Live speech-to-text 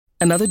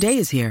Another day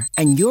is here,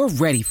 and you're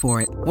ready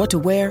for it. What to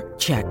wear?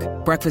 Check.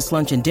 Breakfast,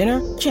 lunch, and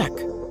dinner? Check.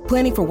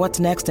 Planning for what's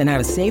next and how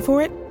to save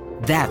for it?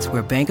 That's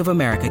where Bank of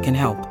America can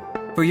help.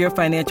 For your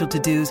financial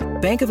to-dos,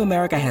 Bank of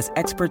America has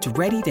experts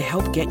ready to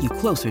help get you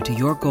closer to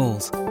your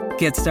goals.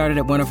 Get started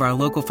at one of our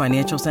local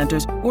financial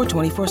centers or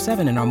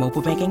 24/7 in our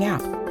mobile banking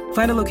app.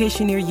 Find a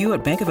location near you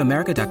at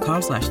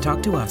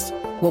bankofamerica.com/talktous.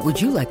 What would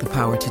you like the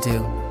power to do?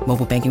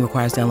 Mobile banking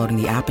requires downloading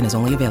the app and is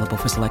only available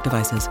for select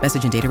devices.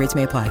 Message and data rates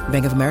may apply.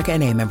 Bank of America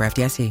N.A., member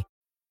FDIC.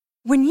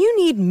 When you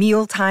need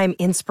mealtime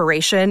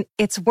inspiration,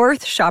 it's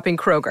worth shopping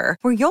Kroger,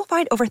 where you'll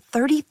find over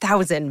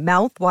 30,000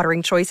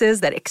 mouth-watering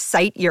choices that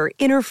excite your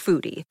inner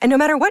foodie. And no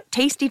matter what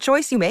tasty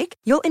choice you make,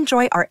 you'll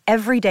enjoy our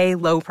everyday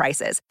low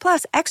prices,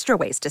 plus extra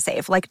ways to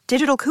save, like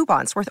digital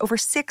coupons worth over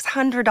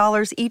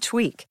 $600 each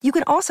week. You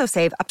can also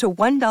save up to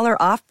 $1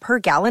 off per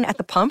gallon at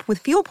the pump with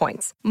fuel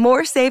points.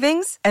 More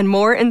savings and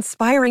more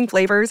inspiring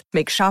flavors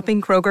make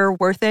shopping Kroger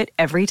worth it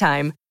every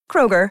time.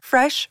 Kroger,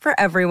 fresh for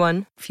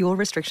everyone. Fuel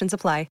restrictions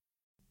apply.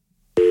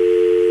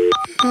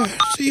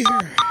 See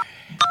here.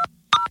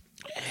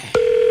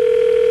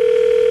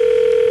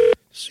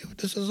 See what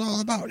this is all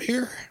about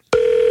here.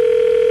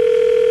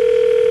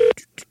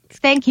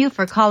 Thank you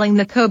for calling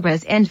the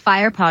Cobras and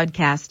Fire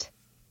podcast.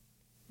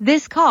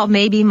 This call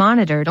may be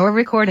monitored or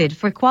recorded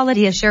for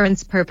quality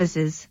assurance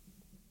purposes.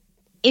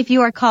 If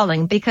you are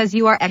calling because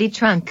you are Eddie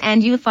Trunk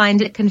and you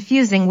find it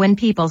confusing when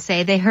people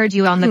say they heard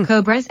you on the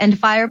Cobras and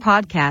Fire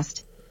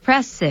podcast,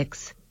 press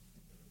 6.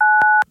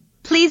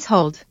 Please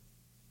hold.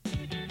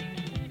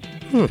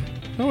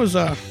 That was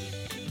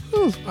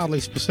oddly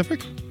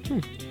specific.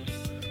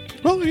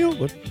 Well, you know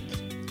what?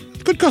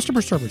 Good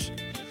customer service.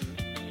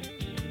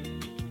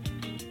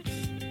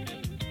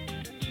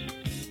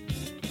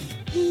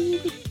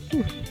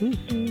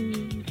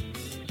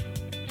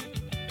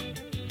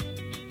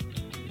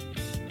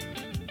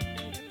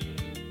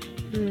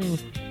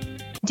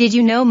 Did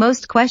you know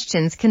most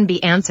questions can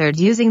be answered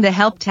using the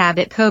help tab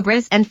at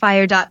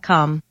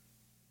cobrasandfire.com?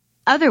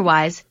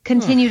 Otherwise,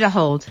 continue to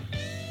hold.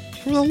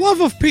 For the love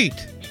of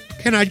Pete,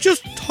 can I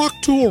just talk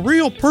to a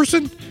real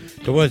person?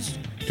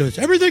 Does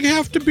everything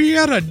have to be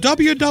at a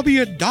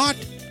www dot?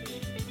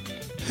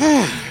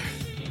 I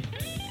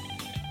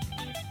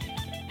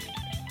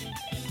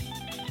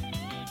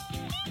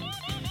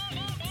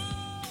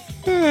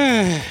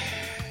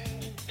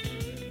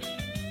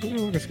don't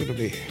know what it's going to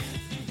be.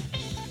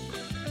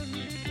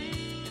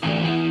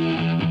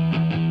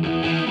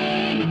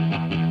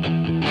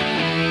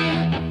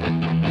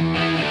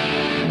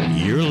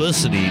 You're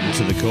listening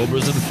to the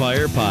Cobras and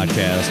Fire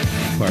podcast,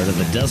 part of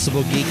the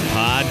Decibel Geek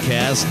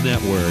Podcast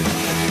Network.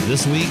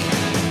 This week,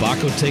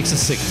 Baco takes a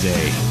sick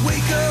day.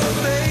 Wake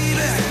up, baby,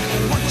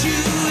 what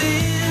you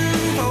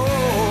in for?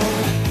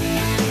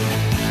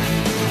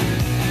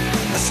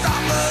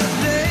 Stop a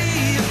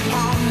day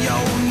on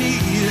your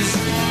knees.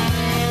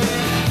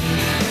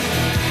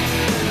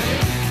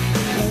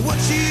 What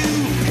you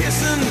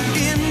pissing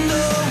in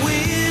the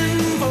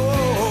wind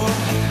for?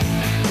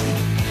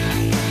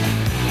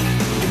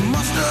 It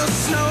must have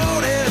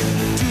snowed it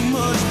too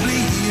much,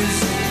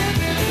 please.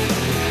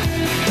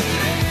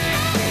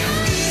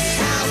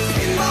 East House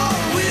Pinball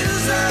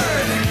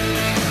Wizard,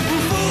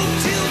 full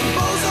tilt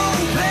boson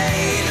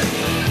blade.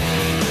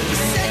 The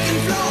second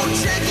floor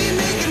Trekkie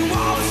making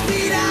Wall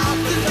Street out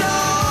the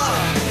door.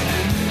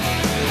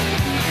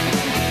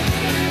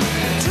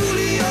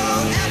 Tulio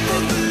and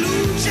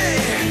Bugalucci,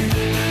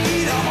 he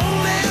the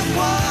only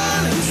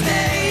one who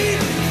stayed.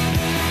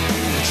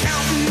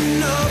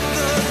 Counting up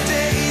the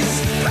days,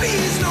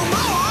 please no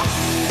more.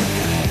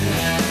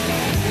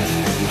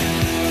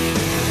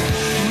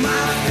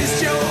 My fist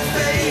your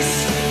face,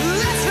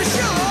 that's for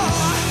sure.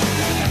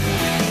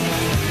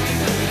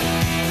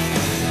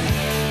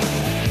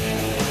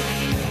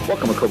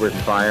 Welcome to Cobras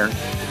and Fire.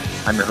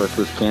 I'm your host,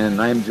 Liz Cannon,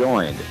 and I am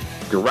joined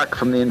direct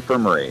from the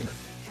infirmary.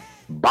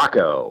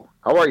 Baco,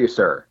 how are you,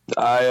 sir?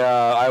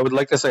 I would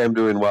like to say I'm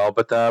doing well,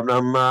 but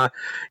I'm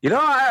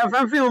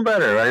feeling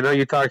better. I know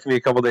you talked to me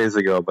a couple days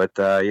ago, but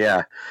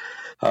yeah.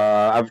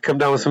 I've come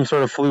down with some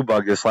sort of flu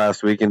bug this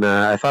last week, and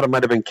I thought it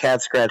might have been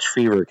cat scratch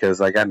fever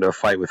because I got into a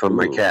fight with one of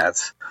my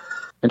cats.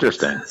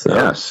 Interesting. So,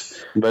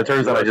 yes. But it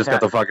turns out I just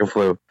got the fucking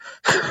flu.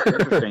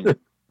 Interesting.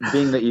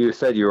 Being that you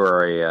said you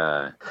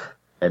were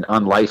an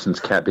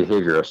unlicensed cat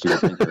behaviorist, you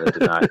would think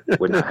that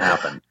would not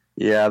happen.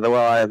 Yeah,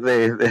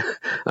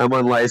 I'm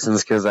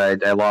unlicensed because I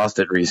lost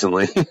it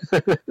recently.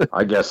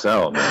 I guess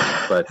so,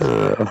 man.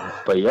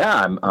 But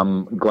yeah,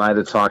 I'm glad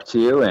to talk to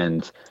you,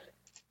 and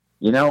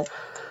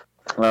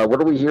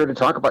what are we here to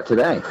talk about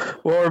today?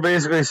 Well, we're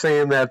basically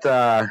saying that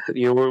I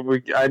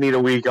need a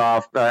week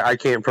off. I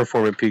can't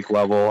perform at peak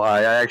level.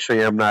 I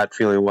actually am not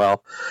feeling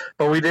well,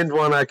 but we didn't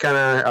want to kind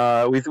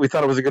of. We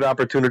thought it was a good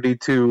opportunity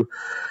to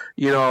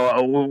we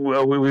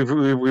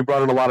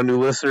brought in a lot of new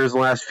listeners in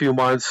the last few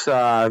months.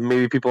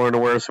 Maybe people aren't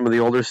aware of some of the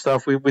older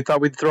stuff. We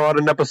thought we'd throw out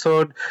an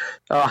episode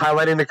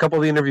highlighting a couple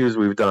of the interviews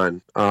we've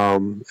done,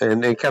 and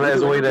kind of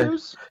as a way to.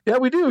 Yeah,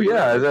 we do.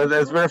 Yeah,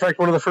 as a matter of fact,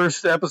 one of the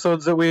first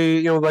episodes that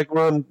we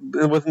run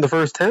within the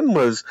first 10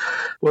 was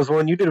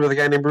one you did with a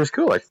guy named Bruce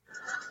Kulick.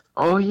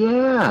 Oh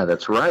yeah,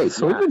 that's right.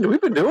 So we've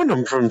been doing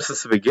them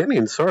since the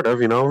beginning, sort of.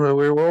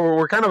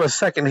 We're kind of a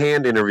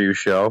secondhand interview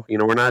show.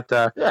 We're not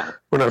we're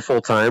not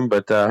full time,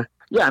 but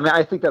yeah. I mean,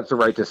 I think that's the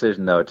right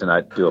decision though to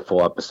not do a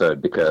full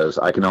episode, because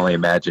I can only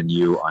imagine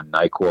you on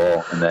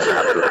NyQuil, and then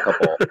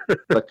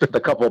after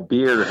the couple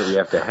beers that we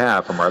have to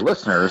have from our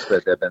listeners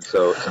that have been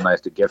so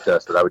nice to gift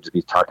us, that I would just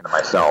be talking to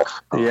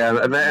myself. Yeah,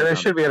 and I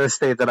should be at a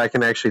state that I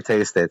can actually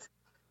taste it.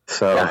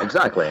 So yeah,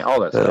 exactly,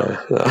 all that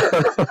stuff.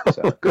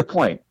 So, good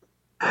point.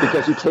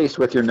 Because you taste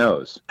with your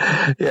nose.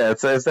 Yeah,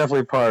 it's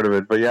definitely part of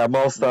it. But yeah, I'm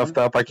all stuffed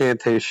up. I can't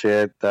taste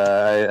shit.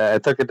 I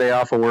took a day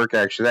off of work,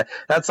 actually.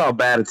 That's how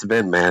bad it's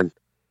been, man.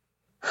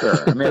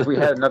 Sure. I mean, if we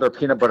had another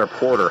peanut butter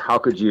porter, how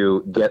could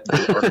you get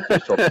the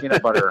artificial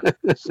peanut butter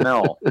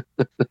smell?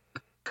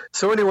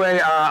 So anyway,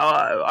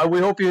 we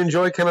hope you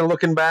enjoy kind of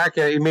looking back.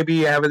 Maybe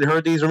you haven't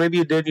heard these, or maybe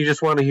you did and you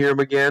just want to hear them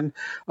again.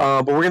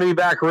 But we're going to be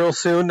back real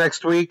soon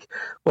next week.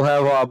 We'll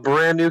have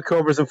brand new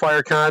Cobras and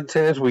Fire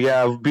content. We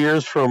have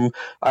beers from,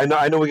 I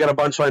know we got a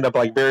bunch lined up,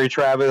 like Barry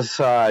Travis,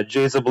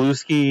 Jay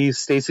Zablewski,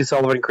 Stacey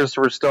Sullivan,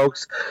 Christopher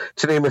Stokes,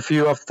 to name a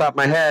few off the top of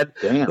my head.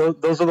 Damn.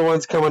 Those are the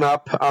ones coming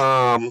up.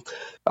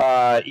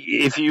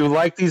 If you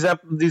like these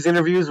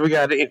interviews, we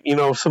got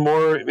some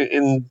more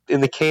in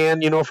the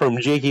can. From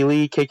Jakey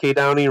Lee, KK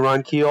Downey,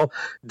 Ron Keel,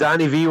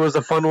 Donnie V was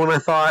a fun one. I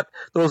thought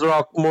those are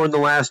all more in the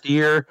last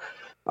year.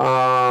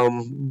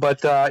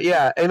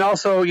 Yeah, and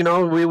also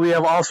we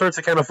have all sorts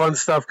of kind of fun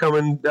stuff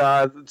coming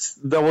that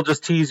we'll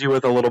just tease you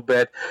with a little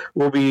bit.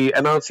 We'll be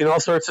announcing all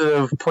sorts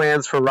of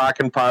plans for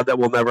Rockin' Pod that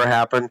will never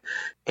happen,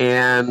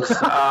 and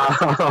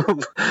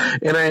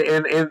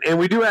and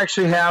we do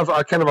actually have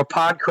a kind of a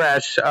Pod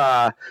Crash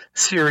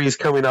series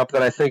coming up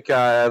that I think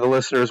the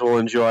listeners will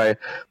enjoy.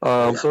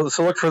 So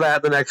look for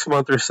that the next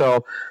month or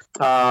so,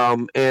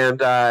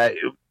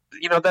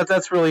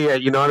 that's really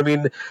it. You know what I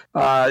mean?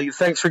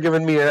 Thanks for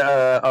giving me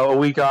a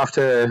week off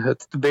to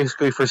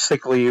basically for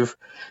sick leave,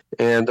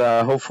 and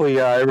hopefully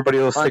everybody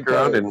will stick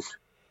around. And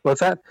what's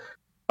that?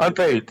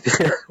 Unpaid.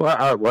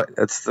 What?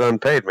 That's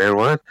unpaid, man.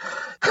 What?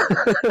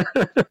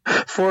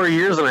 4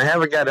 years and I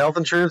haven't got health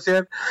insurance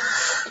yet?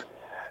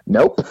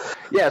 Nope.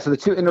 Yeah, so the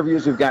two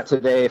interviews we've got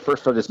today,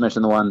 first I'll just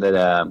mention the one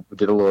that we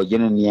did a little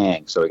yin and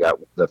yang. So we got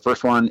the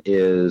first one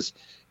is,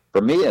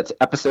 for me, it's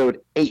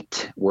episode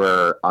 8,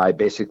 where I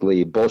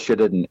basically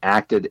bullshitted and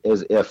acted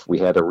as if we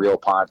had a real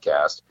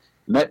podcast.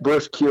 Met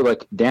Bruce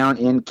Kulick down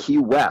in Key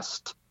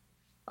West,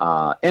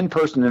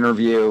 in-person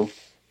interview,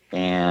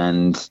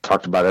 and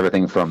talked about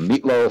everything from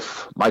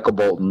Meatloaf, Michael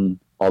Bolton,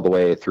 all the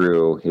way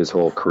through his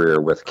whole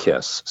career with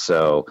Kiss.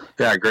 So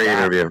yeah, great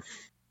interview.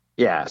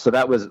 Yeah, so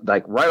that was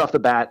like right off the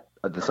bat.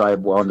 So I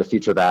wanted to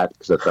feature that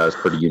because I thought it was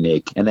pretty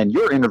unique. And then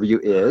your interview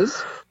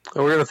is?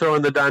 We're going to throw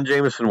in the Don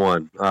Jameson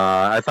one.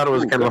 I thought it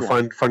was kind of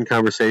a fun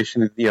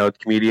conversation.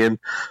 Comedian,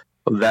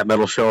 That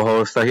Metal Show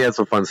host. He had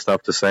some fun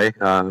stuff to say.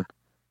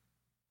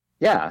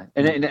 Yeah,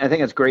 and I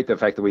think it's great the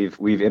fact that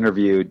we've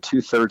interviewed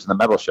 2/3 of the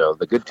Metal Show,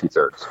 the good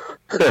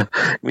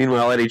 2/3.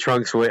 Meanwhile, Eddie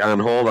Trunk's on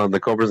hold on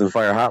the Cobras and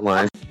Fire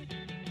hotline.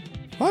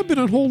 I've been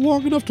on hold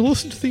long enough to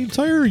listen to the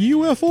entire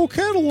UFO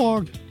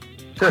catalog.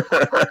 You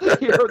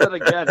heard that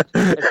again.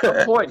 At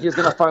some point, he's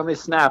going to finally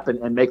snap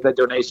and make that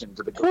donation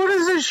to the. What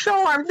is this show?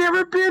 I've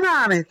never been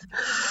on it.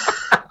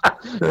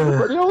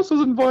 Everybody else is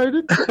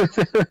invited.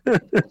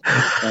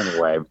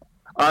 Anyway,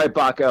 all right,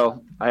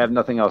 Baco. I have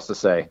nothing else to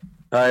say.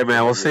 All right,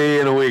 man. We'll see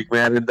you in a week,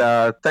 man. And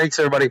thanks,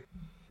 everybody.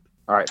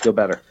 All right, feel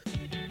better.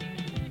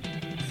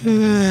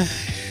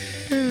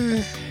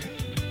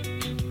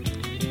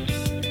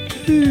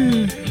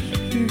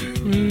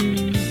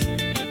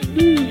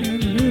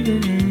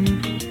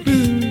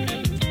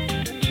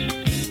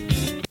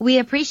 We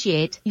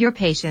appreciate your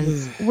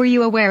patience. Were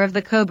you aware of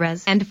the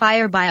Cobras and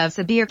Fire Buy Us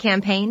a Beer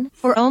campaign?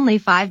 For only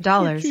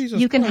 $5,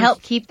 you can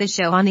help keep the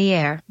show on the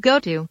air. Go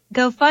to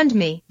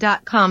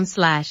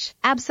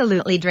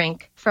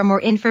GoFundMe.com/AbsolutelyDrink for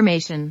more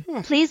information.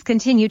 Please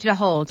continue to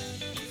hold.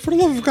 For the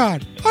love of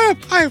God, I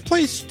have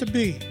places to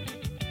be.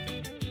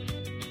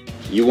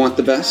 You want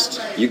the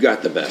best? You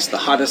got the best. The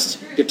hottest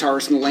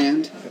guitarist in the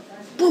land?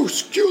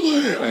 Bruce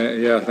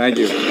Kulick. Yeah, thank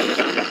you.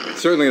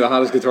 Certainly the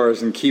hottest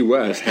guitarist in Key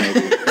West. Thank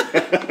you.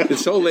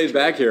 It's so laid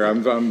back here.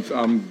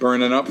 I'm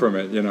burning up from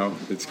it.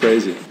 It's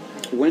crazy.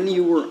 When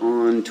you were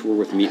on tour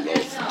with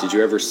Meatloaf, did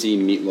you ever see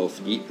Meatloaf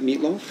eat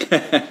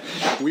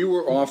Meatloaf? We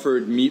were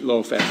offered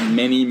Meatloaf at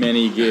many,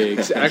 many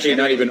gigs. Actually,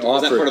 not even was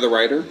offered. Was that part of the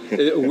rider?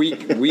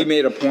 We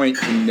made a point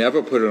to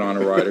never put it on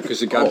a rider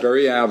because it got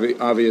very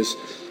obvious.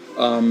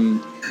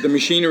 The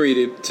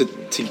machinery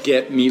to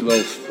get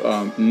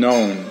Meatloaf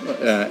known,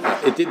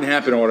 it didn't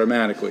happen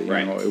automatically.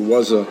 It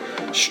was a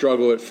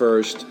struggle at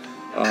first.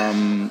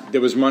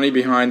 there was money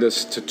behind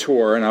us to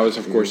tour, and I was,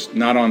 of course,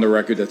 not on the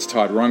record. That's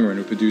Todd Rundgren,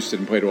 who produced it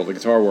and played all the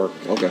guitar work,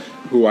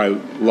 who I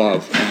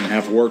love and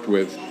have worked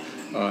with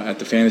at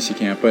the Fantasy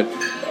Camp. But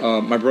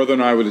my brother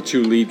and I were the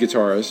two lead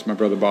guitarists, my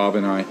brother Bob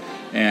and I,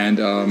 and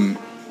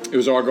it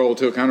was our goal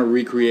to kind of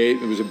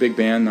recreate. It was a big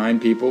band, 9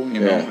 people, you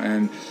know,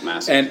 and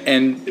Massive.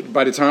 and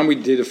by the time we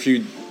did a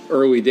few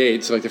early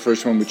dates, like the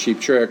first one with Cheap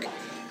Trick,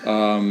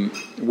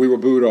 we were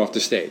booed off the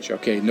stage.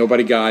 Okay,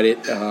 nobody got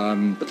it.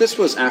 But this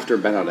was after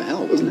Bat Out of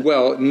Hell, wasn't it?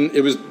 Well,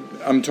 it was.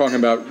 I'm talking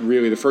about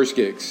really the first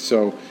gigs.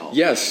 So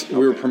yes,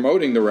 we were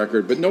promoting the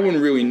record, but no one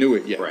really knew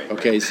it yet. Right.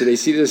 Okay, so they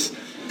see this.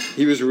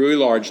 He was really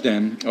large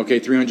then. Okay,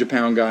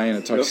 300-pound guy in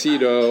a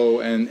tuxedo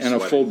and a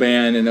full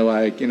band, and they're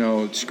like, you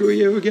know, screw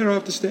you, get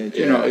off the stage.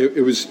 You know,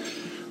 it was.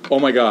 Oh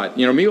my God,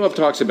 you know, Meatloaf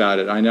talks about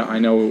it. I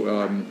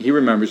know. He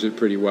remembers it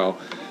pretty well.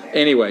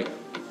 Anyway.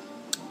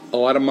 A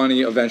lot of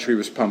money eventually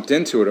was pumped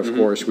into it, of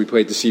course. We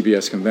played the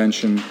CBS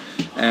convention,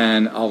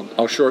 and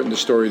I'll shorten the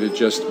story to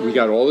just we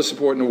got all the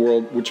support in the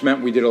world, which meant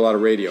we did a lot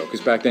of radio,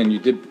 because back then you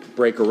did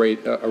break a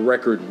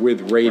record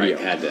with radio. Right,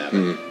 had to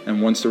happen.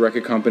 And once the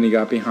record company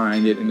got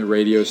behind it and the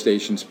radio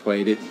stations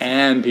played it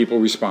and people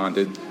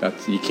responded,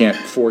 you can't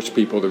force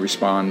people to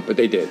respond, but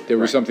they did. There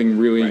was something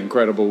really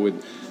incredible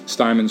with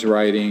Steinman's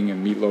writing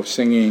and Meatloaf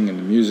singing and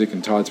the music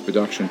and Todd's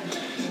production.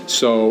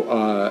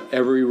 So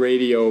every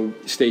radio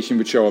station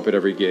would show up at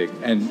every gig,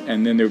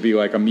 and then there would be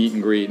like a meet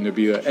and greet, and there'd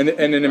be and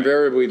then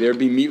invariably there'd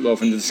be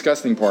Meatloaf. And the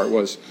disgusting part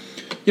was,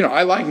 you know,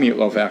 I like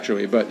Meatloaf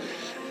actually, but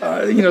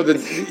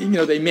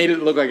they made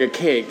it look like a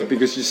cake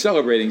because you're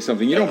celebrating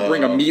something. You don't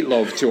bring a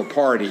meatloaf to a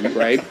party,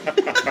 right?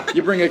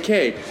 You bring a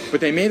cake,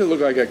 but they made it look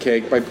like a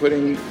cake by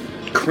putting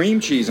cream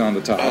cheese on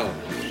the top.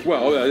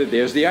 Well,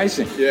 there's the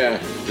icing. Yeah,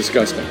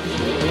 disgusting.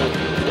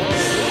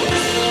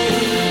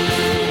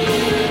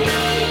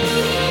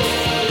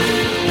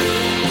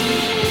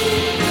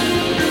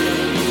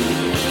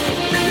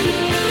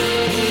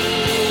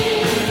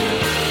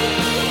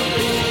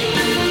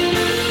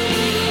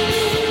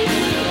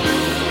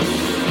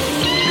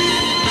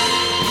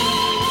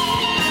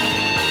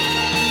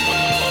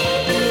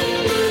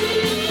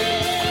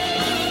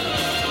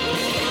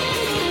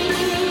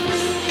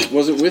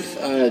 Was it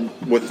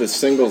with the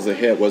singles that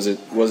hit? Was it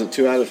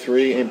 2 out of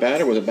 3 Ain't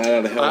Bad, or was it Bad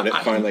Out of Hell? It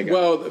finally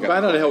got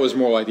Bad Out of Hell was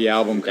more like the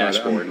album cut.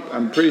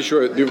 I'm pretty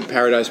sure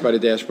Paradise by the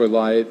Dashboard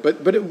Light,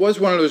 but it was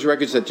one of those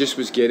records that just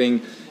was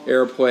getting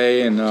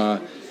airplay, and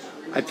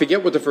I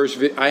forget what the first.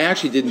 I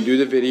actually didn't do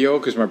the video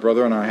because my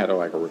brother and I had a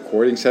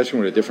recording session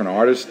with a different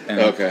artist. And,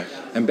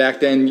 and back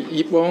then,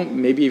 well,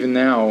 maybe even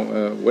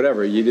now,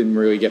 whatever, you didn't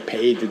really get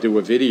paid to do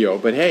a video.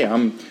 But hey,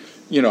 I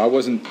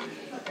wasn't.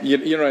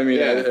 You know what I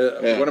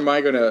mean? What am I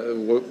going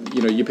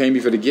to, you pay me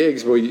for the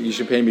gigs, well, you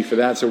should pay me for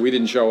that. So we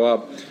didn't show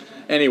up.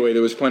 Anyway,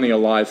 there was plenty of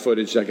live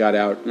footage that got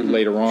out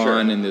later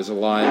on, and there's a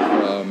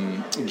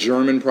live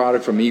German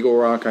product from Eagle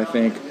Rock, I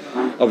think,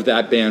 of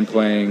that band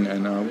playing,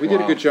 and we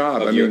did a good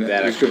job. It was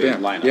a good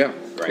band. Lineup. Yeah.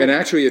 Right. And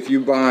actually, if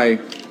you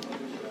buy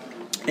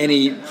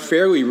any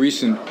fairly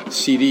recent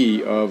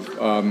CD of,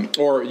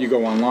 or you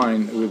go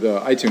online with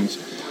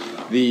iTunes,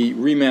 the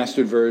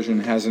remastered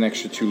version has an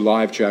extra 2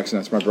 live tracks, and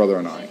that's my brother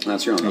and I.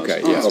 That's your own.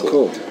 Okay, yeah. Oh,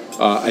 cool.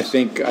 I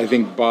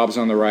think Bob's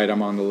on the right,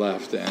 I'm on the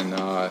left, and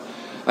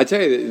I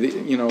tell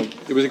you,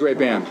 it was a great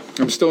band.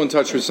 I'm still in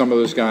touch with some of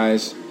those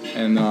guys,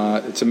 and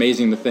it's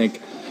amazing to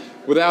think.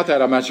 Without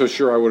that, I'm not so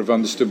sure I would have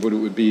understood what it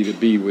would be to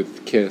be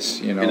with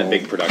Kiss. In a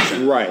big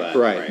production,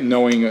 right.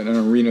 Knowing an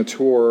arena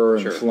tour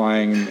and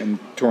flying and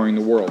touring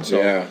the world.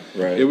 So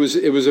it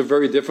was a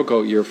very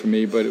difficult year for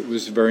me, but it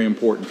was very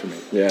important for me.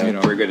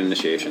 Yeah, very good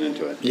initiation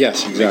into it.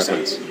 Yes, exactly.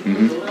 Makes sense.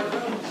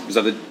 Mm-hmm. Is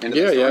that the end of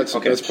the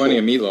story? That's plenty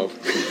of Meatloaf.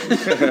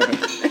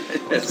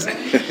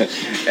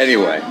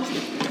 Anyway,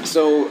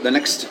 so the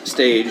next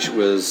stage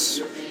was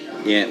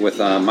with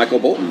Michael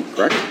Bolton,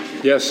 correct?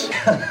 Yes.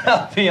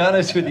 I'll be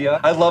honest with you.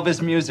 I love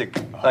his music.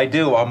 I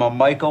do. I'm a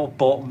Michael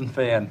Bolton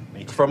fan.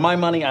 For my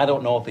money, I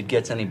don't know if it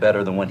gets any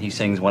better than when he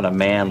sings When a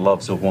Man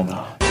Loves a Woman.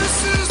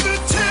 This is the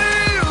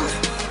tale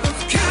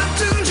of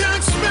Captain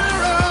Jack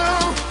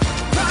Sparrow,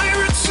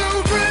 pirate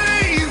so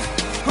brave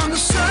on the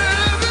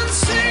 7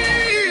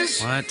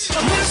 seas. What?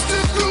 A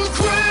mystical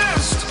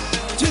quest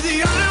to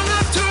the island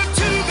of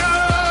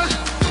Tortuga,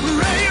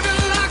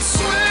 raving like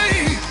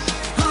sway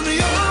on the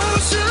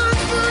ocean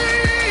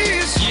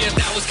breeze. Yeah,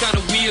 that was kind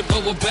of weird,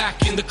 but we're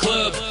back in the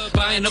club,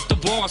 buying up the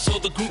bar so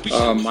the groupies.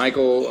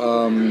 Michael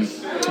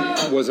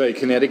was a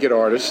Connecticut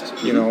artist.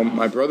 You know,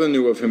 my brother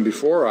knew of him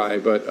before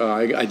but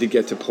I did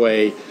get to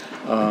play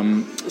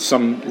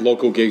some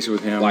local gigs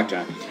with him.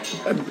 Blackjack.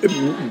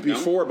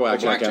 Before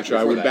Blackjack, actually.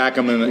 I would back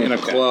him in a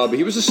club.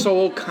 He was a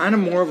soul, kind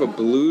of more of a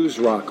blues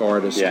rock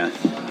artist. Yeah.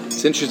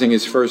 It's interesting,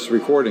 his first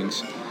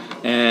recordings.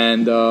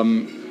 And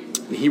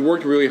he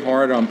worked really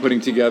hard on putting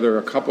together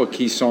a couple of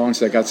key songs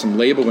that got some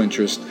label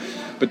interest,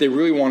 but they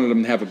really wanted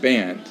him to have a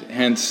band.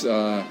 Hence,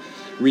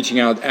 reaching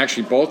out,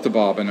 actually, both to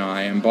Bob and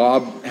I. And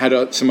Bob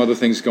had some other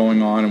things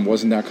going on and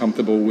wasn't that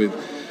comfortable with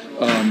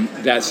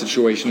that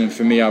situation, and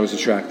for me, I was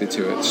attracted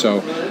to it.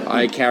 So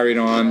I carried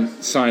on,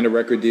 signed a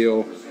record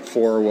deal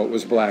for what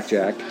was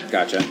Blackjack.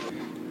 Gotcha.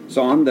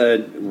 So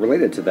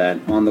related to that,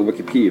 on the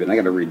Wikipedia, and I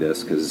got to read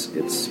this because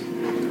I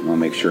want to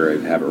make sure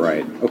I have it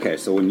right. Okay,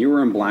 so when you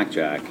were in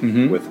Blackjack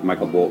with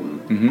Michael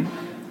Bolton,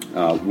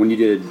 when you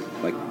did,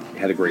 like,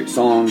 had a great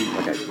song,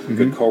 like a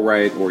good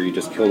co-write, or you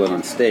just killed it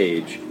on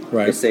stage,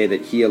 they say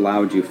that he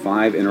allowed you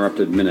 5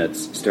 interrupted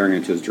minutes staring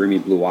into his dreamy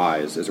blue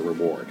eyes as a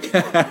reward.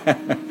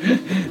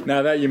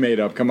 Now that you made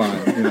up, come on.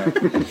 You know.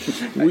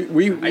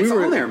 we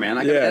were there, man.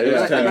 I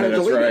got 10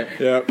 minutes, right?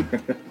 Yep.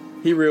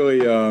 He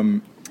really,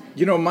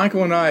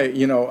 Michael and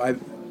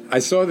I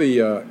saw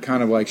the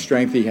kind of like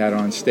strength he had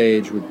on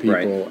stage with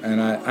people,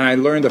 and I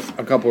learned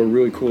a couple of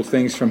really cool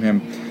things from him.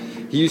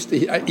 He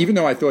even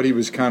though I thought he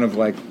was kind of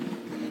like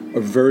a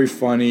very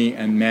funny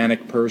and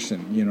manic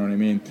person, you know what I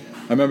mean?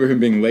 I remember him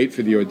being late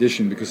for the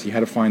audition because he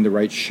had to find the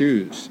right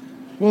shoes.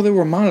 Well, there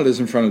were monitors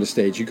in front of the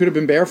stage. You could have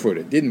been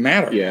barefooted. It didn't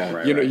matter.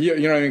 Yeah, you know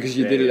what I mean? Because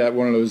you did it at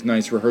one of those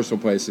nice rehearsal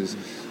places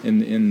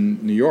in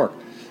New York.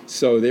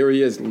 So there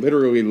he is,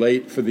 literally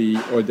late for the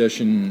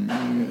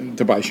audition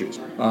to buy shoes.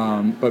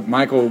 But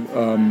Michael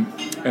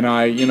and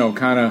I,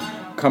 kind of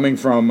coming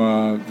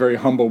from very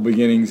humble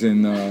beginnings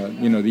in,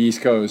 the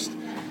East Coast,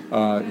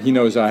 he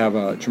knows I have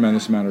a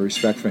tremendous amount of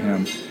respect for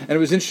him. And it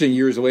was interesting,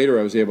 years later,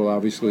 I was able,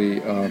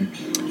 obviously,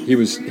 he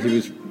was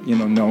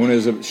known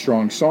as a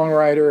strong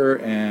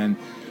songwriter, and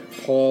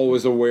Paul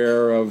was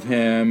aware of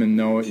him, and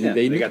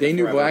they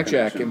knew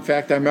Blackjack. In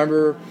fact, I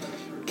remember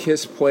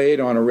Kiss played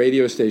on a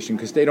radio station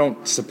because they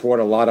don't support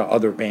a lot of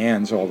other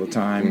bands all the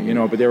time,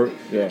 but they were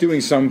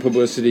doing some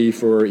publicity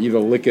for either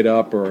Lick It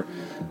Up or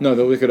no,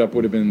 the Lick It Up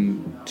would have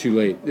been too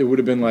late. It would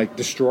have been like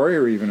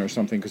Destroyer even or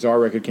something, because our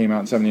record came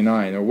out in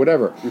 79 or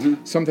whatever.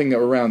 Something that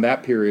around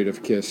that period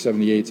of Kiss,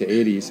 78 to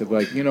 80, said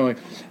like,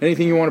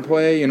 anything you want to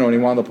play, and he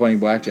wound up playing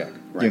Blackjack.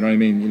 Right. You know what I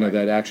mean?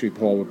 That actually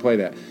Paul would play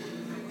that.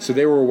 So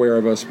they were aware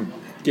of us.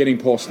 Getting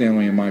Paul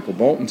Stanley and Michael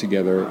Bolton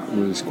together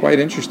was quite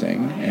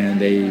interesting, and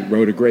they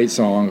wrote a great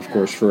song, of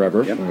course,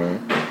 Forever. Yep.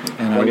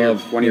 And one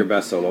of your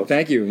best solos.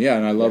 Thank you. Yeah,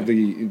 and I love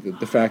the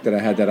fact that I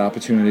had that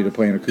opportunity to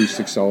play an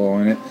acoustic solo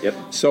in it. Yep.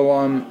 So,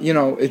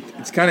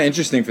 it's kind of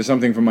interesting for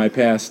something from my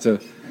past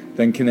to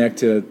then connect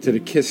to the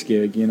Kiss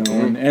gig,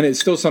 and it's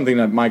still something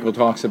that Michael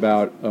talks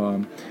about,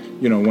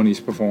 when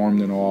he's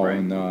performed and all,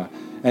 right.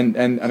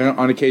 And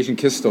on occasion,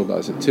 Kiss still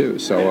does it too.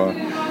 So,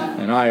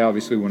 and I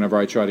obviously, whenever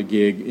I try to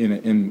gig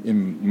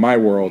in my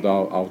world,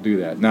 I'll do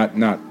that.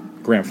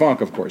 Not Grand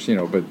Funk, of course,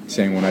 but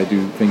saying when I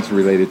do things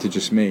related to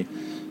just me.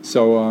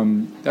 So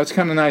that's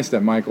kind of nice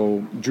that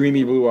Michael,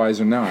 dreamy blue eyes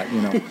or not,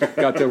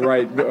 got to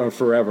write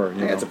Forever.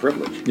 It's a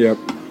privilege. Yep.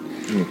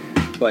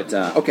 But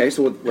okay,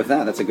 so with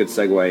that, that's a good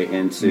segue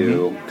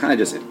into kind of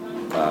just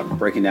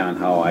breaking down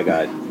how I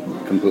got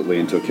completely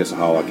into a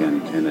Kissaholic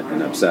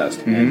and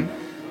obsessed. And,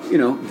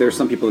 there's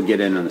some people who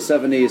get in the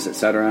 70s,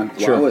 etc.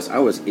 Sure. Well, I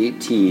was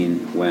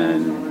 18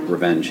 when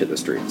Revenge hit the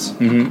streets,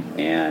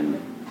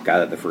 and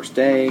got it the first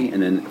day,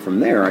 and then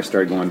from there I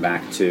started going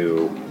back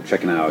to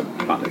checking out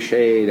On the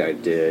Shade. I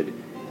did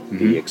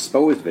the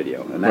Exposed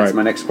video, and that's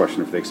my next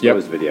question for the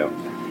Exposed video.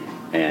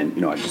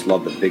 And I just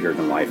love the bigger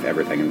than life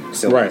everything and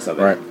silliness of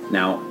it. Right.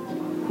 Now,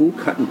 who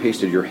cut and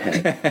pasted your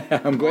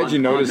head? I'm glad you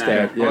noticed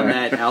that.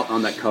 Yeah.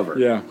 On that cover.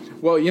 Yeah.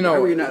 Well, why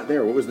were you not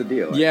there? What was the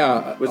deal?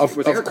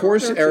 Of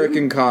course,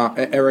 Eric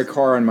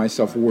Carr and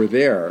myself were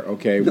there.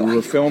 Okay, we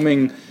were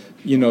filming,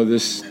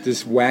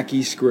 this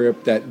wacky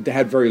script that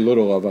had very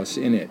little of us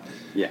in it.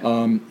 Yeah.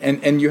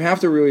 And you have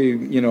to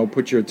really,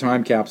 put your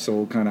time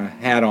capsule kind of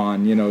hat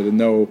on, to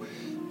know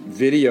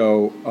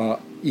video,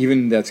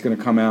 even that's going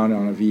to come out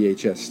on a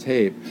VHS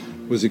tape,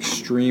 was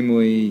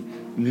extremely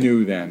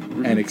new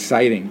then and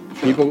exciting.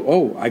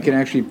 People, I can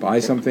actually buy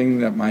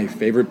something that my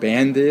favorite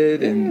band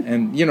did,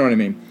 and you know what I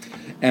mean.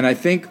 And I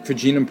think for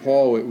Gene and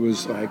Paul, it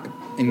was like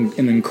an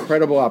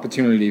incredible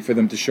opportunity for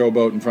them to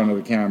showboat in front of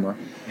the camera.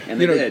 And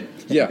they did.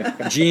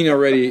 Yeah. Gene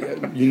already,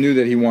 you knew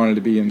that he wanted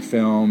to be in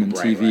film and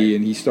TV,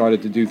 and he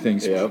started to do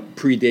things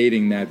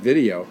predating that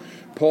video.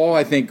 Paul,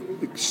 I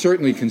think,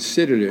 certainly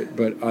considered it,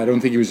 but I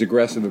don't think he was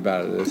aggressive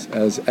about it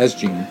as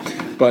Gene.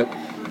 But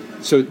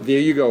so there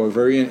you go,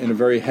 in a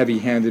very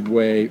heavy-handed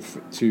way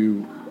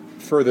to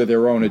further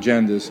their own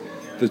agendas.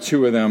 The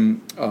two of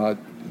them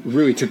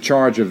really took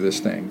charge of this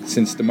thing,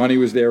 since the money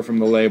was there from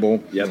the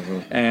label,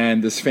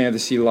 and this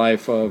fantasy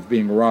life of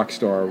being a rock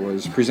star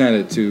was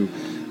presented to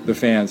the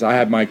fans. I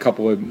had my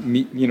couple of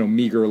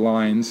meager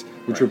lines,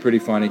 which were pretty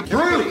funny.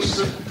 Bruce,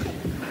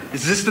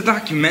 is this the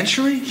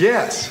documentary?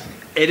 Yes.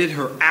 Edit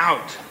her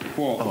out.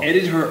 Paul.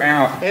 Edit her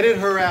out. Edit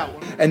her out.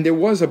 And there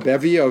was a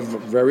bevy of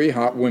very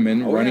hot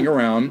women running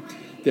around.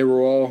 They were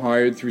all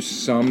hired through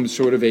some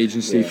sort of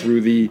agency,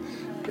 through the,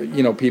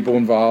 people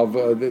involved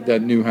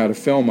that knew how to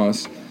film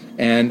us.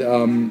 And,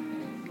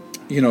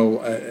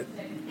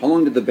 How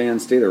long did the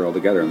band stay there all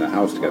together in the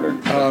house together?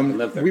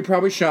 We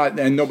probably shot,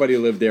 and nobody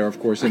lived there, of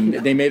course, and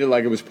they made it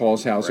like it was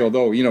Paul's house,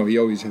 although, he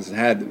always has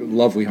had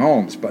lovely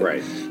homes, but,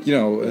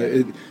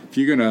 if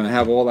you're going to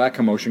have all that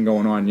commotion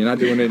going on, you're not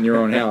doing it in your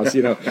own house,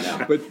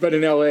 But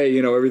in L.A.,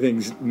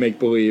 everything's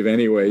make-believe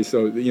anyway,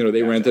 so,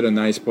 they rented a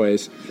nice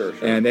place,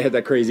 and they had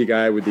that crazy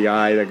guy with the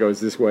eye that goes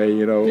this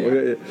way,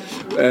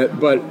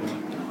 but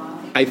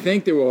I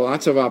think there were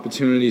lots of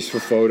opportunities for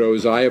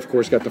photos. I, of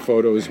course, got the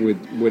photos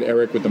with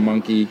Eric with the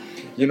monkey.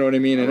 You know what I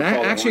mean? And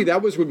actually,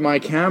 that was with my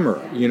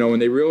camera,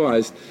 and they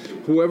realized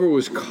whoever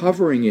was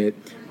covering it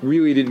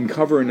really didn't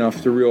cover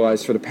enough to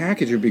realize for the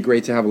package it would be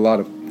great to have a lot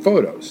of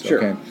photos.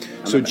 Sure. Okay?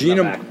 So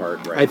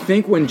I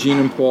think when Gene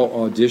and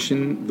Paul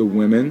auditioned the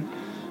women,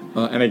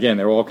 and again,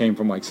 they all came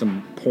from like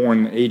some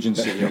porn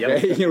agency,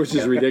 okay? Which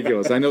is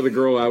ridiculous. I know the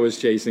girl I was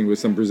chasing was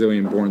some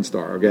Brazilian porn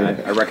star,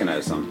 okay? I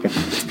recognize some.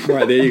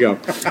 Right, there you go.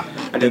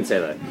 I didn't say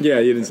that. Yeah,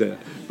 you didn't say that.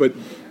 But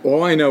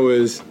all I know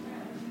is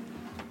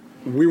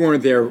we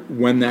weren't there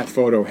when that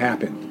photo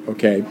happened,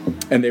 okay?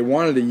 And they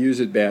wanted to use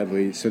it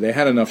badly, so they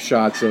had enough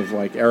shots of,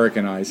 like, Eric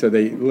and I, so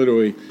they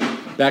literally...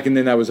 Back in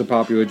then, that was a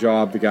popular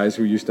job, the guys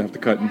who used to have to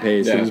cut and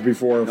paste. Yeah. It was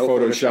before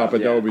Photoshop,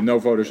 Adobe, no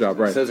Photoshop,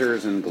 right.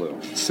 Scissors and glue.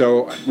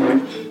 So,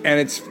 and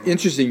it's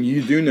interesting,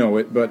 you do know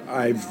it, but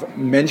I've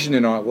mentioned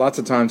it lots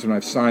of times when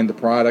I've signed the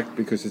product,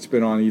 because it's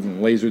been on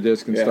even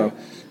Laserdisc and stuff.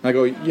 I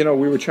go,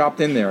 we were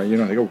chopped in there.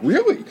 They go,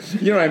 really?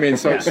 You know what I mean?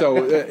 So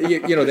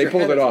they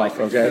pulled it off,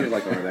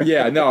 okay?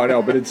 Yeah,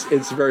 no, but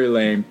it's very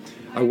lame.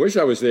 I wish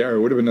I was there.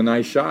 It would have been a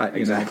nice shot.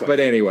 Exactly.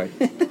 But anyway...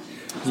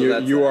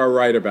 You are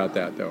right about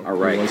that, though. All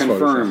right,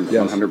 confirmed,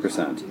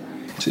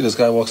 100%. See, this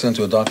guy walks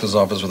into a doctor's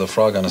office with a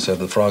frog on his head.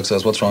 The frog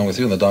says, "What's wrong with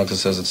you?" And the doctor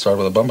says, "It started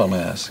with a bump on my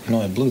ass."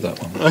 I blew that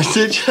one. I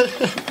did.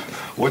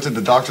 What did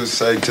the doctor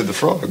say to the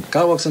frog?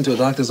 Guy walks into a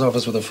doctor's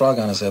office with a frog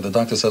on his head. The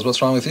doctor says,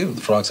 "What's wrong with you?"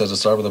 The frog says, "It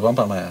started with a bump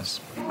on my ass."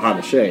 On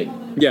the Shade.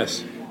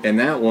 Yes. And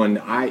that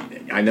one,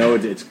 I know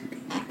it's...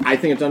 I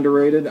think it's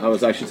underrated. I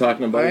was actually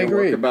talking about your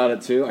work about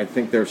it too. I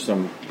think there's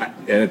some,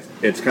 and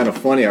it's kind of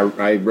funny. I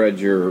read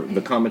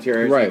the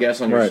commentaries, I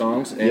guess, on your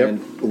songs, and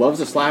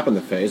 "Love's a Slap in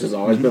the Face" has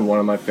always been one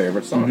of my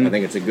favorite songs. I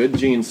think it's a good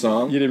Gene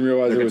song. You didn't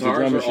realize the it was a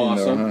drum machine,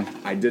 awesome. though, huh?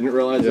 I didn't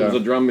realize it was a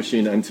drum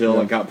machine until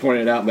it got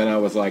pointed out. And then I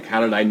was like,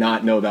 how did I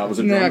not know that was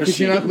a drum machine? Because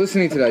you're not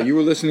listening to that. You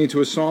were listening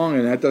to a song,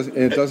 and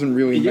it doesn't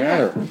really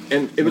matter.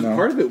 And it was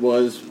part of it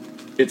was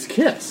it's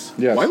Kiss.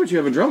 Yes. Why would you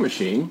have a drum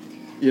machine?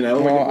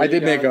 I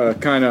did make a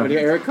kind of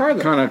Eric Carr.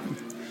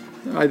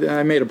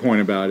 I made a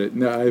point about it.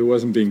 No, I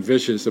wasn't being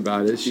vicious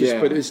about it. It's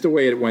just, but it's the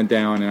way it went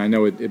down, and I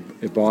know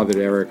it bothered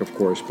Eric, of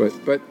course.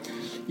 But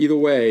either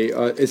way,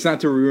 it's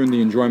not to ruin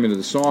the enjoyment of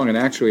the song. And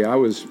actually, I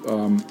was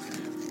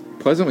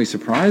pleasantly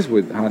surprised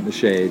with "Hot in the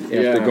Shade"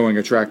 after going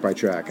a track by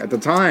track. At the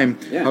time,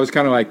 I was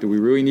kind of like, "Do we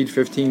really need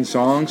 15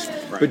 songs?"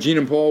 Right. But Gene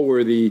and Paul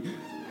were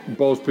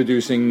both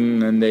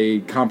producing, and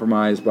they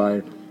compromised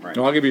by. Right.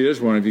 I'll give you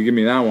this one if you give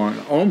me that one.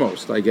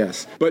 Almost, I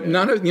guess. But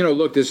none of,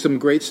 look, there's some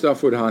great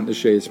stuff with "Hot in the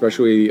Shade,"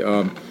 especially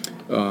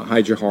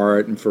 "Hide Your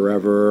Heart" and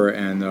 "Forever,"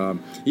 and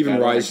even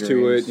Cadillac "Rise Dreams.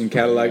 to It" and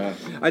 "Cadillac."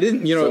 Yeah. I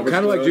didn't,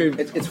 Cadillac Dreams.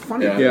 It's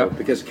funny, though,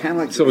 because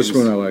Cadillac Silver Dreams...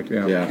 Spoon I liked,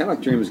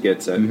 Cadillac Dreams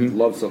gets...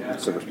 love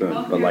Silver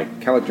Spoon, but,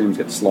 Cadillac Dreams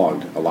gets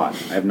slogged a lot.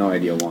 I have no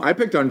idea why. I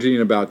picked on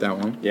Gene about that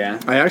one. Yeah?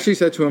 I actually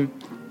said to him,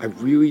 I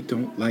really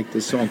don't like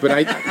this song, but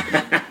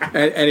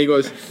and he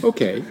goes,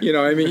 okay,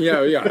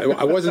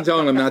 I wasn't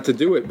telling him not to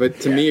do it,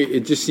 but to me,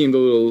 it just seemed a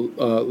little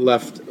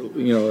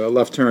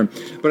left turn.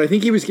 But I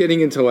think he was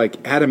getting into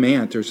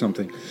Adamant or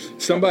something.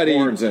 Somebody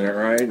horns in it,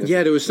 right?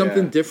 Yeah, there was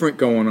something different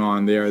going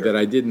on there that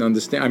I didn't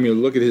understand. I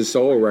mean, look at his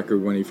solo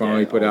record when he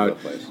finally put out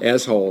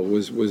 "Asshole"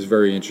 was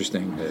very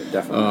interesting.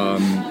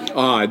 Definitely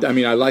odd. I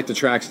mean, I liked the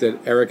tracks that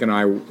Eric and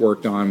I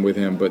worked on with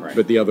him,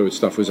 but the other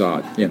stuff was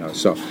odd.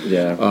 So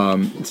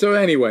So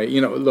anyway.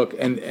 Look,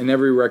 and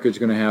every record's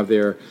going to have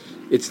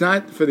it's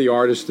not for the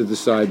artist to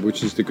decide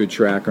which is the good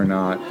track or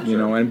not,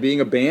 and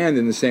being a band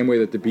in the same way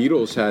that the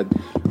Beatles had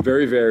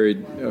very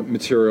varied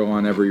material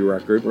on every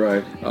record.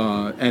 Right.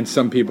 And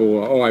some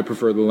people, I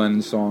prefer the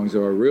Lennon songs,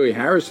 or really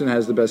Harrison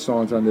has the best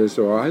songs on this,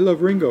 or I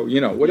love Ringo,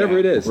 whatever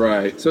it is.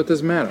 Right. So it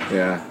doesn't matter.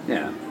 Yeah.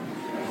 Yeah.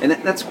 And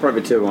that's part of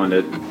it, too, I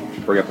wanted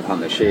to bring up with "Hot in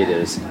the Shade"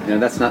 is,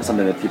 that's not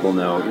something that people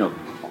know,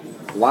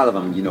 a lot of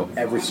them,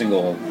 every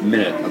single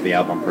minute of the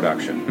album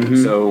production.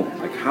 Mm-hmm. So,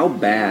 how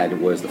bad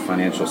was the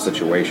financial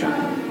situation,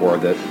 or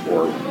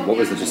what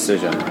was the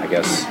decision, I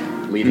guess,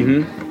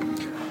 leading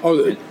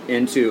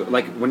into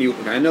when you?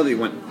 I know that you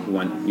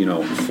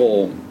went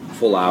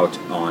full out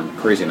on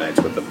Crazy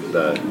Nights with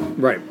the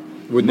right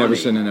with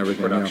Neverson and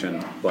everything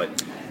production,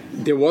 but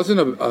there wasn't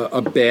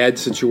a bad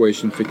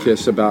situation for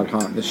Kiss about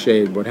 "Hot in the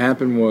Shade." What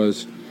happened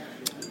was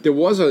there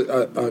was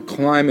a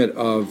climate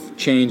of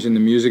change in the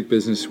music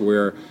business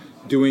where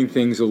doing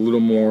things a little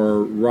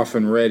more rough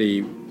and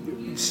ready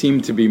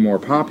seemed to be more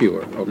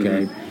popular,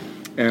 okay?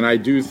 Mm-hmm. And I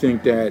do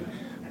think that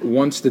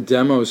once the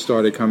demos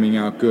started coming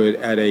out good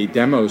at a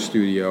demo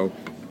studio,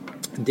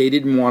 they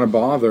didn't want to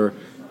bother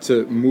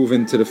to move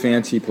into the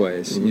fancy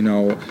place. You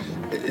know,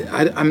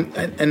 I'm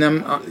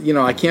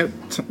I can't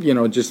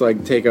just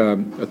like take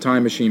a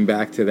time machine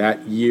back to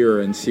that year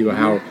and see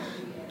how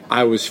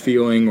I was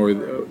feeling or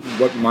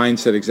what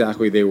mindset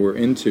exactly they were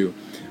into,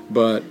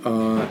 but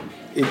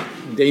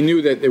they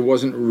knew that it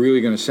wasn't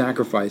really going to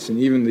sacrifice, and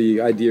even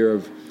the idea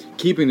of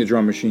keeping the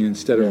drum machine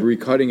instead of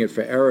recutting it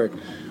for Eric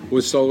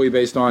was solely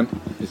based on,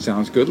 it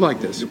sounds good like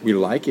this, we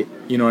like it,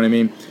 you know what I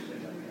mean?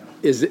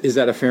 Is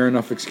that a fair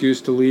enough excuse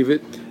to leave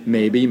it?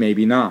 Maybe,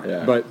 maybe not.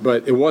 Yeah.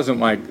 But it wasn't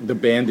like the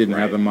band didn't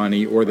have the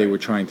money or they were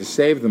trying to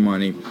save the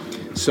money.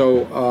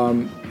 So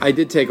I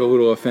did take a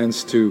little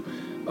offense to.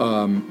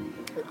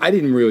 I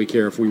didn't really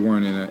care if we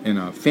weren't in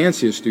a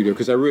fancier studio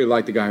because I really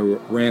liked the guy who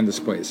ran this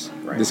place.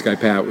 Right. This guy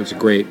Pat was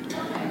great.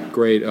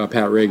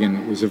 Pat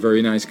Reagan was a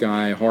very nice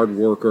guy, hard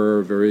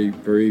worker, very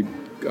very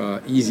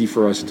easy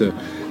for us to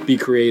be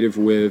creative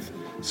with.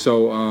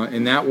 So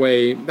in that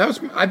way, that was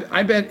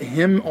I bet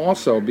him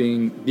also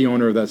being the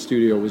owner of that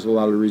studio was a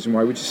lot of the reason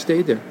why we just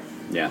stayed there.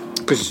 Yeah.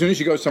 Because as soon as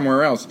you go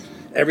somewhere else,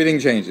 everything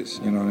changes.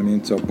 You know what I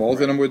mean? So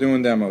both of them were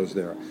doing demos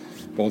there.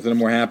 Both of them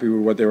were happy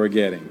with what they were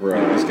getting.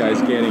 Right. This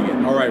guy's getting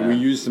it. All right, we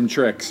used some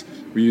tricks.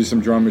 We used some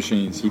drum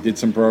machines. He did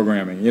some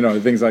programming. You know,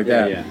 things like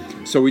that. Yeah.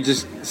 So we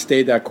just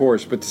stayed that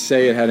course. But to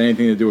say it had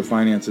anything to do with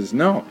finances,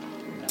 no.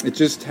 It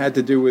just had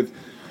to do with,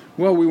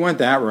 well, we went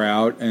that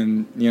route,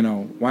 and, you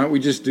know, why don't we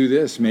just do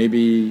this?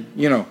 Maybe,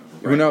 you know,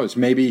 who knows?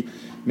 Maybe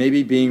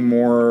being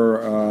more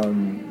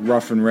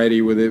rough and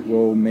ready with it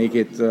will make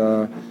it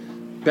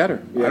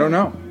better. Yeah. I don't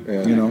know.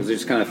 Yeah. You know, because they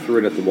just kind of threw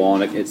it at the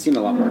wall, and it seemed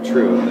a lot more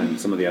true than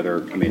some of the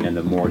other. I mean, in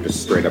the more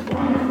just straight up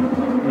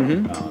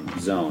rock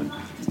zone.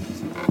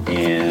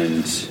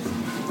 And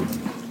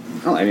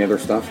I don't know, any other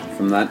stuff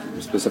from that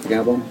specific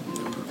album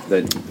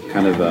that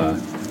kind of.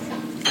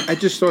 I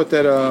just thought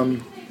that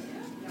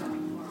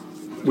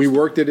we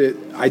worked at it.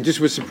 I just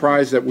was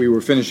surprised that we were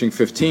finishing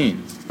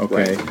 15.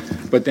 Okay,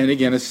 but then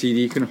again, a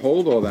CD can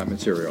hold all that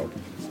material.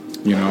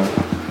 You know,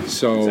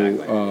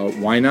 so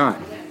why not?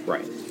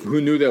 Right. Who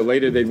knew that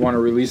later they'd want to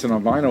release it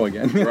on vinyl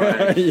again?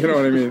 Right. You know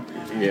what I mean?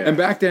 Yeah. And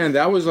back then,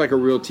 that was like a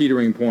real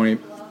teetering point.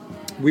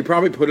 We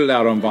probably put it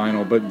out on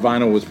vinyl, but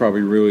vinyl was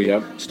probably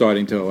really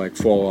starting to like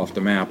fall off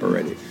the map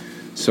already.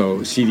 So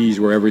CDs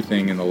were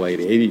everything in the late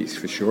 80s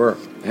for sure.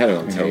 I had it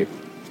on tape.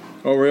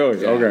 Oh,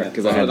 really? Yeah, okay.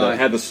 Because I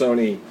had the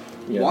Sony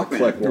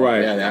Walkman.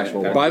 Right. Yeah, the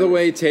actual By the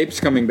way, tape's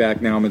coming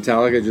back now.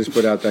 Metallica just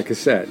put out that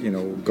cassette. You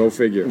know, go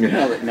figure.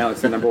 Now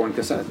it's the #1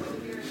 cassette.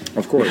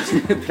 Of course.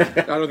 I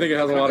don't think it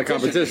has a lot of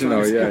competition,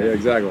 though. Yeah,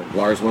 exactly.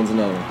 Lars wins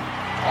another.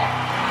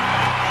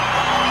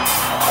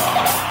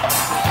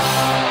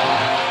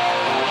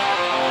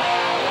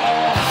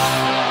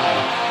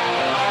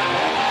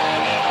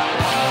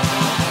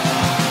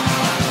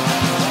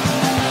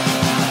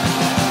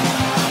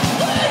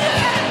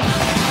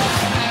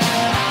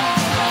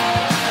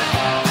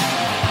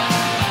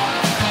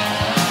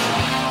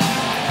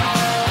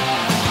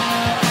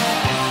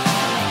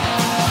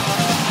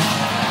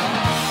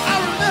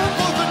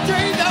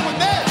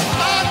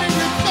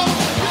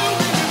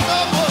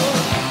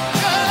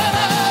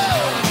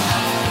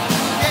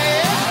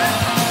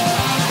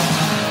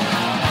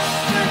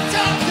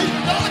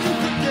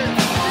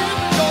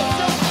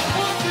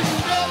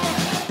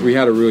 We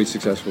had a really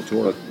successful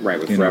tour. Right,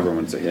 with Forever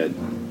One's a hit.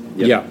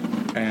 Yep. Yeah.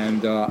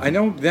 And I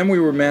know then we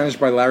were managed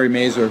by Larry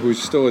Mazur, who's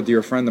still a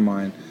dear friend of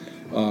mine,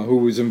 who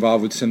was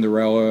involved with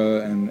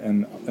Cinderella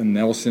and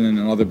Nelson and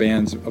other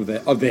bands of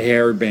the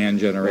hair band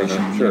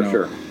generation.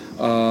 Sure.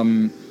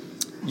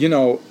 You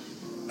know,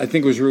 I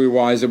think it was really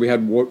wise that we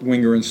had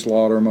Winger and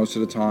Slaughter most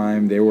of the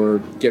time. They were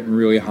getting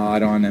really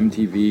hot on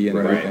MTV and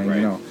everything,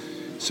 you know.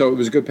 So it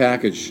was a good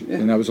package,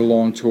 and that was a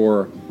long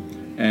tour.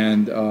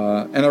 And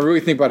I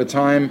really think by the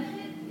time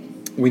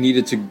we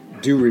needed to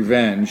do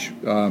Revenge,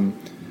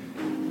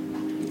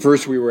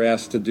 first we were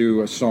asked to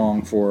do a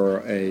song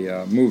for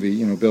a movie,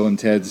 you know, Bill and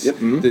Ted's,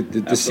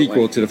 the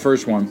sequel to the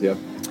first one. Yep.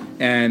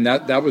 And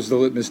that was the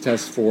litmus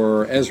test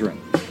for Ezrin.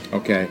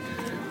 Okay.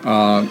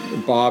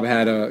 Bob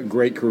had a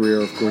great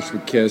career, of course,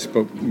 with Kiss,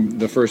 but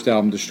the first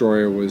album,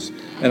 Destroyer, was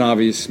an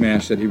obvious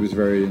smash that he was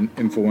very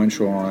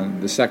influential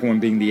on. The second one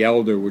being The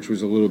Elder, which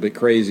was a little bit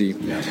crazy.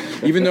 Yeah.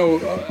 Even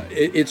though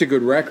it's a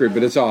good record,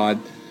 but it's odd.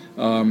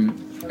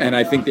 And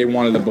I think they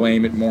wanted to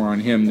blame it more on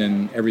him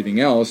than everything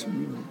else.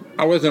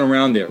 I wasn't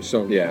around there,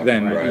 so you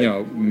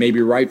know,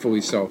 maybe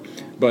rightfully so.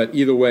 But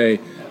either way,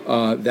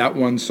 that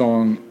one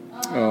song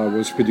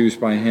was produced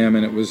by him,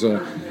 and it was a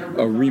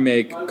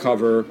remake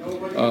cover.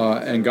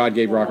 And God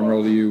Gave Rock and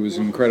Roll to You was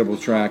an incredible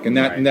track, and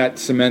that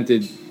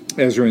cemented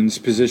Ezrin's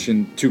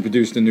position to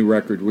produce the new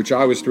record, which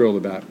I was thrilled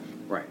about.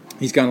 Right.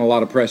 He's gotten a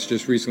lot of press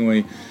just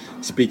recently,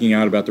 speaking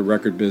out about the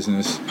record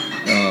business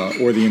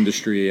or the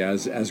industry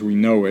as we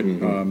know it,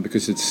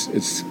 because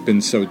it's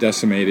been so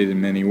decimated in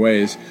many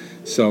ways.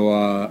 So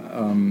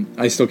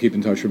I still keep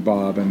in touch with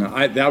Bob, and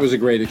that was a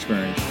great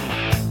experience.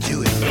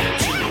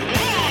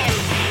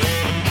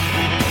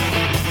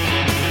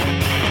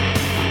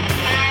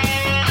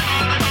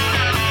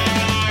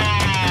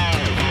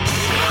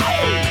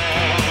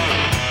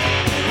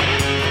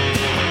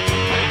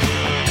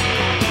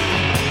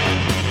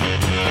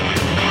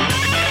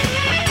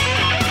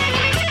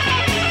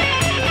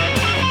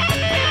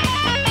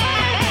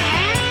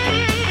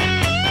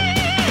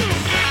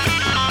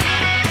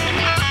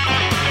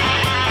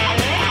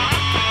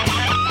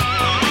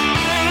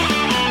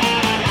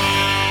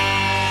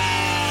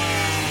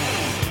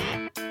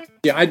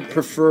 Yeah, I'd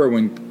prefer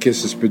when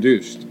Kiss is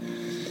produced.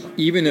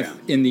 Even if,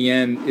 in the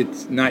end,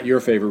 it's not your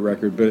favorite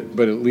record,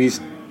 but at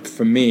least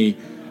for me,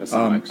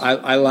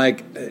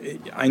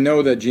 I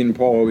know that Gene and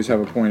Paul always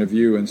have a point of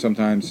view, and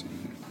sometimes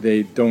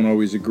they don't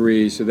always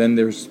agree, so then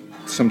there's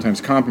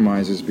sometimes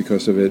compromises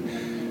because of it,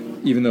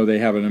 even though they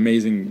have an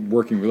amazing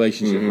working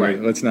relationship.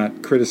 Right? Let's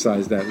not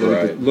criticize that.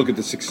 Look at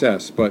the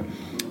success. But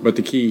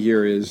the key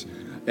here is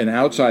an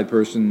outside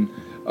person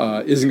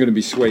isn't going to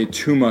be swayed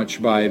too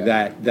much by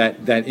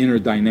that inner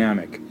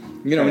dynamic.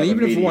 You know, and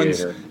even if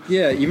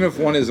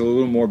one is a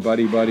little more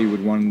buddy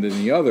with one than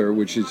the other,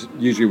 which is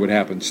usually what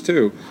happens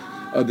too,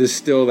 there's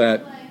still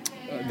that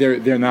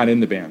they're not in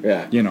the band.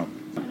 Yeah. You know,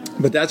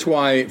 but that's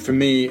why for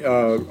me,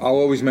 I'll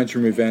always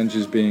mention Revenge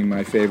as being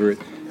my favorite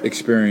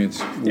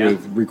experience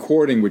with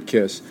recording with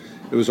Kiss.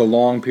 It was a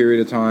long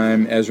period of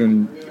time.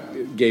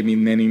 Ezrin gave me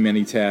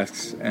many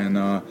tasks, and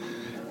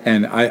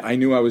I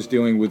knew I was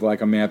dealing with like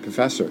a mad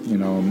professor. You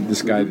know,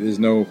 this guy.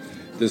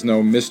 There's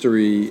no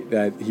mystery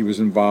that he was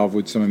involved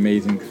with some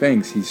amazing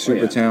things. He's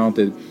super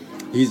talented.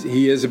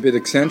 He is a bit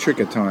eccentric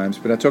at times,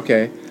 but that's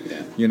okay.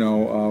 Yeah. You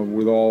know,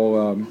 with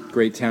all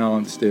great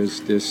talents,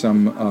 there's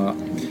some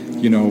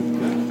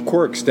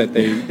quirks that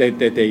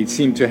they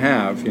seem to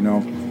have. You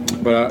know,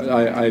 but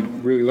I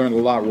really learned a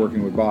lot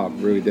working with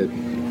Bob. Really did.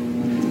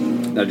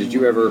 Now, did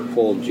you ever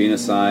pull Gene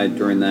aside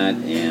during that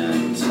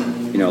and,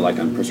 you know, like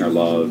on Prisoner of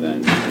Love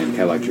and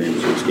Cadillac Dreams,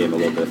 you just gave a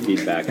little bit of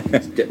feedback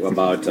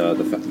about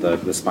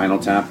the Spinal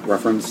Tap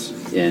reference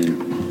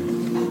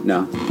in...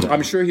 No?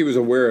 I'm sure he was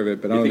aware of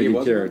it, but I don't think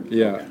he cared.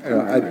 Yeah.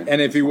 Okay. And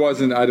if he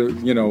wasn't, I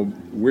don't, you know,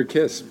 we're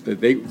Kiss.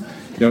 They, you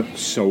know,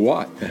 so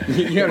what?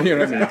 you know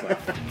what I mean?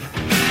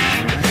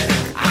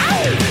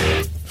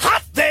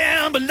 Hot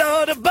damn,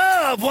 below the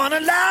above. Want a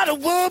lot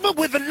of woman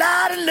with a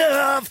lot of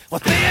love. Well,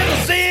 thin to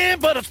sin,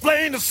 but it's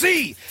plain to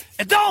see.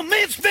 It don't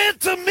mean spit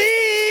to me.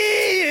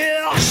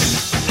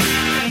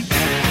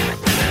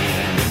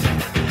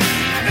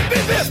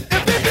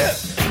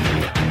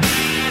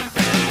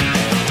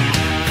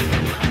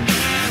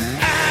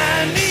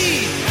 I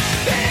need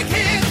big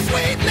head,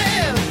 sweet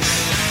lips.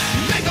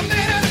 Make a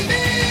man out of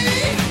me.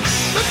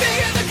 The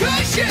bigger the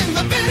cushion,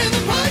 the better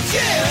the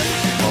punching.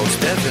 Most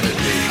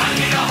definitely. I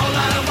need a whole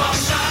lot of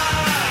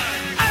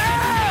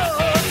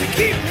oh, to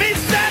keep me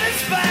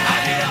satisfied.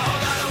 I need a whole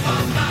lot of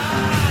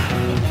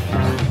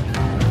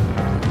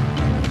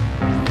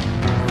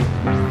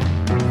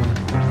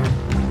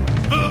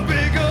the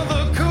bigger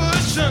the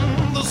cushion,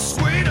 the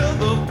sweeter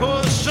the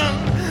pushing.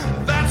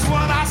 That's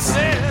what I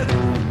said.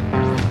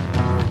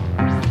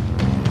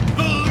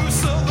 The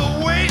looser the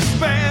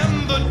waistband,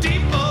 the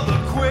deeper the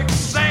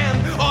quicksand,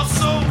 or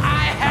so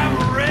I have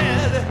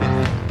read.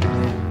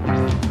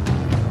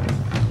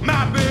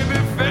 My baby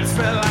fits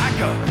me like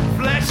a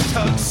flesh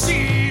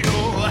tuxedo.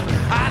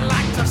 I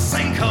like to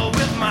sink her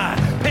with my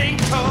pink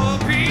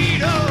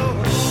torpedo.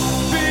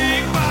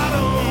 Big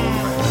bottom,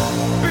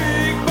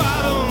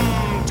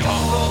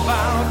 talk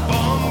about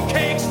bum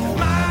cakes.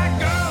 My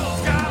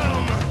girl's got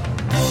 'em.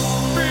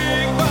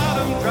 Big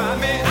bottom, drive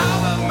me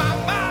out of my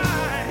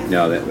mind.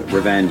 No, that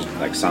Revenge,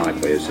 like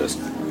sonically, is just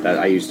that.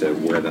 I used to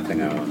wear the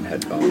thing out on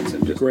headphones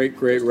and just great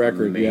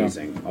record,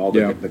 amazing. Yeah. All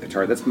the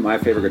guitar. That's my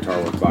favorite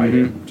guitar work by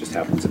him. Just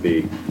happens to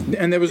be.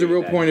 And there was a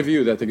real point of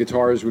view that the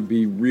guitars would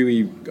be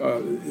really,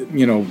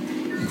 you know,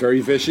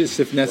 very vicious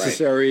if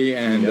necessary,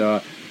 and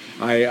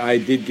I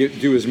did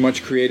do as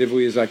much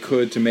creatively as I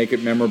could to make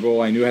it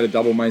memorable. I knew how to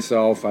double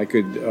myself. I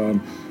could,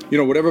 you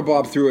know, whatever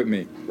Bob threw at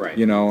me,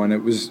 you know, and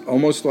it was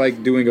almost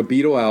like doing a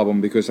Beatle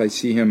album because I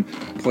see him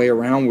play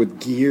around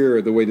with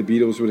gear the way the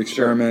Beatles would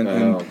experiment,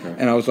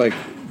 and I was like,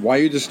 why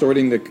are you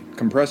distorting the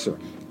compressor?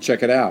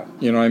 Check it out.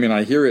 You know what I mean?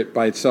 I hear it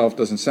by itself,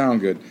 doesn't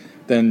sound good.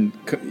 Then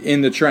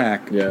in the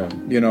track,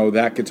 you know,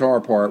 that guitar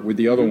part with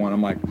the other one,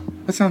 I'm like,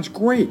 that sounds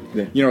great.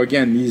 You know,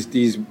 again,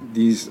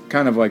 these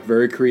kind of like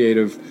very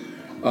creative,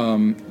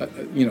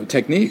 you know,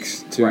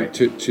 techniques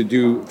to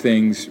do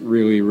things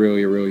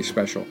really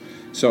special.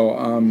 So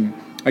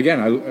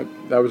again,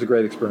 that was a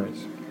great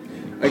experience.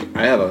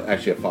 I have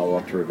actually a follow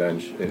up to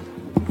Revenge.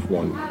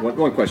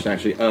 One question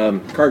actually.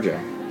 Car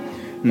Jam.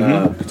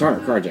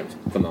 Car Jam's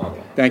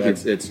phenomenal. Thank you.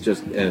 It's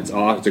just, and it's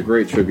a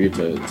great tribute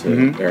to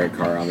Eric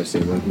Carr,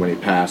 obviously, when he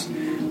passed.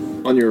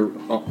 On your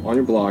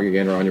blog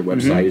again, or on your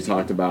website, you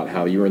talked about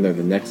how you were in there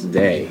the next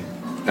day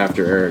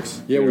after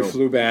Eric's. Yeah, we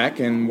flew back,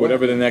 and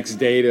whatever the next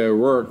day to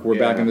work, we're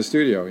back in the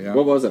studio. Yeah.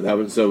 What was it? It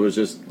was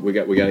just we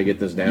got to get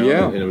this down.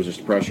 Yeah. And it was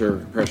just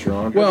pressure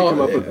on. Well,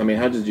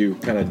 how did you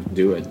kind of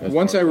do it?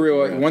 Once they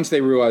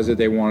realized that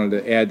they wanted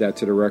to add that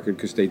to the record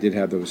because they did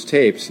have those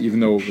tapes, even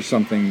though it was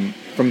something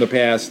from the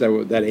past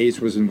that Ace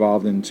was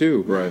involved in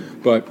too. Right.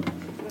 But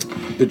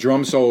the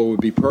drum solo would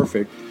be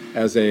perfect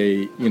as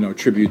a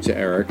tribute to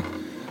Eric.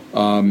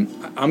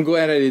 I'm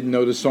glad I didn't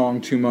know the song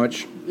too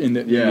much in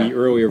the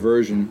earlier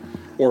version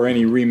or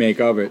any remake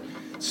of it.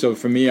 So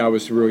for me, I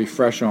was really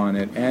fresh on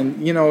it.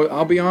 And,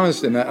 I'll be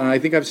honest, and I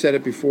think I've said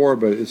it before,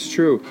 but it's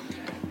true.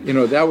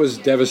 That was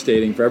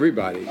devastating for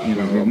everybody,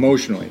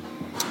 emotionally.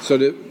 So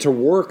to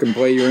work and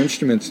play your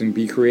instruments and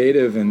be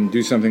creative and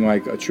do something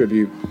like a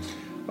tribute,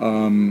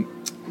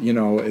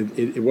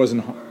 it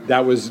wasn't.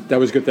 That was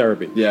good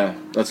therapy. Yeah,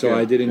 that's so good.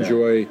 I did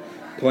enjoy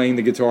playing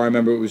the guitar. I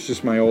remember it was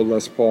just my old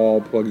Les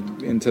Paul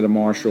plugged into the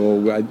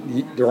Marshall.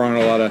 There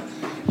aren't a lot of,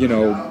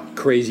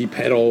 crazy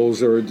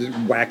pedals or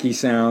wacky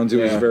sounds.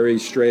 It was very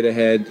straight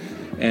ahead,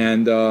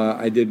 and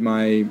I did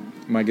my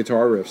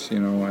guitar riffs,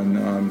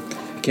 and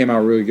it came out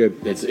really good.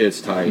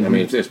 It's tight. Mm-hmm. I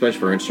mean, especially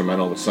for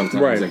instrumental,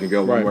 sometimes it can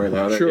go one way or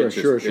the other.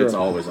 Sure. It's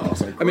always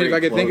awesome. I mean, if I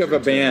could think of a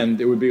band,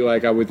 it would be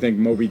like I would think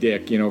Moby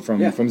Dick,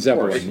 from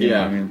Zeppelin.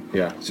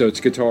 Yeah. So it's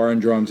guitar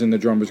and drums, and the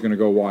drummer's going to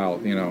go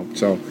wild,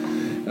 So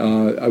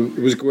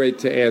it was great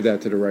to add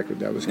that to the record.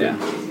 That was good. Yeah.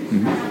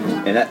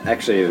 Mm-hmm. And that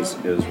actually it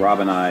was Rob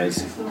and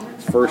I's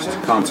first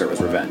concert was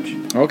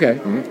Revenge. Okay.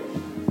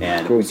 Mm-hmm.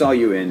 And we saw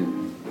you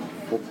in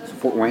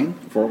Fort Wayne?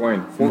 Fort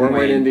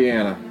Wayne,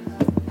 Indiana.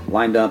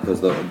 Lined up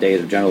as the day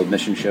of general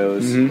admission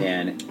shows,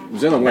 and it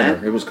was in the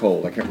winter. It was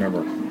cold. I can't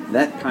remember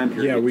that time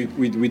period. Yeah,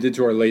 we did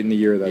tour late in the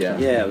year. That time.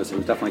 Yeah, it was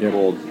definitely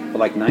cold. But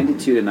like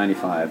 92 to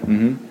 95.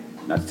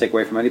 Mm-hmm. Not to take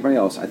away from anybody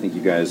else, I think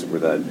you guys were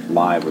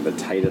the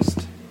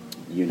tightest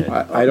unit.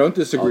 I don't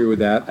disagree with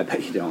that. I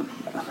bet you don't.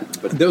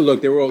 But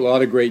look, there were a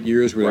lot of great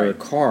years with Eric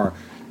Carr.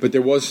 But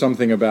there was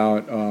something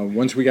about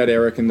once we got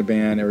Eric in the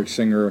band, Eric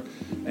Singer,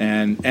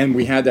 and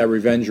we had that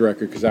Revenge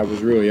record because that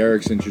was really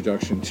Eric's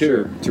introduction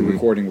to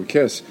recording with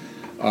Kiss.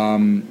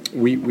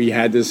 We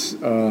had this.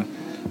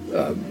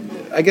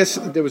 I guess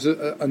there was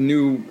a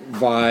new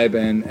vibe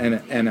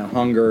and a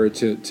hunger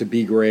to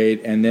be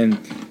great, and then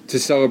to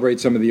celebrate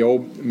some of the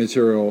old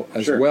material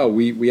as well.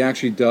 We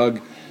actually dug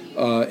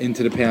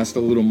into the past a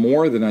little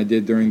more than I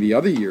did during the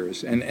other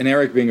years. And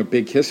Eric being a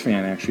big Kiss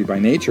fan, actually, by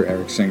nature,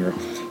 Eric Singer,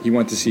 he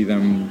went to see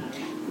them,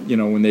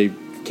 when they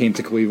came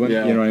to Cleveland,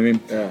 you know what I mean?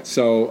 Yeah.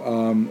 So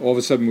all of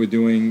a sudden we're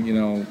doing,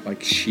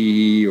 like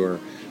She or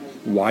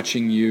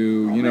Watching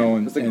You,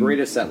 and it's the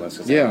greatest set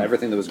list. Yeah.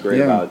 Everything that was great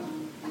about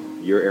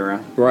your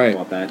era. Right.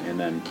 About that, and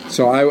then...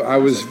 So I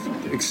was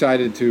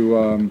excited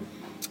to...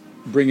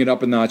 bring it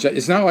up a notch.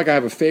 It's not like I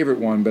have a favorite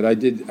one, but I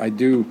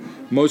do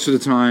most of the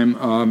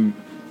time.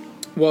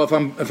 Well,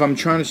 if I'm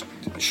trying to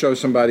show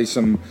somebody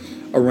some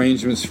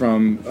arrangements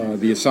from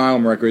the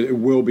Asylum record, it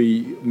will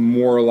be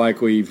more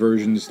likely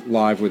versions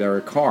live with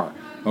Eric Carr.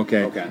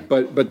 Okay.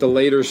 But the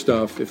later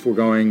stuff, if we're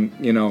going,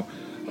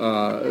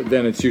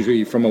 then it's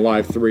usually from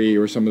Alive 3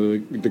 or some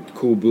of the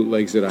cool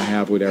bootlegs that I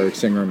have with Eric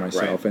Singer and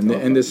myself. Right.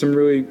 And there's some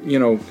really,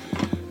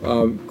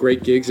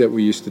 great gigs that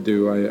we used to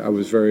do. I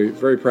was very,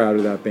 very proud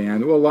of that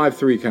band. Well, Live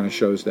 3 kind of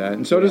shows that.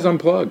 And so does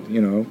Unplugged,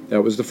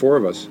 That was the four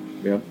of us.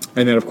 Yeah.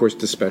 And then, of course,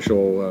 the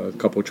special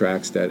couple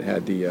tracks that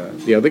had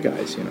the other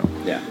guys,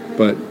 Yeah.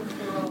 But,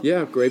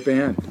 yeah, great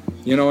band.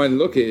 And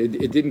look,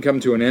 it didn't come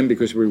to an end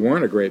because we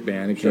weren't a great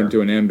band. It came to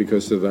an end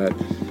because of that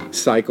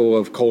cycle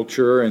of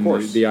culture and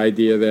the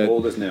idea that...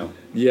 Old is new.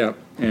 Yeah,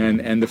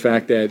 and the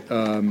fact that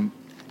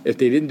if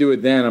they didn't do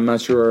it then, I'm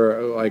not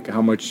sure like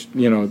how much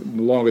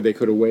longer they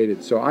could have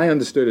waited. So I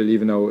understood it,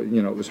 even though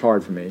it was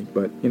hard for me.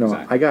 But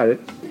exactly. I got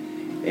it.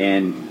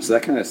 And so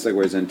that kind of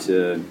segues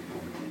into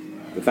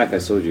the fact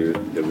that I told you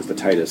it was the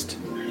tightest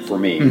for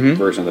me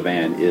version of the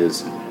band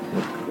is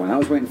when I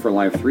was waiting for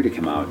Live 3 to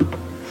come out.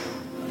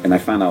 And I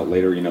found out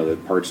later,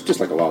 that parts, just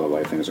like a lot of the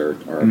Live things, are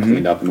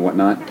cleaned up and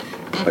whatnot.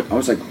 But I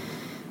was like,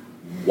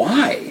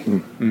 why?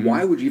 Mm-hmm.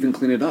 Why would you even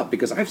clean it up?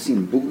 Because I've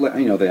seen bootleg,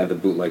 they have the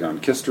bootleg on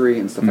Kisstory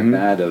and stuff like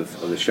that of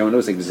the show, and it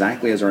was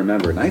exactly as I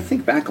remember. And I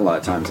think back a lot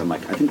of times, I'm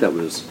like, I think that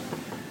was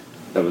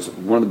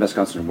one of the best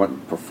concerts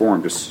and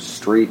performed, just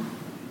straight.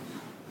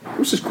 It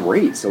was just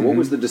great. So what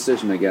was the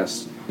decision, I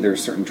guess? There are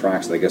certain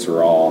tracks that I guess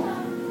were all,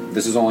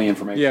 this is only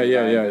information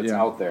that's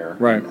out there.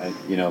 Right.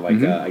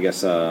 And, I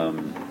guess...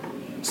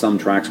 some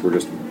tracks were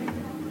just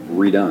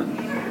redone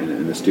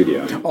in the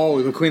studio.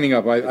 Oh, the cleaning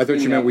up. I thought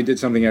you meant we did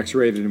something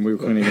X-rated and we were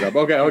cleaning it up.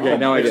 Okay,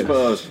 now I get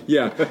it.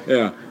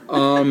 Yeah.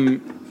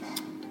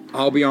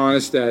 I'll be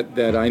honest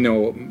that I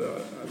know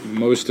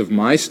most of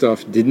my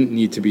stuff didn't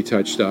need to be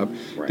touched up.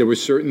 Right. There were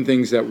certain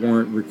things that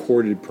weren't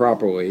recorded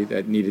properly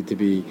that needed to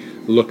be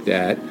looked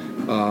at.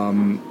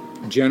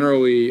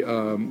 Generally,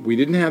 we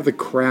didn't have the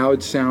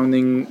crowd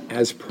sounding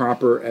as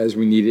proper as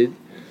we needed.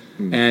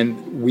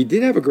 And we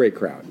did have a great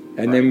crowd.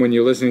 And then when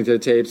you're listening to the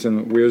tapes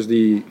and where's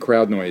the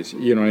crowd noise?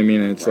 You know what I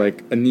mean? And it's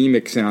like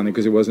anemic sounding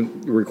because it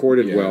wasn't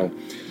recorded well.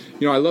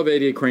 I love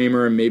Eddie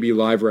Kramer and maybe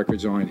live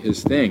records aren't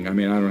his thing. I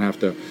mean, I don't have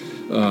to,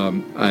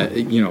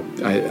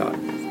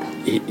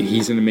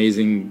 he's an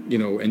amazing,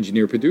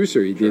 engineer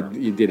producer. He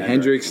did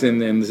Hendrix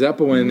and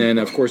Zeppelin and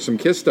of course some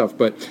Kiss stuff.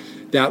 But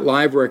that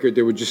live record,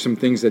 there were just some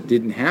things that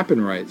didn't happen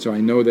right. So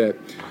I know that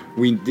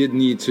we did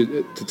need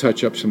to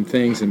touch up some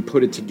things and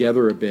put it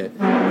together a bit.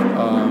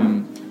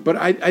 But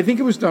I think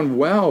it was done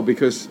well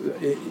because,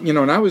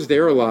 and I was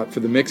there a lot for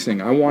the mixing.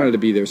 I wanted to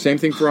be there. Same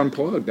thing for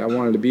Unplugged. I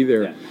wanted to be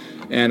there. Yeah.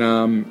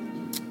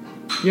 And,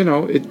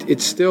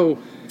 it's still...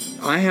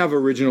 I have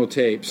original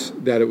tapes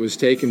that it was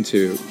taken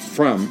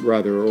from,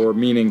 or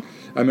meaning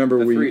I remember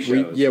we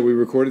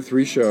recorded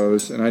 3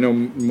 shows, and I know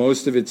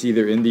most of it's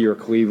either Indy or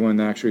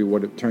Cleveland. Actually,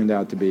 what it turned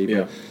out to be.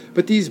 Yeah.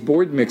 But these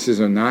board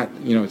mixes are not,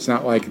 it's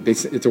not like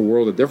it's a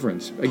world of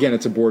difference. Again,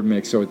 it's a board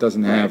mix, so it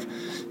doesn't have.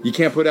 You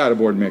can't put out a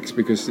board mix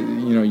because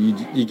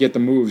you get the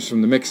moves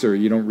from the mixer.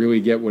 You don't really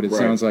get what it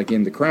sounds like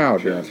in the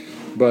crowd. Sure.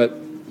 But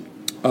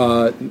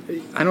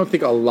I don't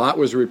think a lot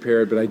was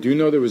repaired, but I do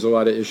know there was a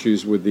lot of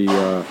issues with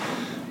the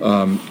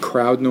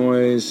crowd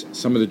noise,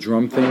 some of the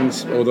drum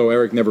things. Although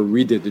Eric never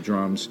redid the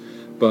drums,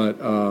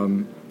 but.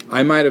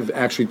 I might have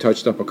actually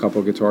touched up a couple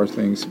of guitar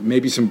things,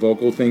 maybe some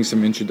vocal things,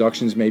 some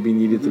introductions maybe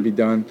needed to be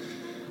done,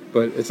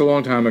 but it's a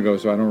long time ago,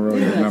 so I don't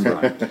really remember.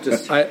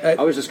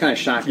 I was just kind of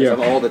shocked because of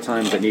all the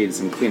times that needed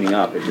some cleaning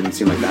up. It didn't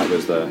seem like that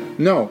was the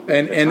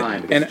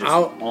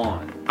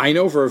time. I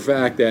know for a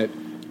fact that,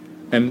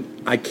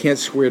 and I can't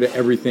swear to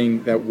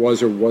everything that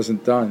was or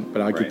wasn't done,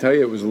 but I can tell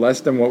you it was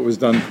less than what was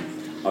done.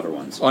 Other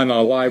ones on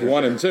Live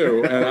 1 and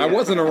 2, and I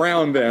wasn't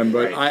around then,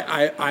 but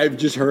I've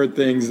just heard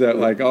things that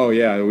like, oh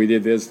yeah, we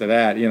did this to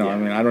that, I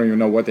mean, I don't even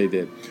know what they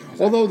did.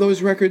 Although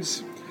those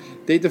records,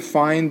 they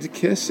defined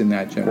Kiss in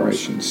that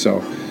generation,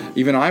 so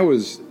even I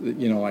was,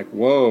 like,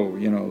 whoa,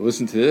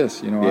 listen to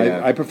this,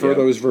 I prefer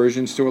those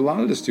versions to a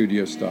lot of the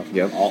studio stuff.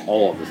 Yeah,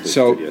 all of the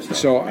studio stuff.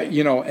 So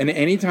and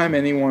anytime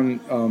anyone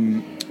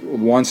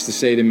wants to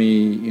say to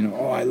me,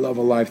 I love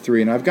Alive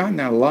 3, and I've gotten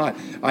that a lot.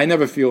 I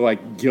never feel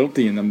like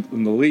guilty in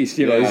the least,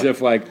 as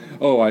if like,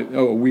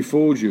 we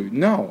fooled you.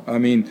 No, I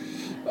mean,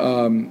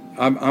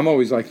 I'm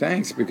always like,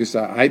 thanks, because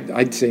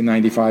I'd say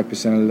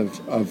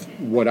 95% of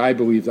what I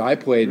believed I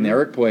played and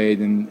Eric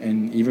played,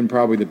 and even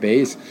probably the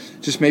bass,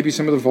 just maybe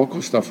some of the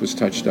vocal stuff was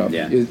touched up.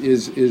 Yeah.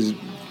 Is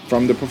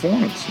from the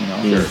performance,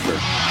 Sure.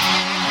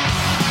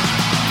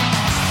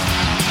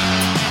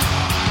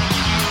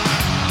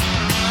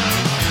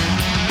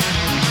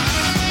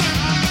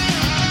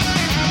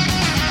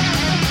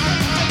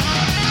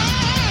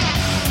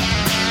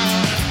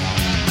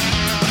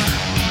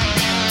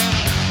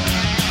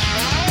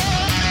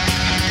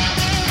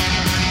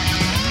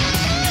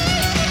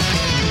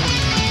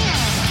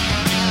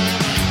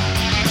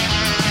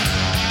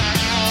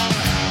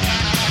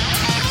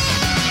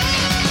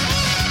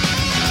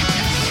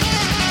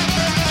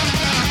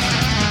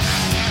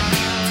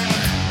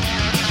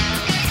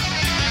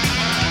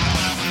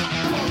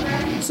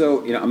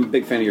 So, I'm a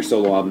big fan of your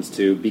solo albums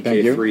too.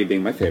 BK3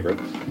 being my favorite.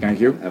 Thank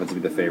you. Happens to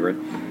be the favorite.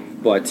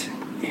 But,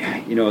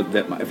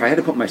 if I had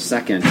to put my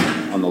second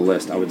on the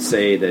list, I would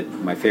say that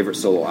my favorite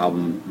solo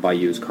album by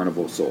you is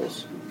Carnival of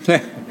Souls.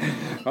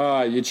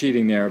 You're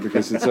cheating there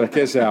because it's a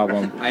Kiss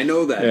album. I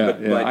know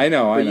that. But I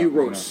know. You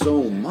wrote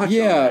so much.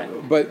 Yeah,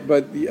 on that.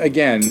 but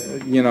again,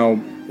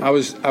 I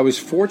was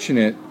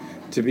fortunate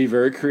to be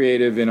very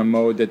creative in a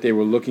mode that they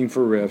were looking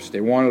for riffs. They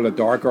wanted a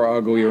darker,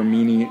 uglier,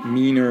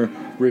 meaner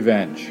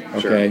revenge.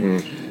 Okay, Sure.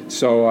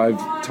 So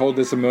I've told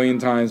this a million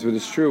times, but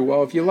it's true.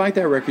 Well, if you like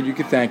that record, you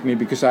could thank me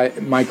because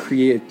my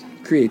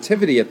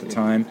creativity at the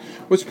time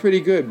was pretty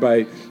good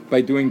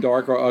by doing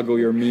darker,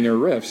 uglier, meaner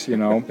riffs,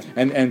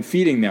 and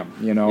feeding them,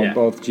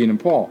 both Gene and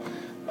Paul.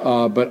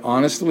 But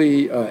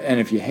honestly, and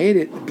if you hate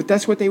it, but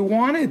that's what they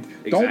wanted.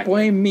 Exactly. Don't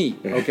blame me,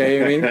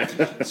 okay? I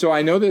mean, so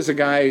I know there's a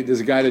guy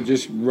that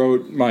just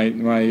wrote my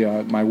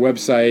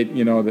website,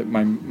 that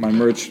my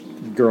merch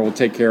girl will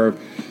take care of.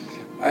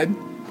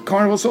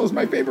 Carnival Soul is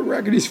my favorite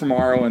record. He's from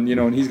Ireland,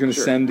 and he's going to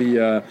send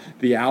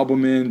the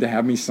album in to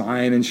have me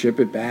sign and ship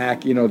it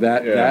back.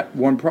 That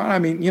one product. I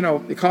mean,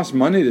 it costs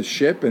money to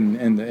ship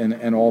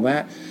and all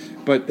that,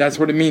 but that's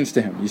what it means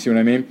to him. You see what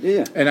I mean?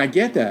 Yeah. And I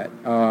get that.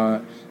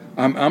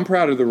 I'm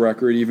proud of the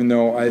record, even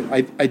though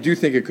I do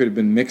think it could have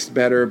been mixed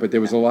better, but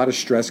there was a lot of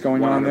stress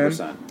going 100%. on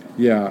then.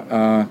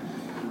 Yeah.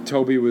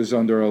 Toby was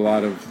under a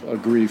lot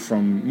of grief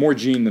from more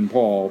Gene than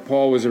Paul.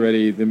 Paul was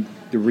already, the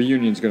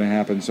reunion's going to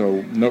happen,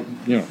 so no,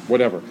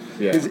 whatever.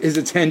 Yeah. His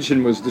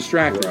attention was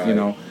distracted,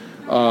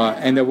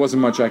 and there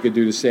wasn't much I could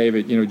do to save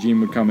it.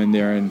 Gene would come in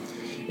there and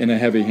in a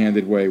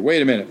heavy-handed way.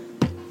 Wait a minute.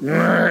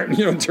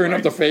 Turn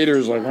up the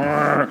faders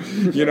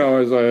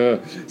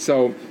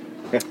so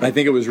I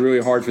think it was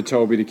really hard for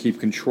Toby to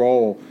keep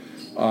control.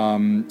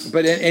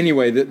 But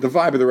anyway, the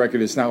vibe of the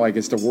record, it's not like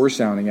it's the worst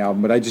sounding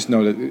album, but I just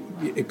know that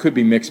it could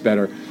be mixed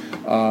better.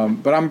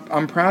 But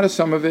I'm proud of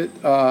some of it,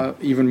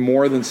 even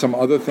more than some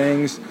other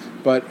things.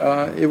 But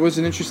it was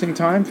an interesting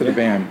time for the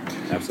band.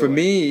 Absolutely. For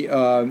me,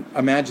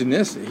 imagine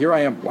this. Here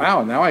I am.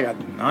 Wow, now I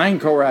got 9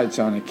 co-writes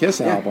on a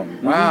Kiss album.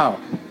 Mm-hmm. Wow.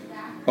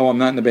 Oh, I'm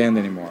not in the band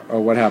anymore. Oh,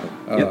 what happened?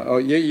 Oh,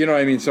 you know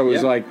what I mean? So it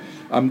was like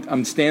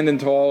I'm standing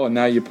tall, and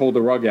now you pulled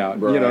the rug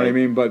out. Right. You know what I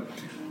mean? But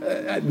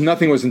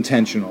nothing was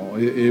intentional.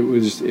 It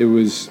was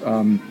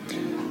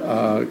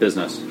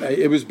business.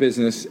 It was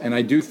business, and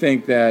I do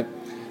think that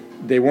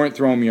they weren't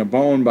throwing me a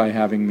bone by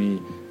having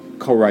me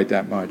co-write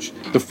that much.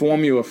 The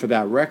formula for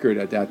that record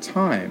at that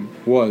time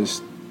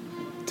was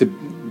to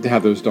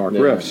have those dark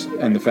riffs,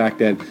 and the fact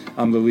that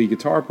I'm the lead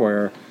guitar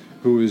player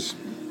who was,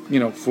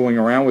 fooling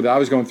around with it. I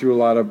was going through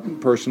a lot of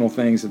personal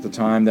things at the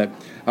time that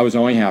I was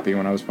only happy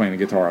when I was playing the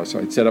guitar. So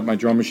I'd set up my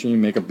drum machine,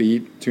 make a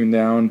beat, tune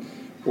down,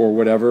 or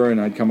whatever,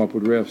 and I'd come up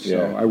with riffs.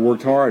 So I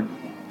worked hard.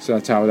 So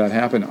that's how that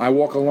happened. I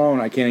Walk Alone,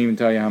 I can't even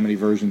tell you how many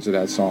versions of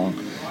that song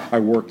I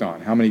worked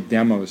on, how many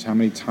demos, how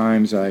many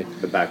times I...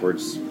 The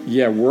backwards...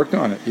 Yeah, worked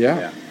on it,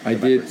 I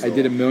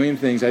did a million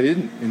things. I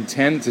didn't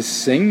intend to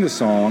sing the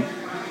song,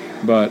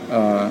 but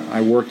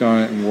I worked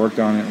on it and worked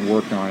on it and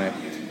worked on it.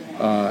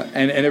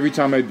 And every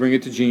time I'd bring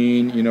it to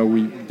Gene, you know,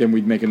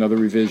 we'd make another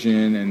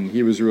revision, and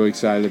he was really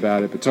excited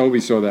about it. But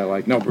Toby saw that,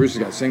 like, no, Bruce has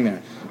got to sing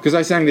that. Because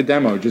I sang the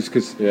demo, just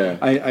because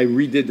I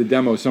redid the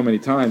demo so many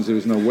times, there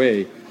was no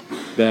way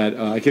that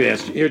I could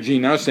ask, here,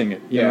 Gene, now sing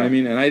it. You know what I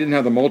mean? And I didn't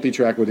have the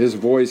multi-track with his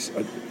voice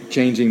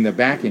changing the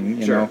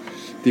backing, you know.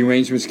 The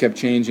arrangements kept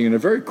changing in a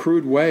very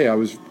crude way. I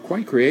was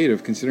quite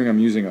creative, considering I'm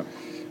using a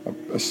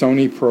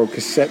Sony Pro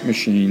cassette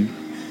machine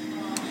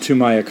to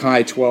my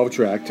Akai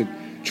 12-track to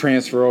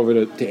transfer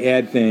over to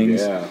add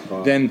things,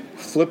 then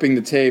flipping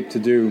the tape to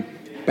do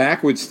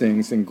backwards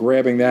things and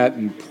grabbing that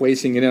and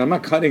placing it in. I'm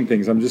not cutting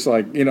things. I'm just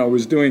like, you know, I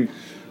was doing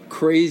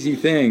crazy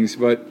things,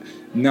 but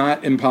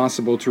not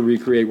impossible to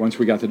recreate once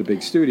we got to the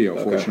big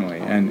studio, fortunately.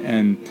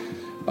 And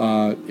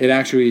it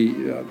actually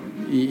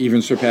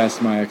even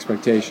surpassed my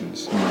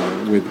expectations, you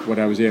know, with what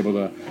I was able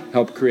to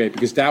help create.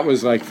 Because that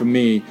was like, for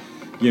me,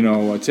 you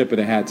know, a tip of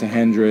the hat to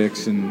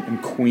Hendrix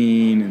and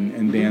Queen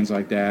and bands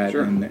like that.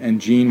 And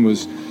Gene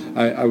was,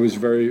 I was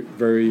very,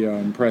 very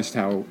impressed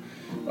how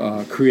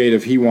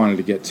creative he wanted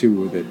to get to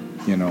with it,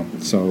 you know.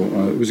 So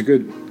it was a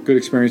good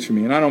experience for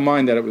me. And I don't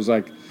mind that it was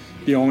like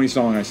the only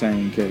song I sang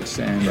in Kiss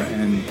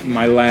and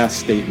my last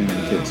statement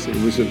in Kiss. It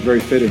was very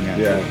fitting,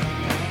 actually.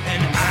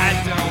 And I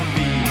don't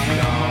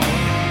belong,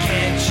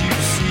 can't you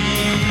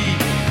see?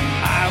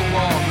 I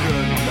walk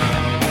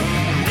alone,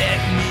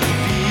 let me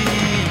be.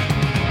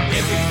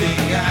 Everything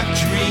I've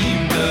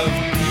dreamed of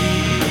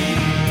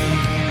being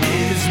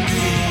is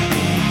me.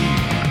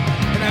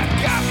 And I've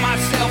got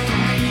myself to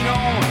lean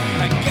on,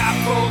 I got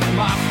both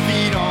my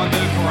feet on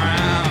the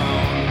ground.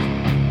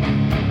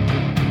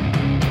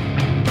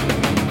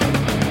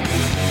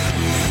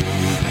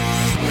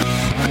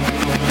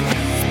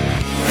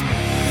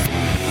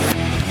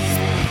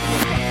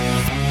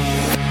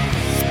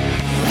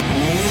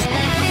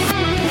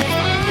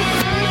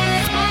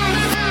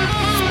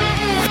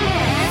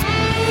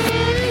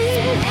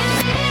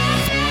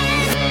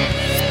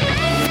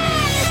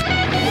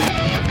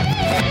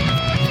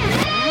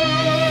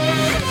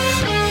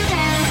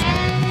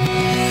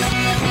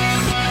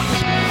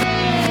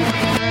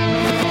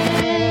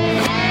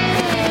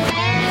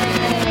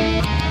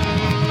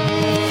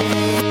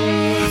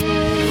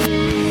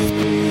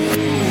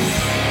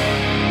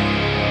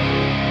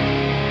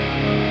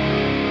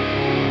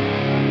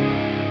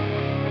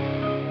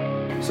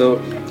 So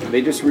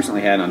they just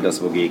recently had on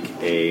Decibel Geek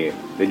they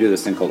do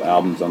this thing called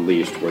Albums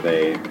Unleashed, where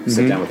they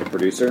sit down with a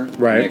producer.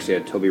 Right. And they actually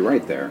had Toby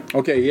Wright there.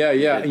 Okay,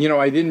 yeah. You know,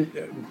 I didn't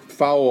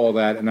follow all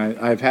that, and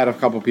I've had a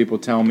couple people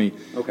tell me.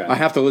 Okay. I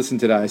have to listen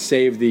to that. I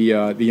saved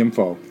the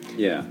info.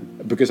 Yeah.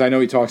 Because I know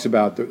he talks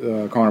about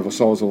Carnival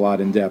Souls a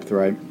lot in depth,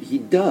 right? He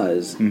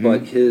does,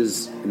 but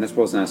his, and that's why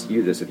I was going to ask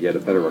you this if you had a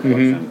better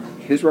recollection.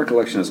 His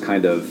recollection is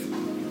kind of,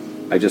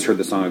 I just heard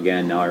the song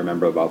again, now I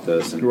remember about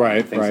this, and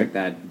things like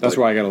that. That's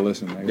why I got to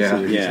listen.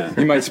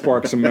 He might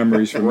spark some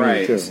memories for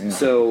me, too. Yeah.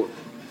 So,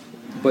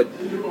 but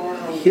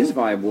his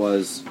vibe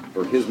was,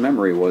 or his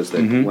memory was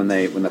that when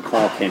the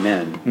call came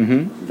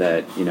in,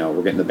 that, you know,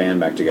 we're getting the band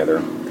back together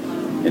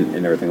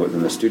and everything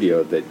within the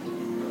studio, that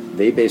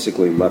they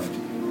basically left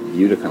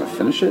you to kind of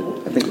finish it.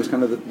 I think was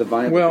kind of the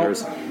vibe. Well,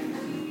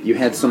 you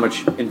had so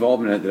much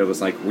involvement in it that it was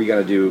like, we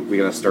got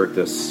to start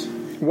this.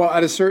 Well,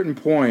 at a certain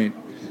point,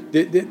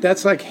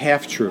 that's like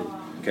half true.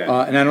 Okay.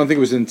 And I don't think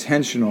it was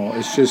intentional.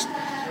 It's just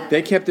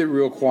they kept it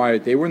real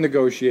quiet. They were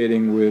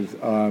negotiating with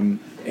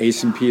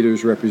Ace and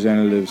Peter's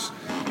representatives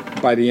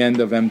by the end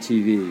of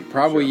MTV,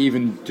 probably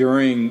even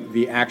during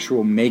the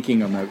actual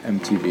making of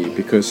MTV,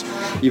 because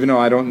even though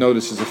I don't know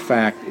this as a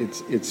fact,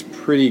 it's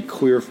pretty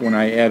clear when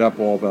I add up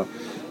all the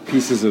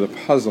pieces of the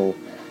puzzle,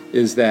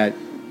 is that,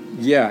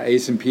 yeah,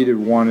 Ace and Peter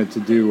wanted to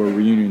do a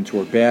reunion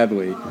tour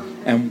badly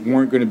and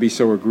weren't going to be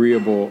so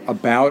agreeable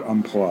about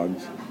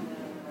Unplugged,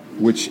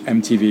 which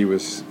MTV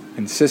was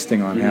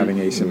insisting on having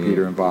Ace and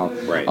Peter involved,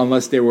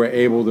 unless they were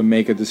able to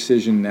make a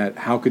decision that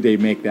how could they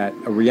make that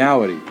a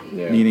reality,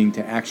 meaning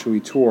to actually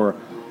tour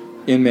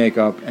in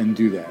makeup and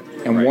do that.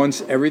 And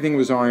once everything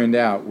was ironed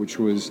out, which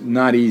was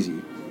not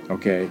easy,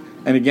 okay,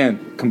 and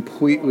again,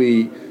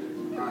 completely,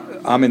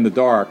 I'm in the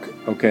dark,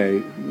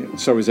 okay,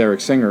 so is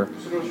Eric Singer,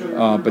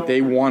 but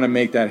they want to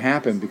make that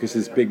happen because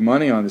there's big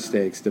money on the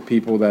stakes, the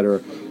people that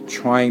are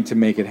trying to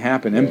make it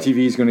happen.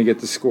 MTV is going to get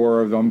the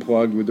score of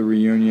Unplugged with the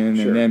reunion,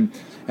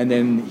 and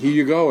then here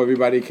you go,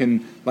 everybody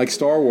can, like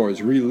Star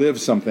Wars, relive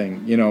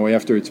something, you know,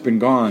 after it's been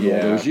gone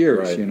all those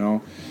years, you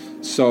know.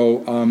 So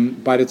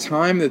by the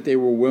time that they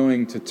were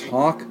willing to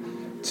talk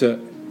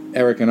to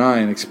Eric and I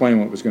and explain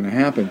what was going to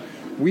happen,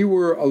 we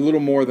were a little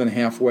more than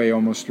halfway,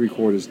 almost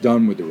 3/4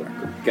 done with the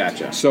record.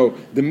 Gotcha. So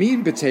the meat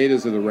and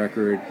potatoes of the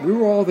record, we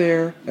were all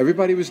there.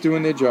 Everybody was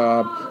doing their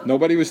job.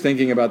 Nobody was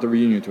thinking about the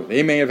reunion tour.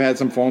 They may have had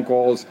some phone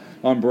calls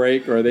on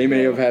break, or they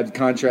may have had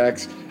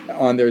contracts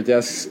on their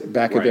desks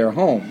back at their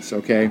homes.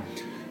 Okay,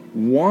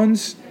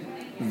 once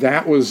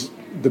that was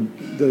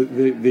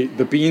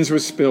the beans were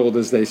spilled,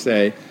 as they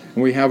say,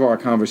 and we have our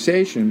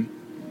conversation,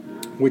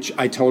 which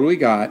I totally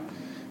got.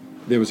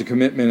 There was a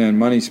commitment and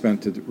money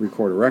spent to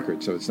record a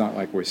record, so it's not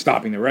like we're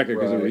stopping the record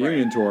because of the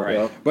reunion tour.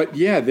 Right. But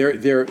yeah,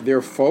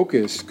 their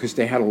focus, because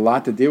they had a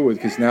lot to deal with,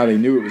 because now they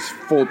knew it was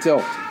full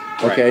tilt.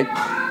 Okay.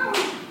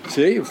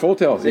 See, full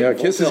tilt. Yeah,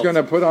 Kiss is going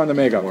to put on the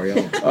makeup.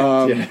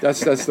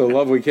 That's the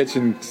lovely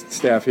kitchen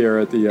staff here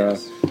at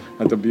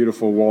the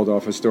beautiful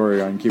Waldorf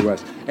Astoria in Key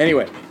West.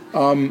 Anyway,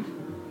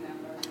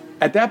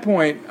 at that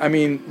point, I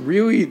mean,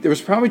 really, there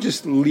was probably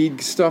just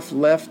lead stuff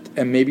left,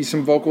 and maybe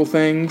some vocal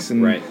things,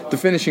 and the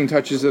finishing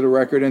touches of the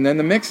record, and then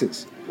the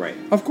mixes. Right.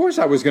 Of course,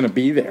 I was going to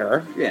be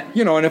there. Yeah.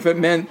 You know, and if it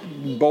meant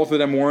both of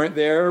them weren't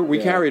there, we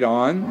carried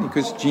on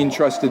because Gene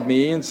trusted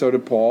me, and so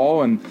did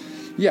Paul, and.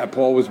 Yeah,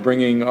 Paul was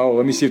bringing,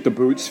 let me see if the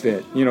boots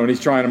fit, you know, and he's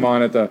trying them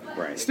on at the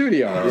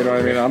studio, you know what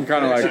I mean? I'm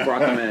kind of like,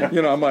 brought them in.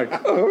 You know, I'm like,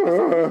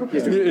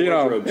 you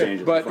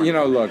know, but, you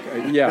know, look,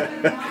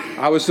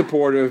 I was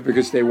supportive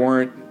because they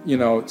weren't, you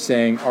know,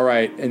 saying, all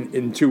right,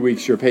 in 2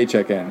 weeks your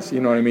paycheck ends.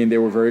 You know what I mean? They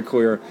were very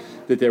clear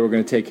that they were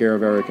going to take care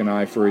of Eric and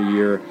I for a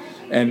year.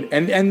 And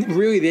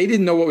really, they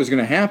didn't know what was going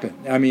to happen.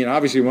 I mean,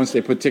 obviously, once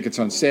they put tickets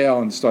on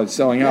sale and started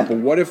selling out, but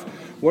what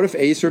if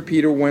Ace or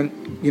Peter went,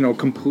 you know,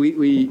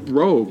 completely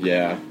rogue?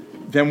 Yeah.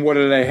 Then what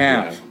do they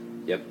have?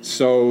 Yeah. Yep.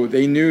 So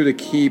they knew to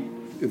keep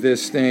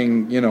this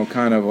thing, you know,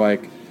 kind of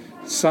like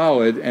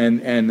solid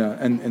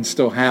and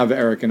still have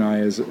Eric and I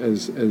as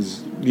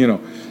you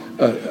know,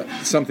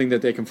 something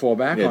that they can fall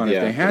back on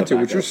if they had to,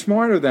 which was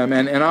smart of them,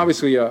 and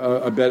obviously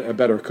a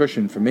better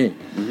cushion for me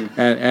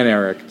and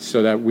Eric,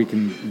 so that we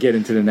can get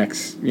into the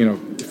next, you know,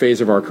 phase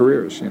of our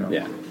careers, you know.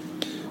 Yeah.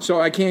 So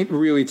I can't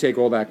really take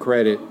all that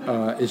credit.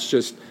 It's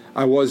just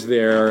I was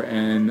there,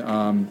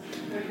 and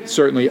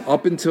certainly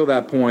up until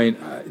that point,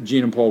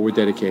 Gene and Paul were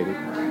dedicated.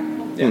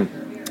 Yeah.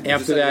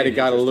 After that, it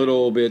got a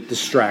little bit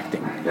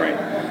distracting. Right.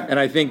 And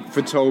I think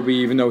for Toby,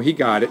 even though he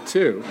got it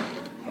too,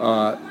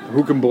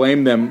 who can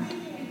blame them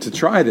to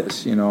try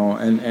this, you know?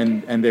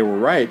 And they were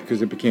right,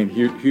 because it became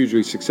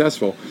hugely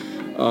successful.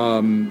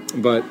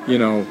 But, you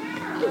know,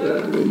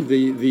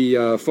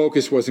 the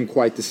focus wasn't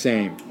quite the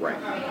same. Right.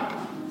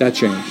 That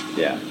changed.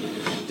 Yeah.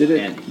 Did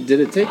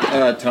it take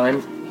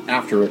time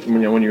after it, you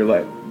know, when you're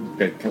let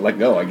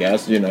go, I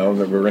guess, you know,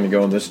 that we're going to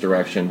go in this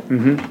direction,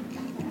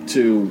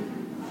 to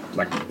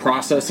like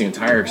process the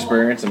entire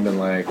experience and been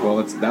like,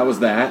 well, that was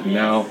that, and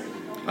now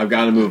I've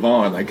got to move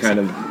on. I kind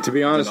of, to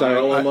be honest,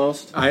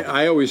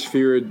 I always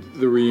feared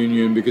the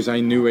reunion because I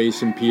knew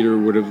Ace and Peter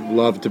would have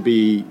loved to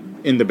be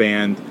in the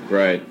band.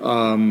 Right.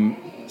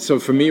 So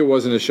for me, it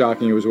wasn't as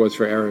shocking as it was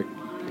for Eric.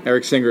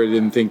 Eric Singer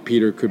didn't think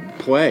Peter could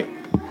play,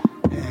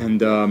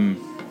 and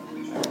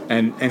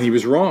he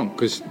was wrong,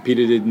 because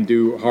Peter didn't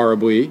do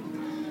horribly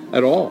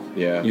at all.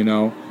 Yeah. You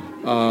know?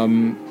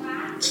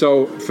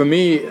 So for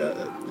me,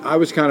 I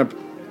was kind of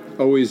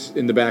always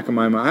in the back of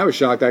my mind. I was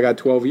shocked I got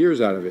 12 years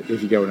out of it,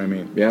 if you get what I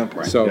mean. Yeah.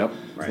 Right. So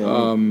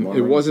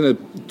it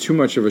wasn't too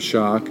much of a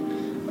shock,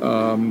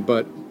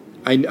 but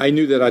I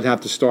knew that I'd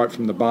have to start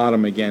from the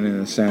bottom again, in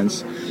a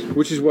sense,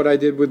 which is what I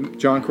did with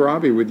John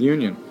Corabi with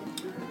Union.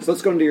 So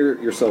let's go into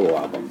your solo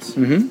albums.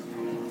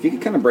 Mm-hmm. If you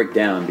could kind of break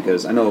down,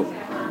 because I know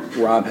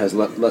Rob has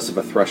less of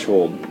a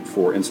threshold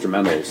for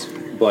instrumentals,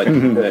 but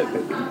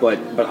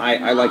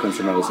I like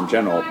instrumentals in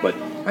general. But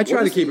I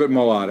try to keep it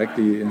melodic,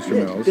 the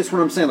instrumentals. Yeah, that's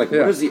what I'm saying. Like,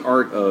 what is the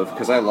art of?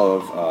 Because I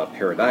love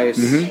Paradise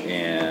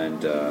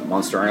and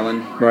Monster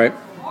Island. Right.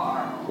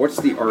 What's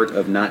the art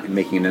of not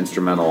making an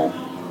instrumental?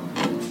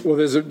 Well,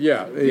 there's you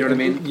know what I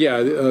mean?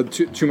 Yeah,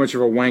 too much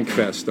of a wank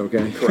fest.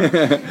 Okay. Correct.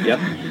 Yep.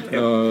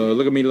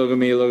 Look at me, look at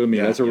me, look at me.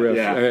 That's a riff.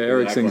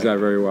 Eric sings that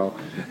very well.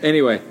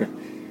 Anyway.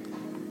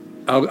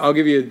 I'll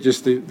give you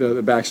just the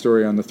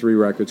backstory on the 3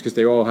 records, because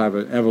they all have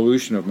an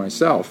evolution of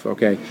myself,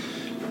 okay?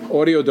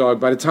 Audio Dog,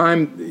 by the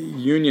time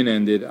Union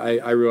ended,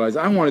 I realized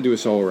I want to do a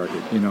solo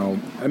record, you know?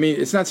 I mean,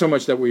 it's not so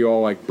much that we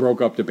all, like,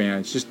 broke up the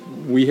band. It's just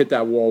we hit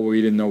that wall where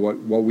we didn't know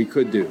what we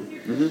could do,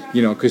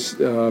 you know, because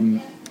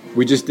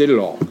we just did it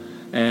all.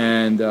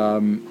 And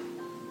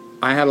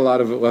I had a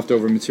lot of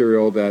leftover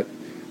material that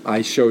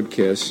I showed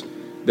Kiss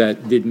that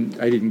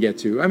I didn't get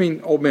to. I mean,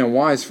 Old Man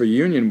Wise for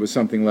Union was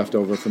something left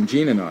over from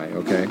Gene and I,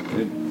 okay?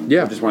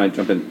 I just want to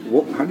jump in.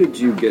 Well, how did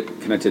you get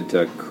connected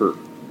to Kurt?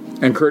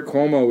 And Kurt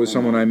Cuomo was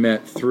someone I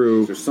met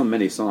through... There's so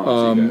many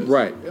songs,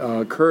 right.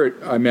 Kurt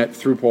I met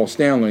through Paul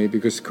Stanley,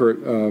 because Kurt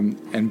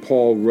and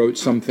Paul wrote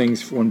some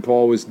things when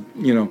Paul was,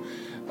 you know,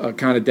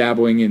 kind of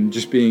dabbling in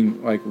just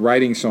being, like,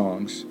 writing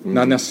songs.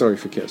 Not necessarily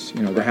for Kiss,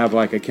 you know, to have,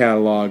 like, a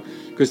catalog,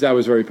 because that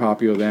was very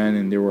popular then,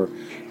 and there were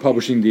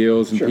publishing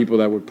deals and people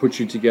that would put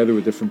you together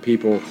with different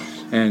people,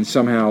 and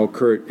somehow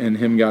Kurt and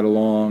him got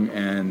along,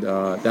 and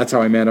that's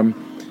how I met him.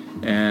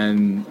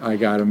 and I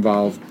got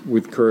involved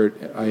with Kurt.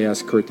 I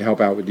asked Kurt to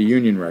help out with the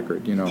Union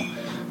record,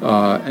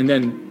 and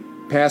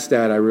then past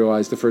that, I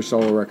realized the first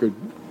solo record,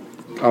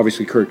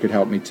 obviously Kurt could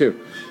help me too,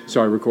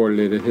 so I recorded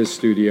it at his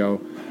studio.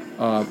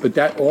 But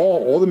that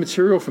all the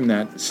material from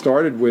that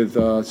started with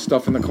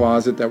stuff in the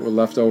closet that were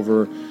left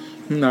over.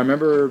 I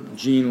remember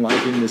Gene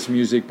liking this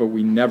music, but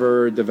we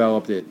never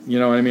developed it. You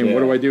know what I mean? Yeah. What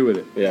do I do with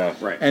it? Yeah,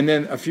 right. And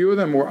then a few of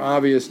them were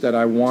obvious that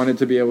I wanted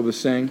to be able to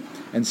sing,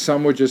 and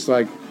some were just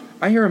like,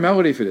 I hear a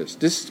melody for this.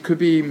 This could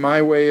be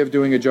my way of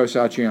doing a Joe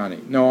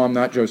Satriani. No, I'm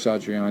not Joe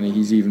Satriani.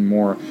 He's even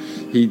more.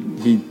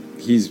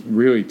 He's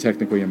really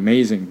technically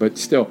amazing, but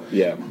still,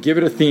 give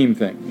it a theme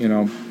thing,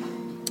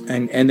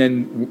 and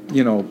then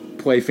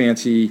play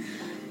fancy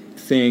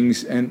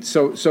things, and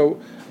so.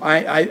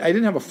 I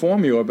didn't have a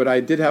formula, but I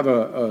did have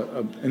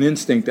an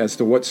instinct as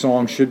to what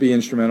song should be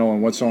instrumental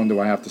and what song do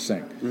I have to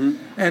sing.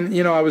 Mm-hmm. And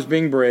I was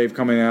being brave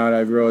coming out.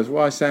 I realized,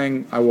 I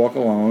sang "I Walk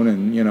Alone,"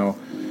 and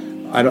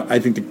I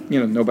think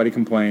nobody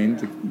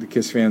complained. The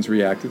Kiss fans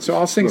reacted, so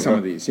I'll sing some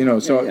of these.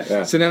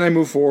 So then I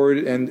moved forward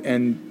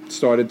and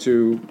started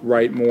to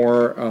write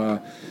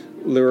more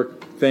lyric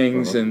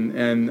things,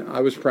 and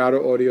I was proud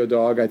of Audio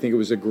Dog. I think it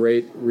was a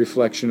great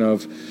reflection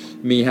of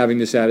me having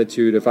this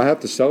attitude. If I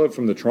have to sell it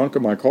from the trunk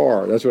of my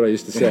car, that's what I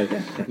used to say.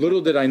 Little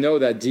did I know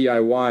that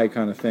DIY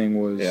kind of thing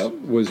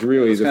was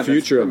really the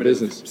future of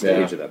business.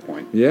 Stage at that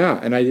point. Yeah,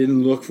 and I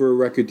didn't look for a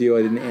record deal.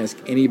 I didn't ask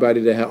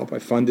anybody to help. I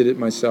funded it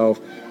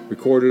myself,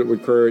 recorded it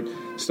with Kurt,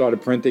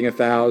 started printing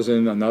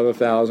 1,000, another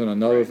 1,000,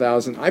 another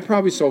 1,000. I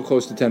probably sold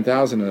close to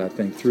 10,000 of that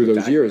thing through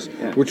those years,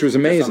 which was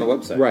amazing.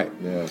 That's on the website. Right.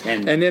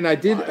 Yeah. And then I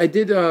did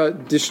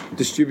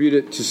distribute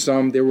it to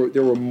some. There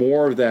were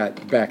more of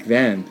that back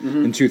then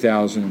in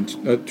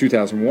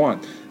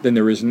 2001 than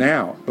there is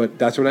now. But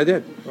that's what I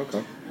did.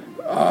 Okay.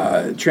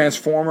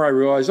 Transformer, I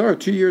realized,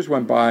 2 years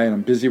went by and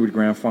I'm busy with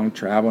Grand Funk,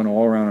 traveling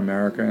all around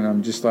America, and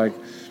I'm just like,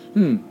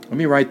 let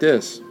me write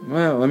this.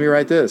 Well, let me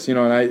write this. And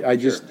I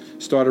just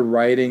started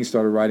writing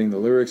the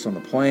lyrics on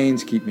the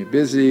planes, keep me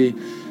busy.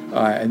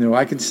 I know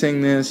I can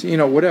sing this,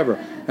 whatever.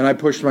 And I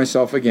pushed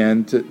myself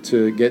again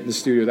to get in the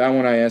studio. That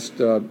one I asked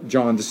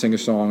John to sing a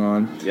song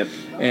on. Yep.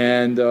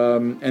 And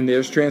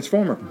there's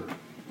Transformer.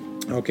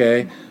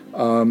 Okay.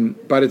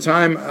 By the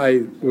time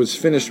I was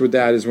finished with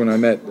that is when I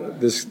met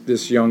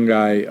this young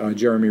guy,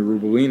 Jeremy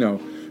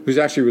Rubolino, who's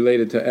actually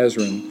related to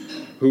Ezrin,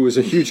 who was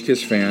a huge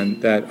Kiss fan.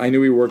 That I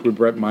knew he worked with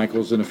Bret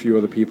Michaels and a few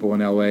other people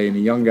in L.A. and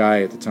a young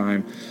guy at the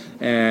time.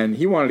 And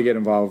he wanted to get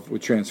involved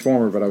with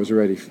Transformer, but I was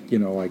already,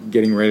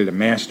 getting ready to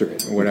master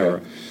it or whatever.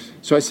 Okay.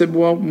 So I said,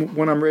 well,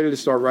 when I'm ready to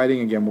start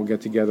writing again, we'll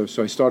get together.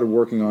 So I started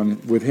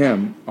working with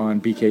him on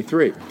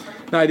BK3.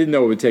 Now, I didn't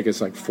know it would take us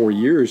like 4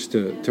 years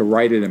to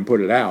write it and put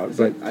it out.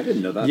 But I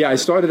didn't know that. Yeah, I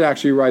started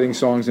actually writing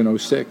songs in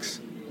 2006.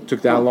 It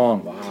took that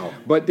long. Wow.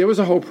 But there was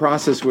a whole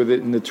process with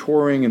it, and the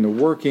touring and the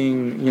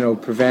working,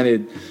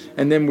 prevented.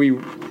 And then we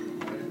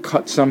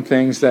cut some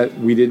things that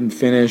we didn't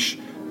finish.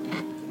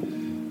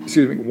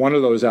 Excuse me, one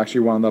of those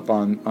actually wound up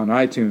on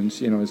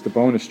iTunes, as the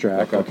bonus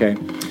track, okay?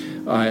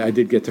 I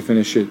did get to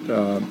finish it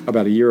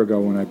about a year ago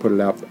when I put it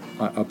out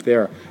up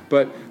there.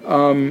 But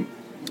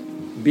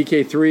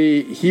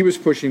BK3, he was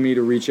pushing me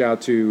to reach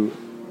out to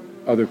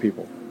other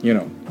people,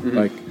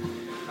 like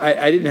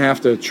I didn't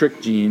have to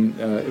trick Gene.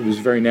 It was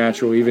very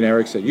natural. Even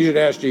Eric said, you should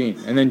ask Gene.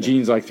 And then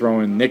Gene's like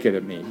throwing Nick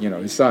at me,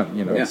 his son,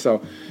 Yeah.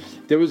 So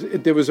there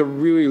was a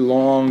really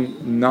long,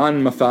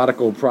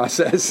 non-methodical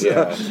process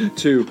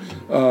to,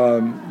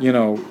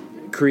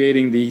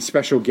 creating the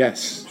special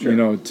guests,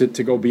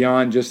 to go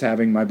beyond just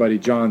having my buddy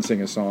John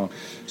sing a song.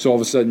 So all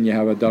of a sudden you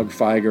have a Doug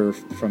Feiger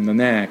from the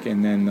Knack,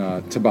 and then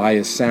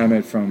Tobias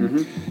Sammet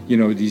from,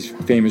 these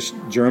famous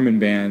German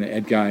band,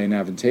 Ed Guy and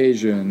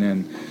Avantasia, and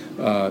then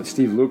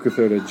Steve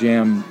Lukather to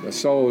jam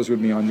solos with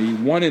me on the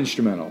one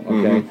instrumental,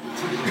 okay?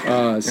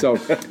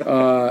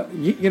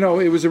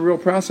 It was a real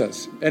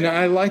process. And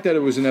I like that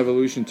it was an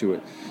evolution to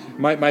it.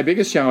 My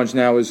biggest challenge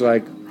now is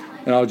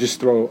and I'll just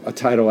throw a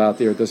title out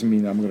there. It doesn't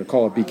mean I'm going to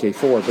call it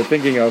BK4, but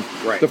thinking of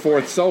the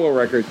fourth solo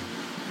record,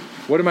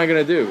 what am I going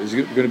to do? Is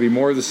it going to be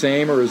more of the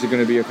same, or is it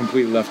going to be a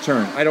complete left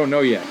turn? I don't know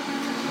yet.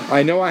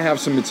 I know I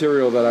have some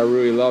material that I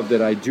really love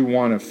that I do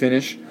want to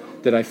finish,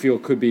 that I feel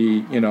could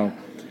be,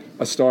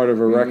 a start of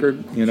a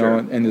record,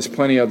 and there's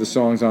plenty of the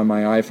songs on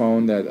my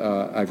iPhone that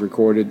I've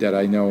recorded that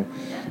I know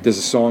there's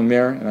a song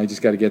there, and I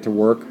just got to get to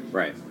work.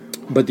 Right.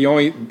 But the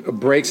only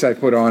breaks I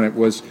put on it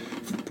was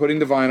putting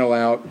the vinyl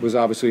out was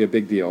obviously a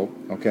big deal,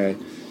 okay?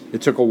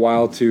 It took a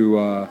while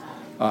to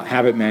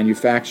have it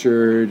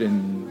manufactured,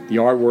 and the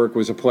artwork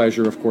was a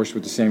pleasure, of course,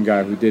 with the same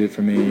guy who did it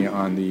for me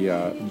on the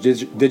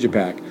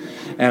Digipack.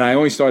 And I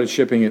only started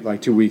shipping it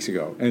like 2 weeks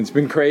ago. And it's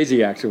been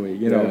crazy, actually,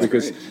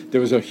 because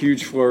there was a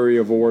huge flurry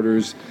of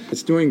orders.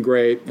 It's doing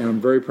great, and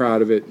I'm very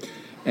proud of it.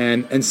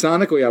 And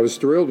sonically, I was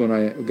thrilled when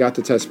I got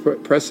to test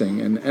pressing.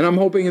 And I'm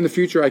hoping in the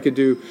future I could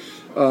do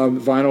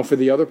vinyl for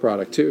the other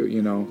product,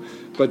 too,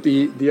 But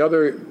the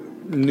other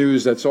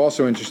news that's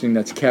also interesting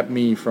that's kept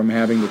me from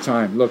having the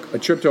time. Look, a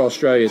trip to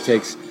Australia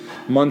takes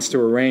months to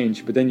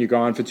arrange, but then you're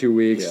gone for 2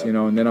 weeks, you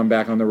know, and then I'm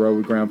back on the road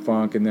with Grand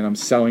Funk, and then I'm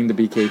selling the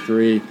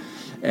BK3,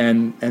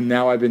 and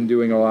now I've been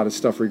doing a lot of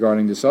stuff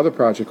regarding this other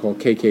project called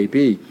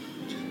KKB.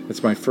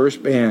 It's my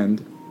first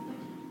band.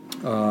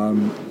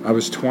 I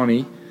was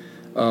 20.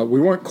 We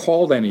weren't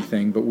called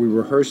anything, but we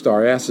rehearsed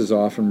our asses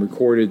off and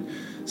recorded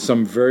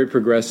some very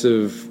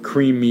progressive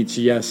Cream meets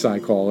Yes, I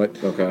call it,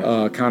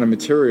 kind of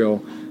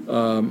material.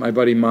 My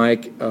buddy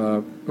Mike,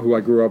 who I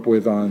grew up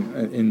with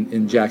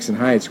in Jackson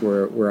Heights,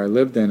 where I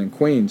lived in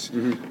Queens,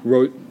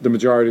 wrote the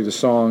majority of the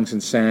songs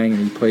and sang,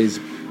 and he plays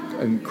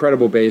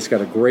incredible bass,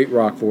 got a great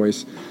rock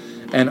voice.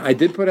 And I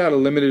did put out a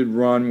limited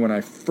run when I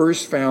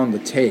first found the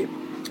tape,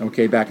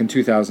 back in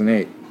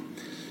 2008.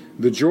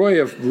 The joy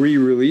of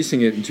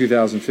re-releasing it in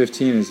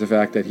 2015 is the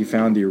fact that he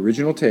found the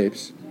original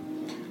tapes,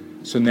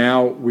 so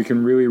now we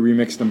can really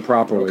remix them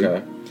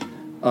properly.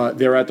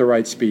 They're at the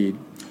right speed.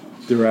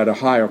 They're at a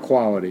higher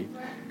quality.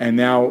 And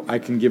now I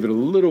can give it a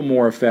little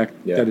more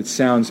effect that it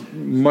sounds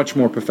much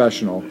more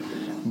professional.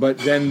 But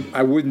then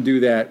I wouldn't do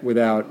that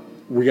without,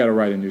 we got to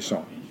write a new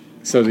song.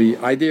 So the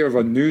idea of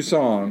a new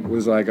song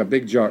was like a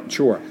big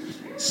chore.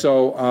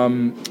 So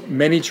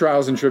many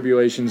trials and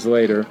tribulations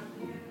later,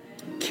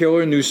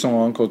 killer new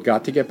song called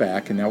Got to Get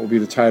Back, and that will be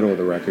the title of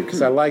the record,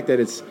 because I like that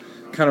it's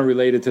kind of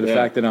related to the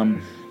fact that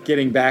I'm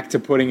getting back to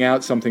putting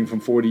out something from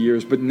 40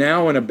 years, but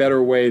now in a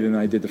better way than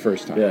I did the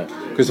first time.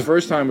 Because the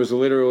first time was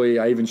literally,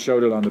 I even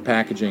showed it on the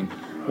packaging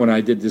when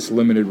I did this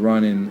limited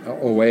run in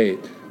 08,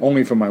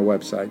 only for my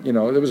website. You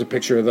know, there was a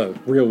picture of the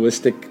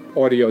realistic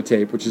audio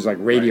tape, which is like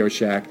Radio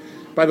Shack.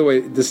 By the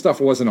way, the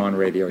stuff wasn't on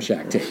Radio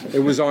Shack tape. It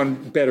was on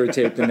better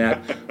tape than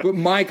that. But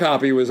my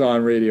copy was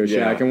on Radio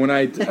Shack. And when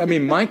I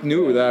mean, Mike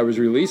knew that I was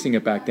releasing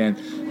it back then.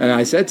 And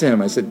I said to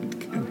him, I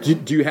said,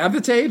 do you have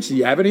the tapes? Do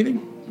you have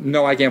anything?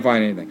 No, I can't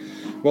find anything.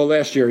 Well,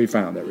 last year he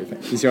found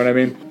everything. You see what I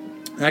mean?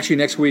 Actually,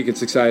 next week,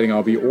 it's exciting.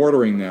 I'll be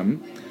ordering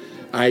them.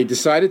 I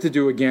decided to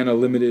do, again, a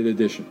limited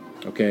edition.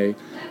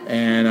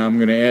 And I'm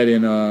going to add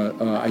in,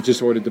 I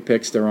just ordered the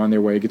picks. They're on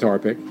their way, guitar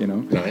pick, you know.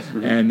 Nice.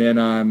 And then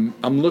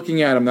I'm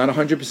looking at, I'm not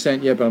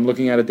 100% yet, but I'm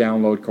looking at a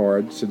download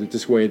card so that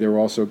this way they're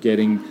also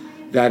getting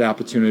that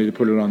opportunity to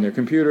put it on their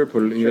computer,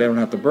 they don't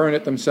have to burn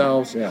it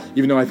themselves.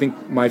 Even though I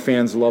think my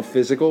fans love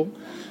physical,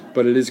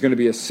 but it is going to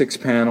be a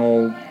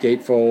 6-panel,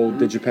 gatefold,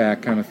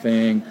 digipack kind of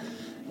thing.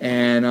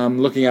 And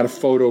I'm looking at a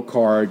photo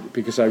card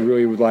because I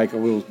really would like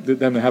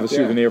them to have a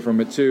souvenir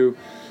from it too.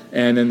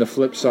 And then the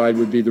flip side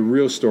would be the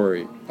real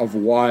story of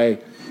why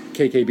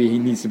KKB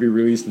needs to be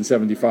released in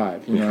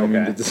 75. You know, I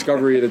mean, the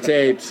discovery of the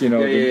tapes, you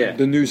know,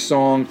 the new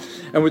song.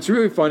 And what's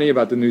really funny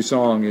about the new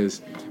song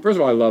is, first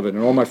of all, I love it,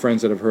 and all my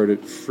friends that have heard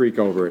it freak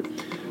over it.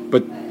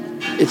 But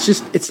it's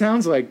just, it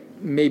sounds like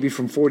maybe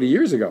from 40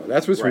 years ago.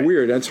 That's what's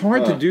weird. And it's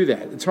hard to do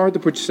that. It's hard to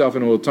put yourself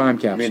in a little time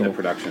capsule. I mean, the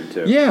production,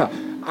 too. Yeah.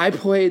 I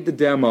played the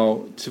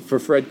demo for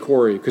Fred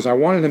Corey because I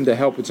wanted him to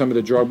help with some of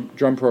the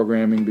drum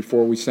programming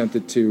before we sent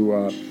it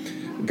to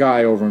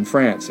Guy over in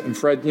France. And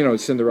Fred, you know,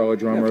 Cinderella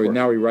drummer.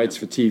 Now he writes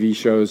for TV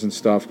shows and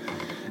stuff.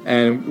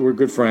 And we're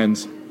good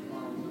friends.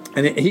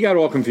 And he got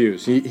all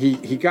confused.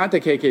 He got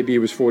that KKB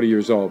was 40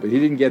 years old, but he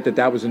didn't get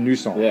that was a new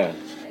song.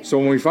 So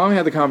when we finally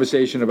had the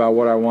conversation about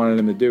what I wanted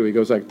him to do, he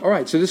goes like, all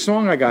right, so this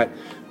song I got,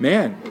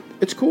 man,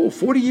 it's cool.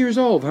 40 years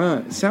old,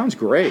 huh? It sounds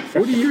great.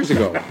 40 years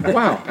ago.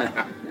 Wow.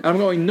 And I'm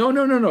going,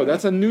 no.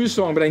 That's a new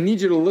song, but I need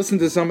you to listen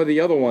to some of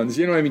the other ones.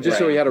 You know what I mean? Just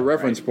so he had a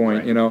reference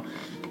point, you know.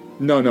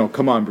 No,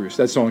 come on, Bruce.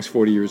 That song's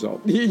 40 years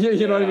old.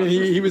 You know what I mean?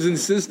 He was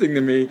insisting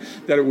to me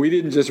that we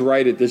didn't just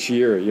write it this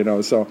year, you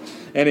know. So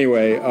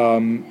anyway,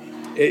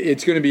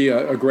 it's going to be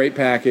a great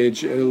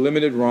package, a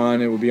limited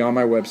run. It will be on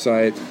my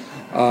website.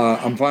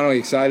 I'm finally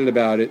excited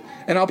about it.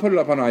 And I'll put it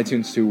up on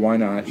iTunes too. Why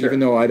not? Even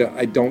though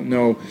I don't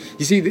know.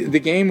 You see, the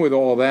game with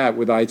all that,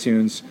 with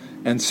iTunes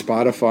and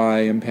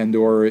Spotify and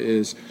Pandora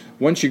is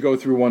once you go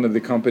through one of the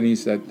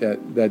companies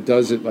that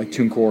does it, like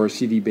TuneCore,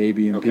 CD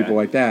Baby, and people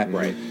like that,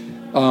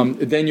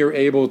 then you're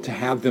able to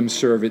have them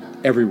serve it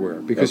everywhere.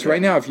 Because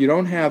right now, if you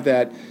don't have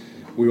that,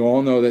 we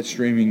all know that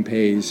streaming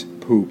pays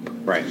poop.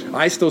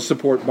 I still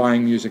support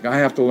buying music. I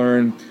have to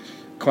learn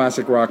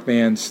classic rock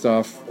band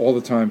stuff all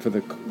the time for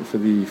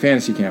the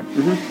fantasy camp.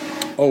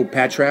 Oh,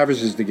 Pat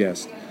Travers is the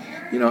guest.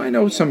 You know, I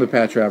know some of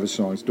Pat Travers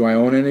songs. Do I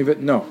own any of it?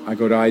 No. I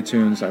go to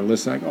iTunes, I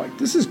listen, I go like,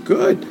 this is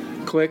good.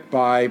 Click,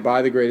 buy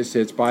the greatest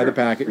hits, buy the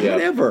packet,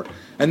 whatever.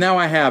 And now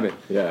I have it.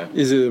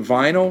 Is it a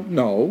vinyl?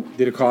 No.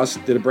 Did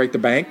it break the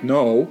bank?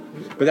 No.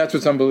 But that's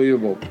what's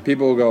unbelievable.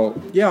 People will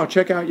go, yeah, I'll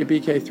check out your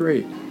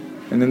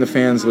BK3. And then the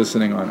fan's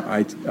listening on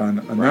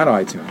not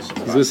iTunes.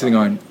 He's listening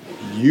on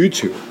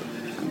YouTube.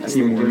 That's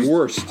even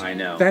worse. I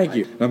know. Thank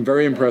you. I'm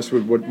very impressed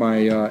with what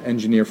my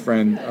engineer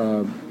friend,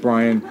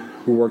 Brian,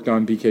 who worked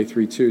on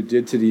BK3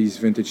 did to these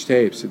vintage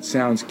tapes. It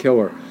sounds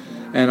killer.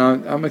 And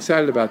I'm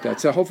excited about that.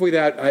 So hopefully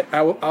that,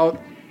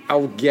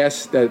 I'll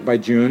guess that by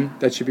June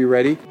that should be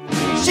ready.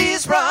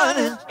 She's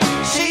running,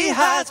 she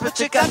hides, but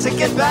you got to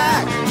get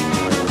back.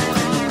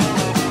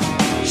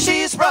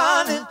 She's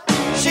running,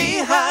 she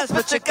hides,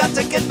 but you got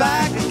to get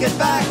back and get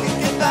back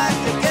and get back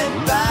and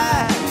get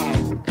back.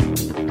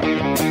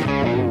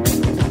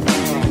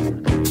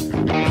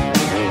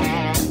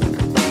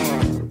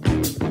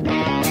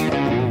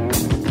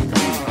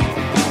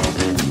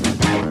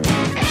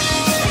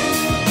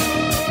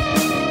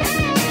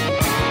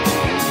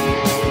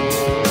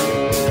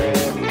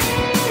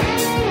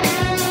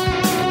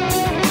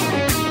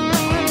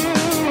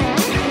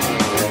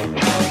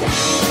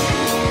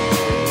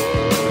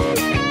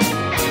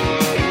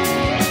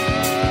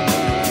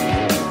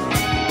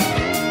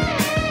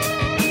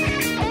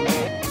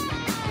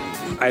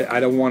 I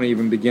don't want to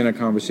even begin a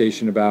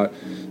conversation about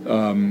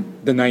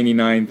the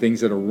 99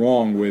 things that are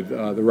wrong with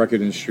the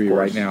record industry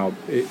right now.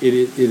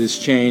 It has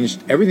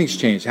changed. Everything's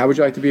changed. How would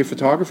you like to be a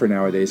photographer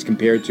nowadays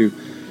compared to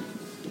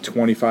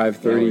 25,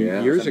 30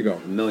 years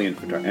ago? A million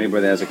photographers.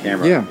 Anybody that has a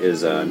camera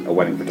is a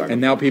wedding photographer. And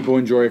now people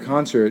enjoy a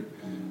concert.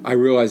 I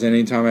realize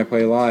anytime I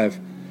play live,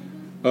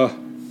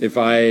 if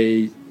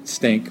I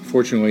stink,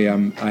 fortunately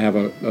I have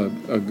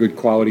a good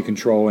quality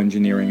control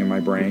engineering in my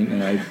brain,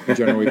 and I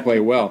generally play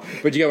well.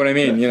 But you get what I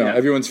mean.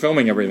 Everyone's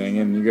filming everything,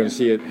 and you're going to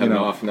see it. Have an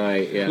off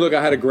night. Yeah. Look,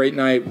 I had a great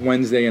night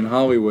Wednesday in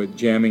Hollywood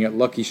jamming at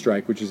Lucky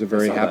Strike, which is a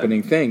very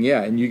happening thing.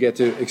 Yeah, and you get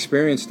to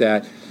experience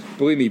that.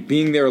 Believe me,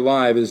 being there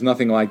live is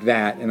nothing like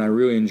that, and I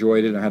really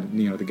enjoyed it. I had,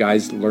 the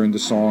guys learned the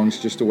songs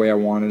just the way I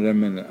wanted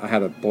them, and I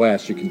had a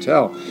blast. You can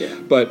tell. Yeah.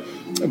 But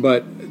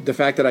the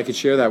fact that I could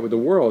share that with the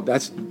world,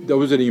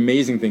 those are the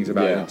amazing things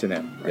about the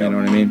internet. You know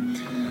what I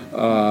mean?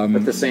 But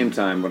at the same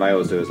time, what I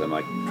always do is I'm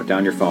like, put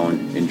down your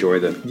phone, enjoy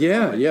the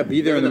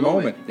be there in the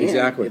moment.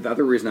 Exactly. The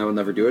other reason I would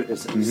never do it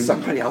is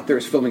somebody out there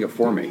is filming it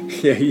for me.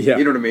 Yeah.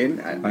 You know what I mean?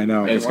 I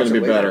know. And it's going to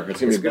be better. It's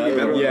going to be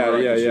better.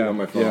 Yeah. On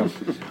my phone.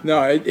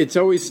 No, it's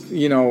always,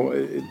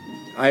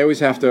 I always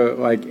have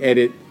to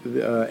edit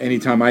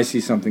anytime I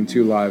see something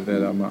too live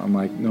that I'm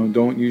like, no,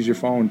 don't use your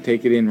phone.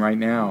 Take it in right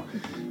now.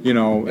 And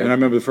I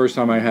remember the first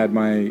time I had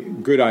my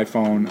good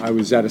iPhone, I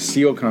was at a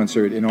Seal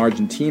concert in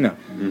Argentina.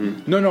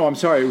 Mm-hmm. No, I'm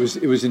sorry. It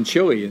was in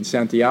Chile, in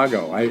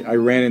Santiago. I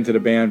ran into the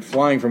band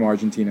flying from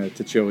Argentina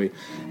to Chile,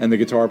 and the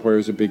guitar player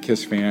was a big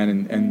Kiss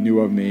fan and knew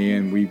of me,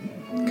 and we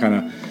kind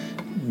of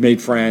made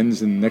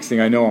friends. And next thing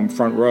I know, I'm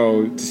front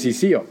row to see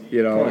Seal.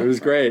 It was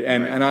great,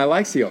 and I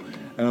like Seal.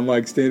 And I'm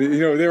like standing,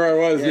 there I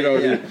was,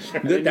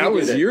 that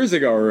was years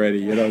ago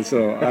already,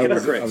 so I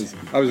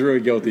was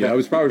really guilty. I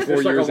was probably 4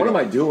 years ago. What am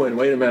I doing?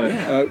 Wait a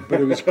minute.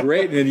 But it was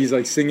great, and then he's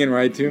like singing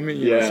right to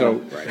me.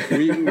 So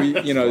we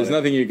there's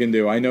nothing you can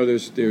do. I know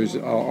there's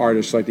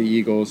artists like the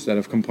Eagles that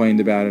have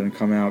complained about it and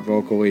come out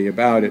vocally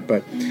about it,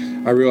 but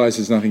I realize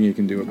there's nothing you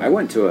can do about it. I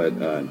went to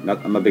I'm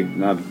not a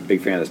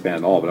big fan of this band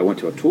at all, but I went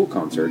to a Tool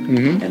concert,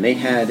 and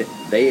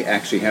they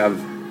actually have,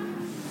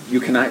 you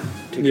cannot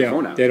take your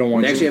phone out. They don't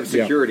want They actually have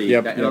security.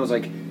 And I was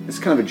like, this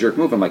is kind of a jerk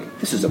move. I'm like,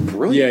 this is a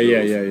brilliant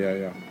move.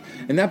 Yeah.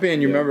 And that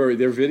band, you remember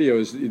their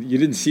videos, you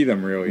didn't see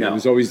them really. No. It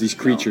was always these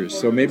creatures.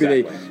 So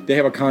maybe they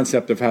have a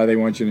concept of how they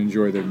want you to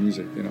enjoy their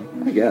music,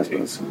 I guess,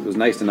 but it was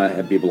nice to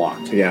not be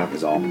blocked. Yeah.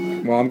 Is all.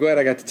 Well, I'm glad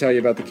I got to tell you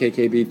about the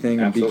KKB thing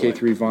and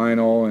BK3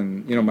 Vinyl,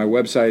 and my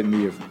website and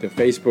the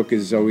Facebook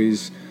is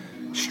always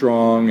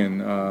strong,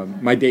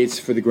 and my dates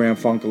for the Grand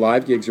Funk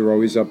Live gigs are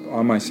always up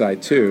on my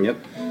site too. Yep.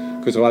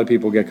 Because a lot of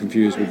people get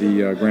confused with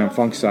the Grand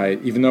Funk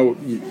site. Even though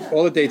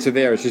all the dates are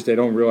there, it's just they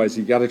don't realize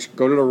you got to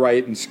go to the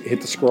right and hit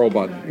the scroll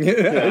button.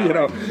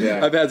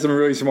 I've had some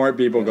really smart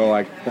people go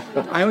like,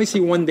 I only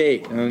see one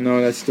date.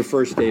 No, that's the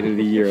first date of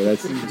the year.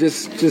 That's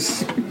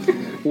just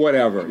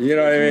whatever. You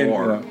know what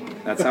I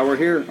mean? That's how we're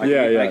here. I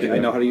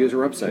know how to use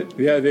our website.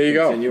 Yeah, there you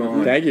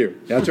go. Thank you.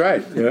 That's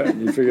right. Yeah,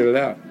 you figured it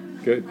out.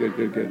 Good.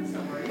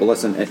 Well,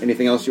 listen,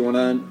 anything else you want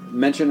to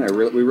mention?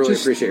 We really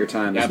appreciate your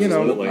time.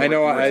 Absolutely. I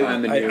know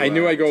I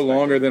knew I'd go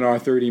longer than our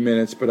 30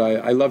 minutes, but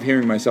I love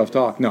hearing myself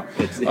talk. No.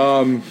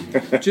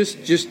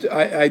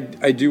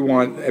 I do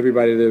want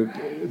everybody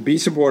to be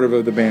supportive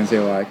of the bands they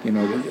like.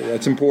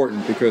 That's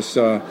important because,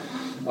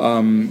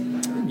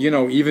 even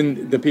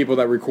the people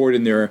that record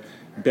in their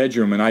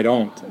bedroom, and I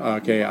don't,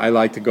 I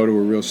like to go to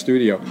a real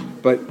studio.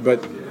 But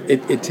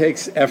it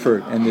takes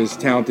effort, and there's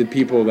talented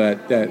people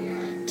that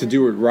to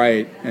do it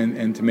right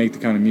and to make the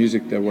kind of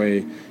music the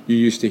way you're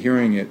used to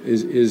hearing it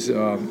is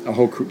a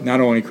whole not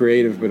only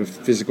creative but a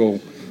physical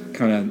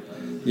kind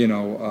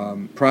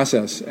of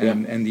process,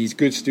 and these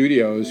good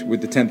studios with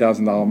the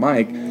 $10,000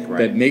 mic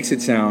that makes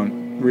it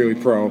sound really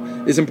pro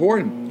is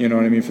important,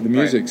 for the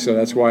music. So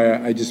that's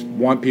why I just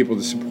want people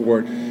to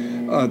support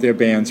their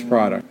band's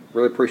product.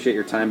 Really appreciate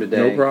your time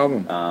today. No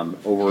problem.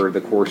 Over the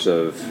course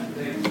of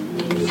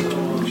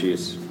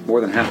more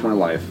than half my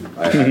life,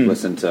 I've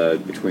listened to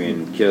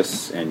between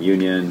Kiss and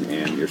Union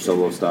and your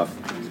solo stuff.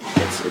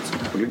 It's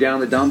when you're down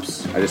in the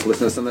dumps, I just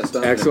listen to some of that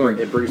stuff.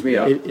 Excellent. It brings me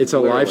up. It's a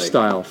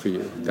lifestyle for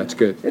you. That's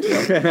good. It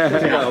is. It's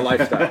a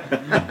lifestyle.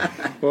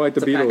 Well, like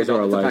the Beatles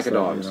are a lifestyle. It's a pack of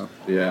dogs.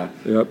 Yeah.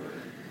 Yep.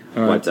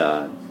 All right.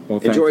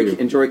 But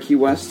enjoy Key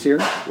West here.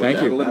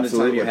 Thank you. The limited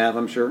time you have,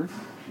 I'm sure.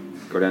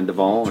 Go down to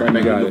Duval. Try and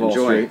make it Duval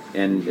enjoy.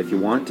 And if you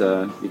want,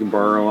 you can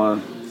borrow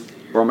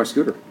my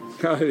scooter.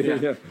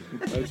 Yeah.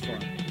 That's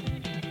fun.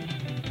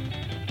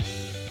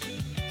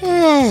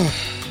 Oh,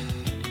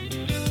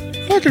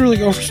 I could really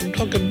go for some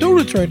Dunkin'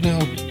 Donuts right now.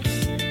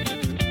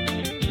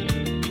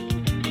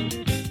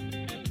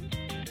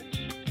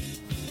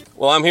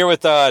 Well, I'm here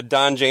with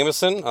Don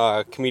Jameson,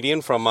 a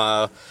comedian from,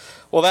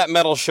 that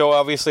metal show,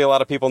 obviously a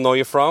lot of people know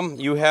you from.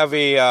 You have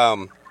a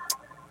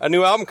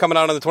new album coming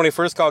out on the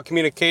 21st called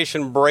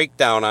Communication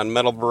Breakdown on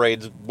Metal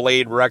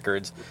Blade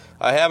Records.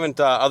 I haven't,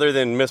 other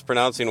than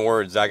mispronouncing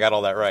words, I got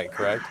all that right,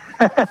 correct?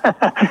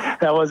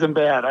 That wasn't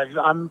bad.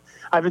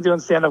 I've been doing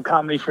stand-up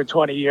comedy for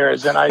 20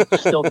 years, and I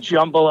still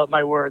jumble up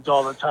my words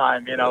all the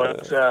time.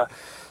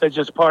 That's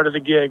just part of the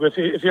gig.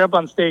 If you're up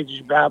on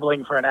stage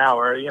babbling for an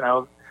hour,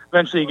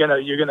 eventually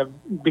you're gonna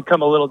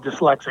become a little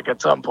dyslexic at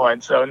some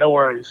point. So no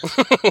worries.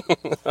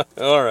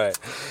 All right.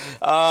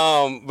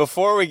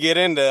 Before we get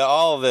into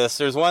all of this,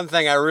 there's one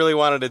thing I really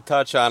wanted to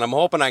touch on. I'm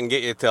hoping I can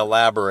get you to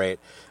elaborate.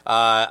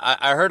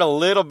 I heard a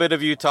little bit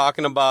of you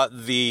talking about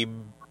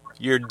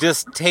your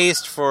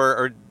distaste for,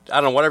 or I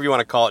don't know, whatever you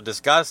want to call it,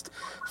 disgust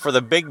for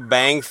the Big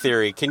Bang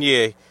Theory. Can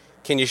you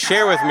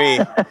share with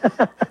me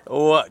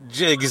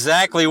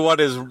exactly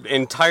what is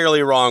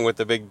entirely wrong with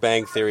the Big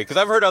Bang Theory? Because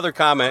I've heard other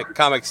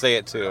comics say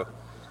it too.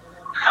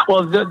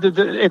 Well,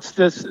 it's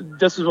this.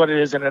 This is what it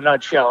is in a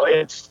nutshell.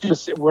 It's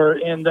just we're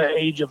in the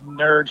age of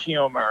nerd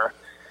humor,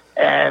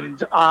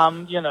 and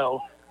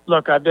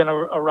look, I've been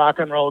a rock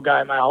and roll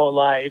guy my whole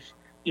life.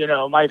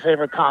 My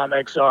favorite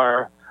comics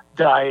are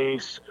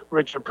Dice,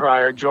 Richard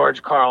Pryor,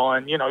 George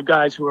Carlin,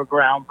 guys who are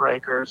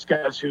groundbreakers,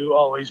 guys who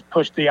always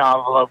push the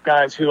envelope,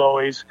 guys who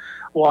always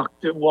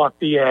walk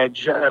the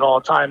edge at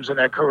all times in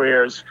their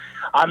careers.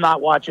 I'm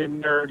not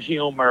watching nerd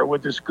humor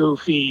with this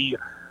goofy,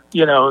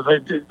 I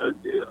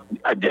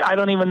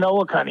don't even know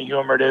what kind of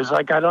humor it is.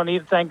 Like, I don't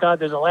even, thank God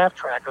there's a laugh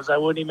track, because I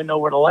wouldn't even know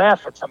where to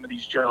laugh at some of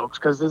these jokes,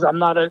 because I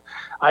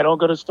don't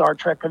go to Star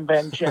Trek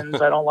conventions.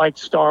 I don't like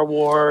Star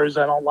Wars.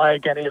 I don't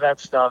like any of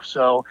that stuff.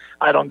 So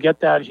I don't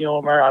get that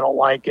humor. I don't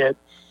like it.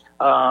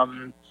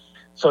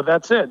 So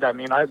that's it. I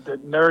mean, the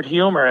nerd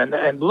humor,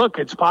 and look,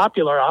 it's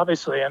popular,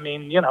 obviously. I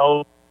mean,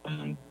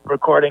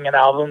 recording an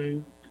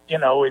album,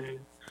 in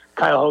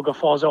Cuyahoga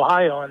Falls,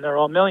 Ohio, and they're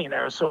all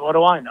millionaires. So what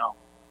do I know?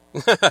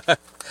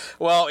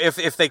 Well,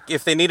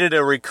 if they needed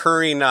a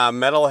recurring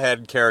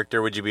metalhead character,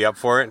 would you be up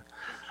for it?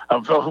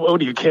 What,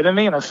 are you kidding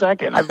me? In a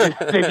second,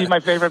 they'd be my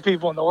favorite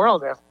people in the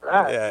world after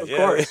that. Of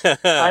course.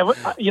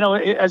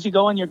 As you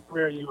go in your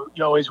career, you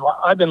always want.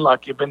 I've been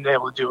lucky. I've been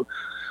able to do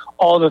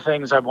all the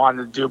things I've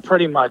wanted to do,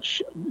 pretty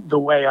much the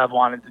way I've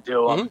wanted to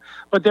do them. Mm-hmm.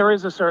 But there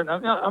is a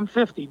certain. I'm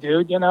 50,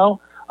 dude. I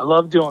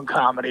love doing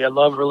comedy. I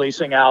love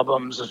releasing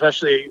albums,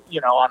 especially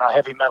on a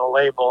heavy metal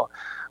label.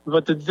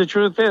 But the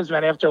truth is,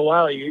 man, after a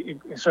while, you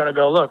sort of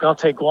go, look, I'll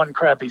take one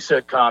crappy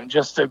sitcom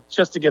just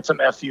to get some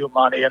FU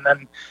money, and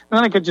then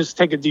I could just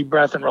take a deep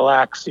breath and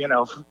relax,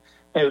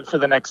 for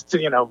the next,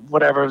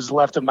 whatever is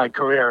left of my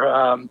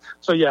career.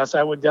 So yes,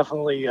 I would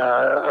definitely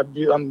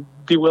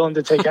be willing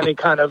to take any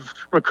kind of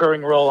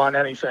recurring role on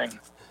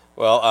anything.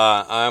 Well,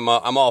 I'm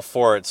all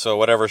for it. So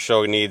whatever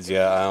show needs you,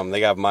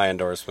 they got my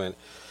endorsement.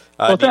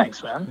 Well,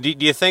 thanks, man. Do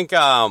you think there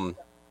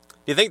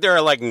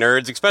are like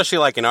nerds, especially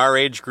like in our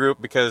age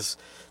group, because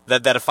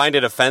that find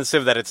it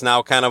offensive that it's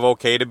now kind of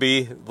okay to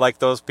be like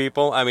those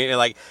people? I mean,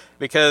 like,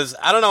 because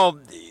I don't know,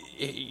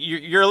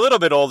 you're a little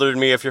bit older than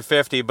me if you're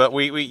 50, but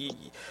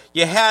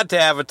you had to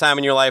have a time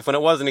in your life when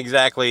it wasn't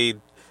exactly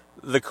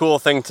the cool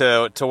thing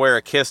to wear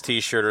a Kiss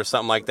t-shirt or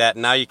something like that.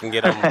 Now you can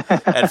get them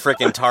at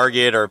frickin'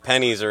 Target or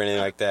Penny's or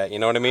anything like that. You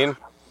know what I mean?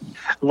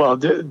 Well,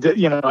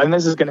 and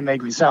this is going to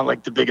make me sound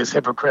like the biggest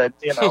hypocrite,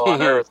 on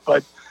earth,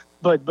 but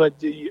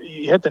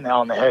you hit the nail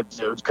on the head,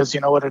 dude. Because you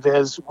know what it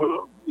is,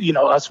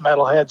 us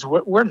metalheads,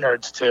 we're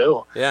nerds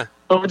too. Yeah.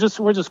 But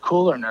we're just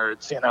cooler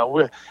nerds.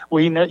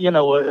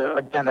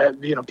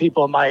 Again,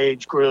 people in my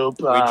age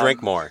group. We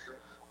drink more.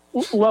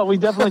 Well, we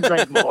definitely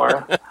drink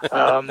more,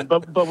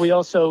 but we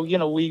also,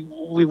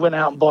 we went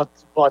out and bought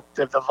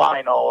the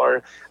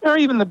vinyl, or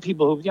even the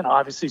people who,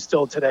 obviously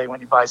still today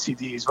when you buy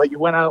CDs, but you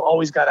went out,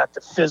 always got at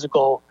the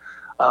physical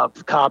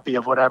copy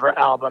of whatever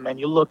album, and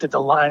you looked at the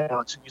line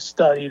notes and you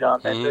studied them,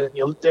 and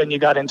then you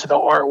got into the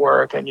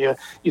artwork, and you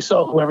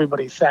saw who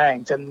everybody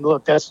thanked. And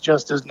look, that's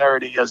just as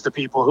nerdy as the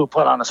people who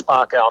put on a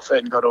Spock outfit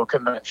and go to a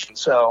convention.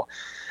 So,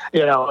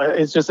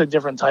 it's just a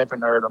different type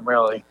of nerdom,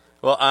 really.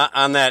 Well,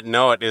 on that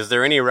note, is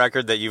there any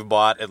record that you've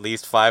bought at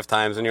least 5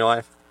 times in your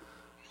life?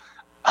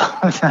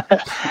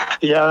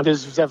 Yeah,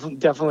 there's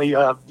definitely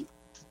a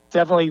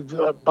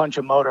bunch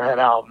of Motorhead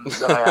albums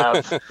that I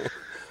have.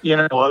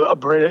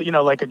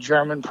 Like a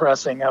German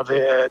pressing of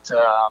it.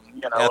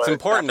 It's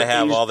important to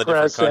have all the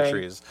different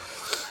countries.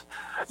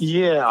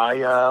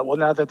 Yeah, well,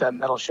 now that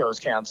metal show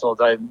is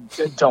canceled, I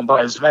don't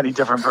buy as many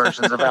different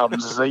versions of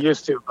albums as I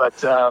used to.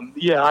 But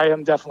I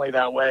am definitely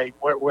that way,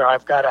 where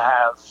I've got to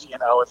have,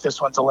 if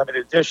this one's a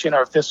limited edition,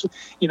 or if this,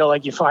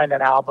 like you find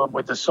an album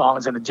with the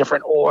songs in a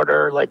different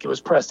order, like it was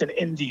pressed in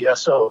India,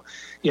 so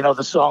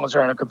the songs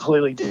are in a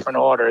completely different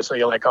order. So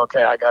you're like,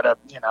 okay, I gotta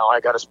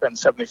spend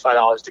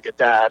 $75 to get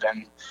that,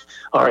 and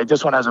all right,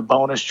 this one has a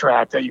bonus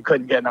track that you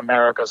couldn't get in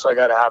America, so I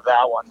got to have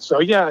that one. So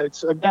yeah,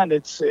 it's total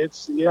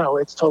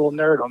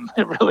nerdom.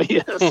 It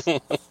really is.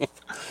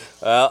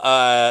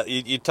 Well,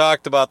 you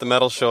talked about the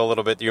metal show a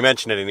little bit. You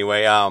mentioned it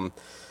anyway.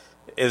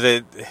 Is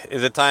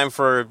it time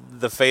for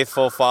the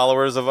faithful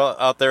followers of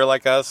out there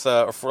like us,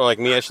 or like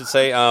me, I should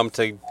say,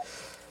 to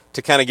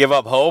kind of give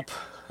up hope?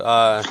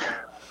 Well,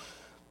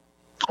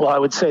 I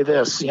would say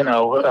this, as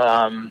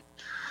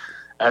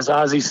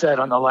Ozzy said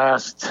on the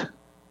last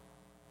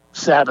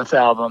Sabbath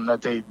album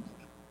that they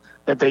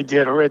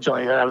did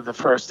originally out of the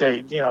first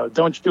 8,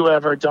 don't you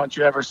ever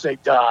say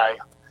die.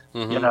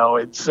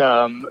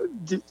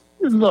 Mm-hmm.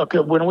 look,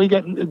 when we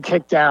get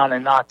kicked down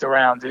and knocked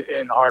around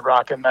in hard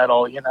rock and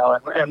metal,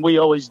 and we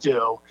always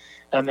do,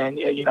 and then,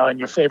 and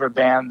your favorite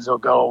bands will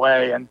go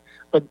away,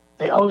 but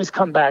they always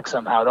come back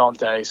somehow, don't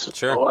they? So,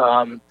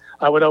 sure.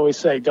 I would always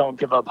say, don't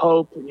give up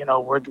hope.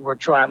 We're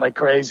trying like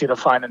crazy to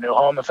find a new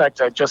home. In fact,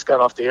 I just got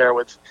off the air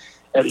with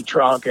Eddie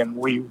Trunk, and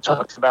we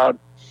talked about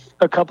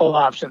a couple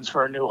options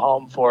for a new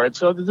home for it.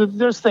 So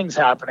there's things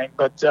happening,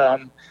 but I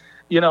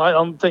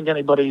don't think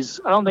anybody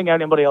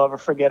will ever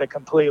forget it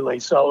completely.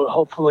 So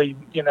hopefully,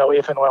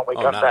 if and when we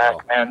come back,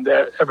 and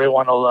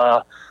everyone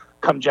will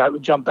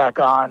jump back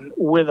on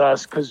with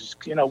us, because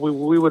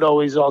we would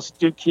always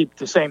also keep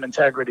the same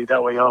integrity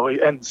that we always,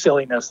 and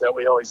silliness that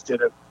we always did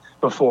it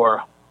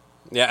before.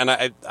 Yeah, and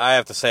I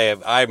have to say,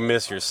 I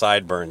miss your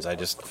sideburns. I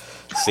just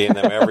seeing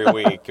them every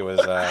week. It was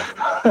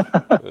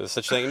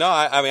such a thing. No,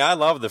 I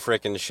love the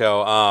frickin'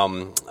 show.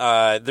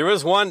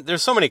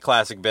 There's so many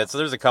classic bits.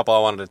 There's a couple I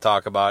wanted to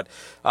talk about.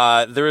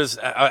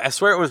 I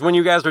swear it was when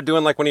you guys were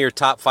doing like one of your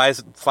top fives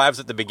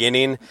at the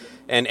beginning,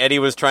 and Eddie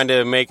was trying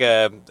to make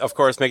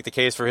the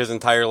case for his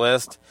entire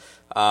list.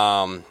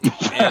 And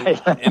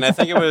I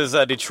think it was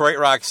Detroit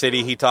Rock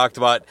City. He talked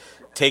about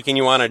taking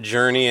you on a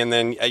journey, and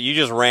then you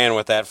just ran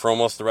with that for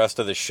almost the rest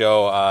of the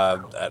show.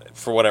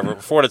 For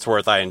what it's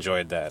worth, I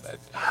enjoyed that.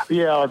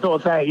 Yeah,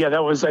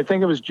 that was, I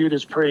think it was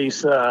Judas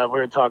Priest. We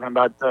were talking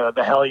about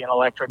the Hellion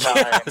Electric guy.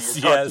 Yes,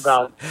 and talked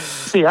about,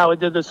 see how it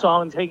did the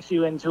song takes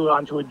you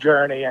onto a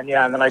journey, and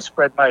then I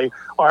spread my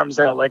arms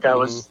out like I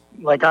was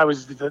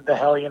the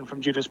Hellion from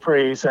Judas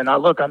Priest, and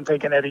I'm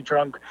taking Eddie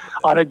Trunk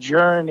on a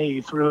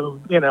journey through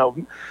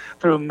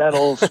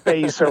metal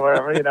space or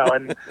wherever,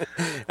 and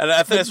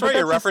I swear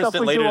you referenced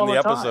it later in the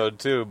episode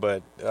too,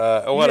 but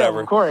whatever.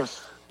 Yeah, of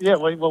course. Yeah,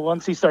 well,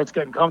 once he starts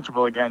getting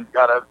comfortable again, you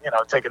gotta,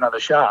 take another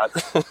shot.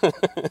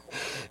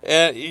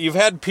 And you've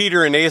had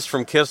Peter and Ace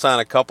from Kiss on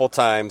a couple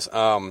times.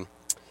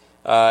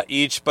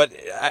 Each, but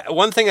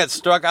one thing that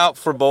struck out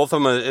for both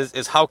of them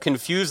is how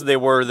confused they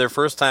were their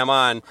first time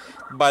on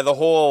by the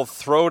whole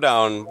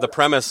throwdown, the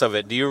premise of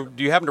it. Do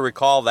you happen to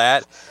recall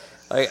that?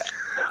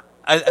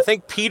 I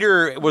think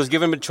Peter was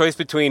given a choice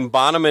between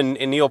Bonham and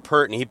Neil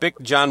Peart, and he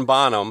picked John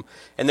Bonham.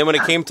 And then when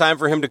it came time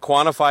for him to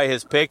quantify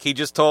his pick, he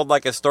just told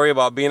like a story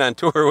about being on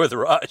tour with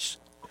Rush.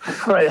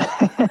 Right.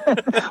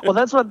 Well,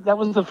 that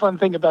was the fun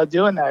thing about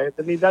doing that.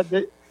 I mean,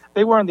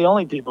 they weren't the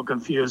only people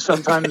confused.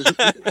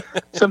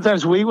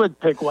 Sometimes we would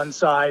pick one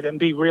side and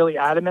be really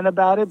adamant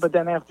about it, but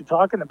then after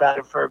talking about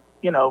it for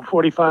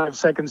 45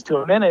 seconds to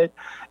a minute,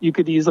 you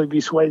could easily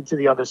be swayed to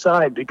the other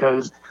side,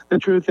 because the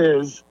truth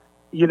is,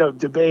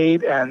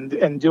 debate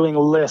and doing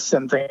lists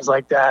and things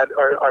like that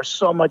are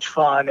so much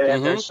fun,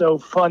 and they're so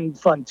fun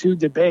to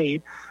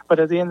debate. But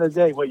at the end of the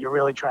day, what you're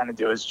really trying to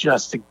do is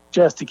just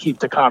to keep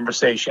the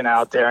conversation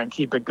out there and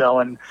keep it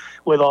going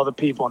with all the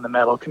people in the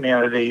metal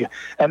community.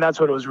 And that's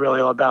what it was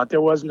really all about.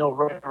 There was no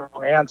right or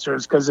wrong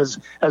answers, because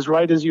as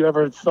right as you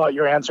ever thought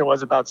your answer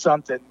was about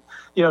something,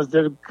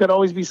 there could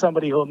always be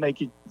somebody who will make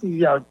you,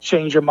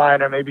 change your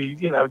mind, or maybe,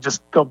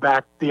 just go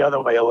back the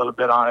other way a little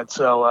bit on it.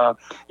 So,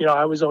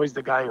 I was always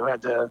the guy who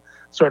had to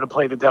sort of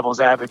play the devil's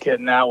advocate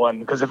in that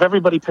one, because if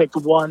everybody picked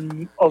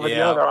one over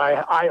the other,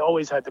 I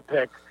always had to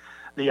pick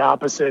the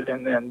opposite,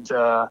 and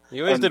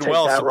you always did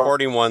well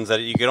supporting ones that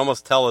you could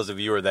almost tell as a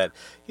viewer that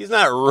he's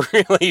not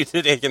really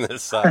taking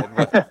this side.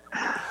 But.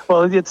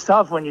 Well, it's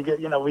tough when you get,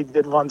 we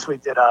did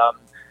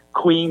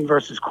Queen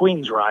versus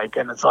Queensryche,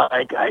 and it's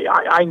like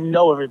I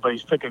know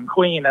everybody's picking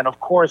Queen, and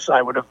of course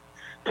I would have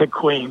picked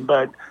Queen,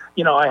 but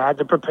I had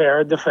to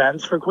prepare a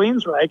defense for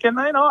Queensryche, and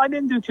I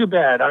didn't do too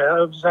bad.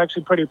 I was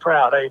actually pretty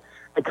proud. I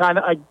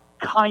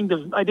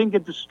didn't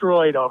get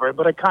destroyed over it,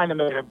 but I kind of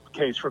made a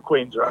case for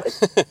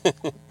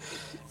Queensryche.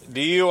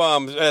 Do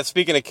you,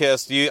 speaking of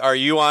Kiss, are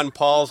you on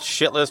Paul's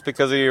shit list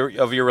because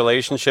of your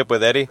relationship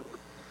with Eddie?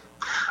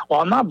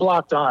 Well, I'm not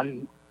blocked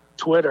on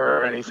Twitter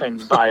or anything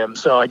by him,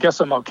 so I guess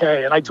I'm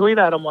okay. And I tweet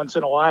at him once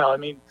in a while. I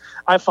mean,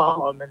 I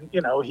follow him, and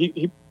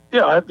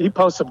he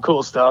posts some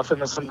cool stuff, and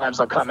then sometimes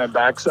I'll comment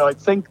back. So I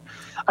think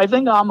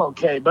I'm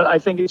okay, but I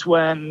think it's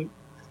when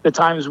the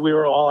times we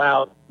were all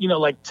out,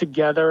 like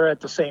together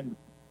at the same,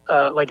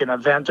 like an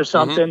event or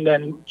something,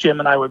 then Jim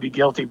and I would be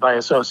guilty by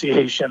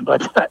association.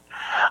 But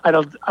I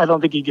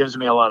don't think he gives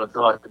me a lot of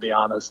thought, to be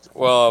honest.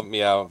 Well,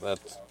 yeah,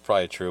 that's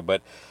probably true.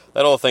 But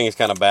that whole thing is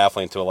kind of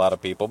baffling to a lot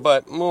of people.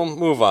 But we'll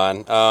move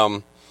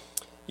on.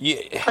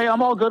 Hey,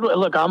 I'm all good.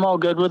 I'm all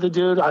good with the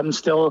dude. I'm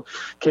still,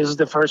 Kiss is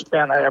the first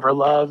band I ever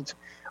loved.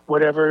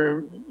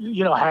 Whatever,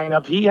 hang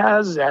up he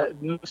has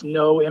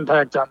no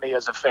impact on me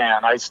as a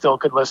fan. I still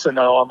could listen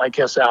to all my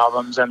Kiss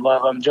albums and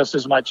love them just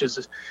as much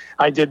as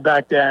I did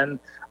back then.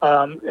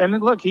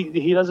 And look,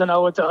 he doesn't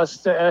owe it to us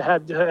to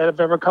have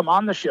ever come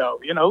on the show.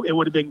 It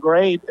would have been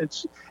great.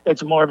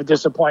 It's more of a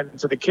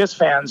disappointment to the Kiss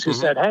fans who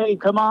said, "Hey,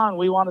 come on,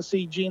 we want to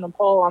see Gene and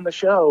Paul on the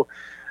show."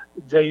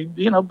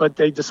 But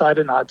they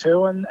decided not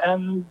to,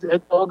 and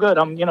it's all good.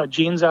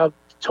 Gene's out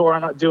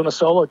touring, doing a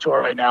solo tour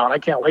right now, and I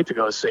can't wait to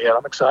go see it.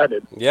 I'm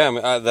excited. Yeah, I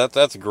mean,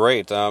 that's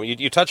great.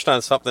 You touched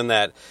on something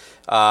that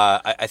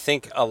I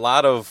think a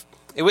lot of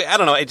I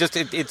don't know.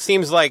 It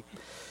seems like.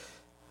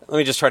 Let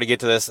me just try to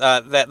get to this.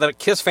 That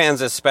Kiss fans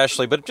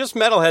especially, but just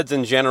metalheads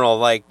in general,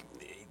 like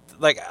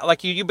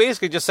you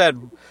basically just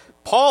said,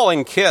 Paul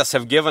and Kiss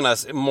have given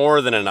us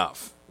more than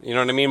enough. You know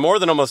what I mean? More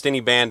than almost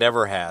any band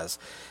ever has.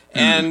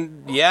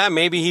 And yeah,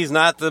 maybe he's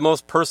not the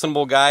most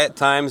personable guy at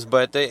times,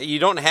 but you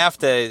don't have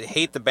to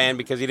hate the band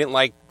because you didn't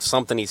like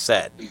something he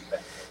said.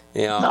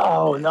 You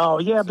know?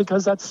 No, yeah,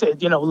 because that's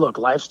it. You know, look,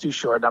 life's too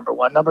short. Number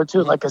one, number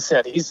two, like I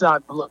said, he's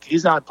not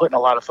putting a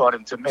lot of thought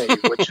into me,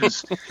 which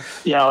is,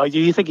 you know,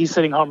 you think he's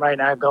sitting home right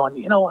now going,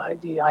 you know,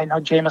 I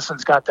know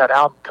Jameson's got that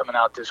album coming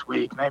out this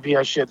week. Maybe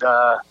I should,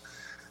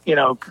 you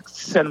know,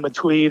 send him a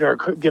tweet or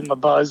give him a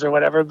buzz or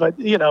whatever. But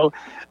he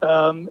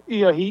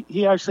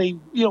actually,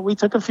 you know, we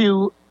took a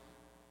few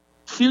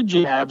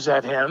jabs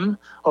at him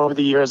over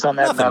the years on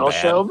that Nothing metal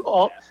bad.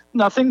 show.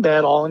 Nothing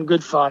bad, all in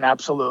good fun,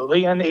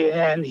 absolutely. And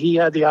he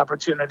had the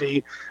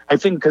opportunity, I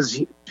think,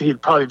 because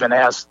he'd probably been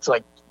asked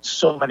like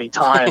so many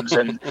times,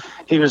 and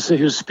he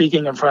was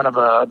speaking in front of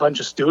a bunch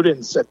of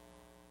students at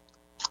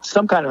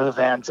some kind of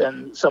event,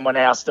 and someone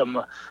asked him,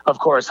 of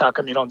course, how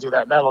come you don't do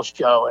that metal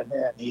show? And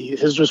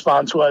his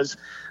response was,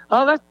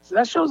 "Oh,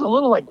 that show's a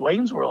little like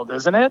Wayne's World,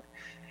 isn't it?"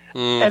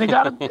 And it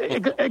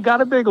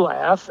got a big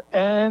laugh,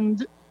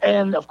 and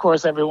of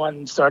course,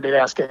 everyone started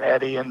asking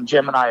Eddie and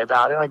Jim and I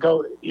about it. And I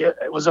go, yeah,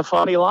 it was a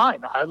funny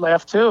line. I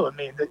laughed too. I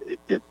mean,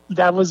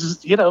 that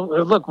was, you know,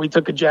 look, we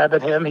took a jab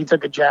at him. He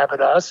took a jab at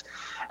us.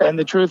 And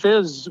the truth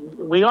is,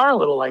 we are a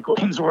little like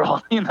Wayne's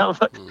World, you know.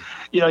 But,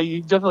 you know,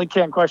 you definitely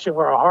can't question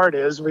where our heart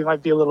is. We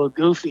might be a little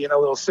goofy and a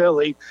little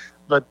silly,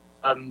 but,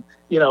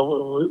 you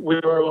know, we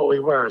were what we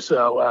were.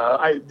 So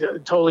I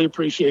totally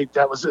appreciate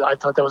that. I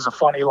thought that was a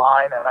funny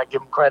line, and I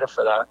give him credit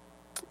for that.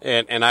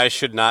 And I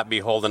should not be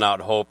holding out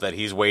hope that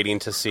he's waiting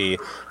to see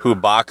who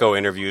Baco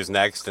interviews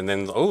next, and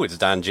then it's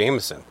Don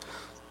Jameson.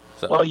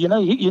 So. Well, you know,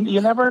 you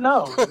never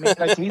know. I mean,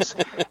 like he's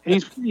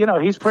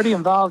pretty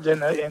involved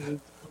in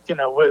you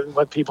know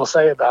what people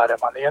say about him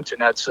on the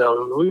internet.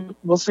 So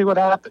we'll see what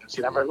happens.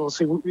 We'll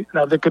see. You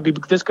know,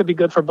 this could be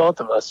good for both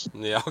of us.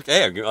 Yeah.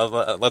 Okay.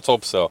 Let's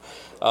hope so.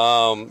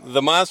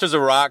 The Monsters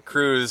of Rock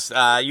cruise.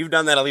 You've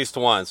done that at least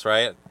once,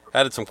 right? I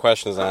had some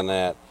questions on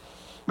that.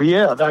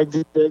 Yeah, I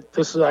did.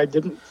 I've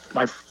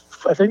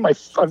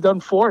done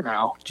 4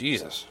 now.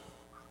 Jesus.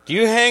 Do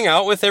you hang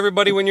out with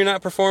everybody when you're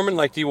not performing?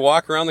 Like, do you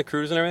walk around the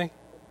cruise and everything?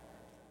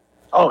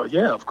 Oh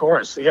yeah, of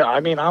course. Yeah, I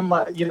mean, I'm.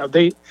 You know,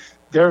 they've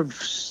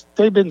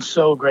been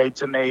so great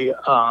to me.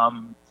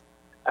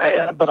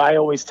 But I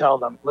always tell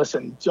them,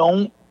 listen,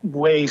 don't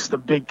waste the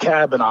big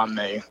cabin on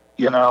me.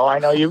 You know, I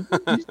know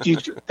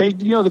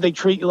they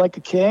treat you like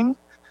a king,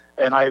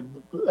 and I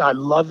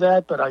love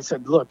that. But I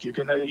said, look,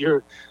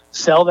 you're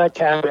sell that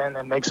cabin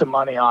and make some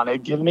money on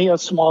it. Give me a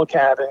small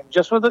cabin,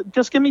 just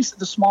give me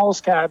the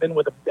smallest cabin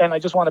and I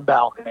just want a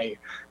balcony,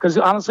 because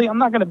honestly, I'm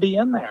not going to be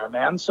in there,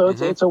 man. So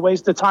it's a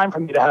waste of time for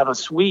me to have a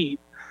suite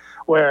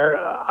where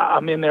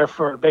I'm in there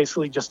for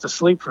basically just to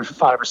sleep for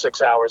 5 or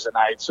 6 hours a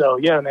night. So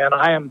yeah, man,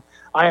 I am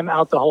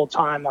out the whole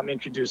time. I'm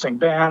introducing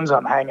bands.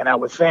 I'm hanging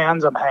out with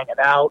fans. I'm hanging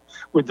out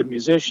with the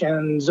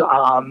musicians.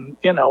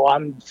 You know,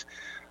 I'm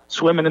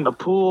swimming in the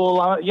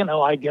pool. You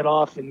know, I get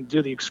off and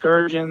do the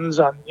excursions.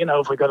 You know,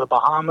 if we go to the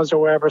Bahamas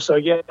or wherever. So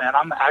yeah, man,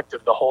 I'm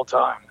active the whole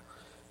time.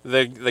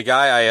 The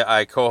guy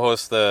I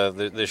co-host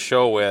the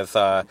show with,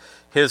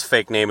 his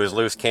fake name is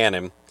Loose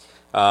Cannon.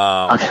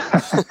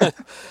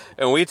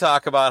 And we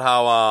talk about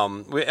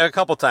how a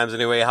couple times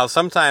anyway, how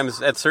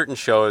sometimes at certain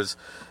shows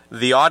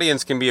the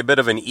audience can be a bit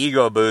of an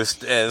ego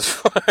boost as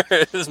far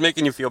as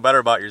making you feel better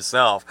about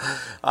yourself.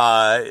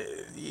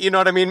 You know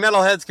what I mean?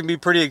 Metalheads can be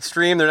pretty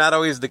extreme. They're not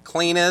always the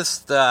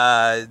cleanest. You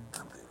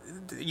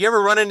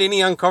ever run into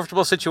any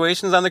uncomfortable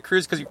situations on the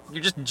cruise because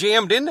you're just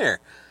jammed in there?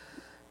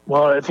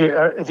 Well, if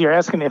you're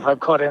asking me if I've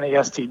caught any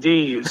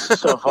STDs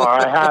so far,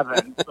 I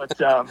haven't. But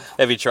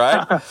have you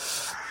tried?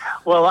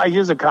 Well, I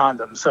use a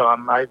condom, so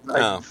I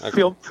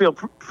feel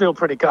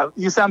pretty good.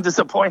 You sound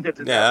disappointed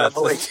in that,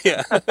 Emily.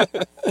 Yeah.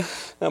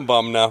 I'm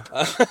bummed now.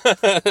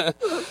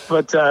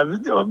 But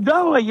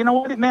no, you know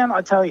what, man?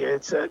 I'll tell you,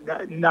 it's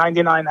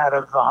 99 out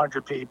of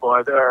 100 people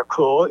are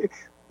cool.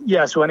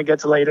 Yes, when it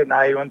gets late at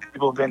night, when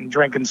people have been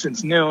drinking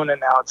since noon,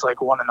 and now it's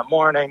like 1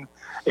 a.m,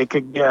 it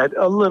could get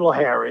a little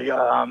hairy.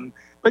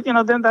 But you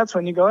know, then that's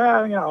when you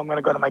go, you know, I'm going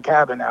to go to my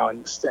cabin now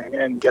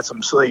and get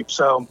some sleep.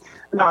 So,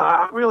 no,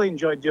 I really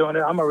enjoy doing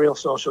it. I'm a real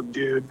social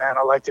dude, man.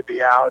 I like to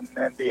be out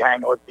and be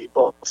hanging with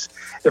people.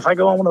 If I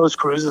go on one of those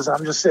cruises,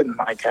 I'm just sitting in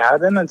my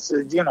cabin. It's,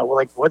 you know,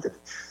 like what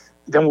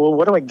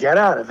do I get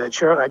out of it?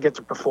 Sure, I get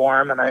to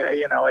perform and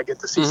I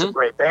get to see some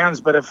great bands.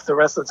 But if the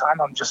rest of the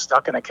time I'm just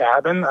stuck in a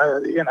cabin,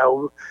 you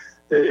know,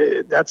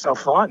 that's no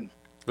fun.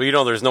 Well, you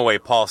know, there's no way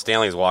Paul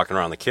Stanley's walking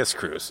around the Kiss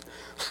cruise.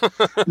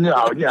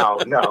 No.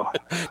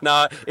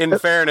 Now, in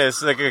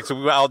fairness,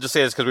 I'll just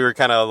say this because we were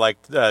kind of like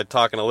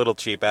talking a little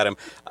cheap at him.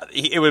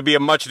 It would be a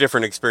much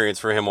different experience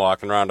for him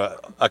walking around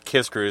a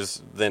Kiss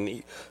cruise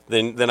than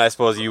I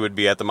suppose you would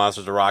be at the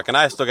Monsters of Rock. And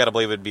I still got to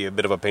believe it'd be a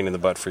bit of a pain in the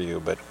butt for you,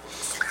 but.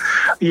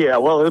 Yeah,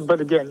 well,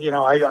 but again,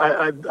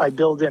 I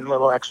build in a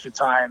little extra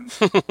time,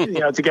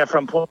 to get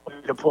from point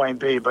A to point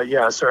B. But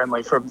yeah,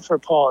 certainly for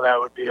Paul, that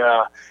would be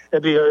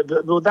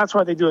well, that's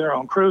why they do their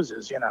own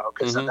cruises,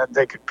 because then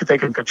they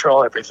can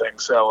control everything.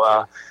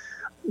 So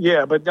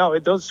yeah, but no,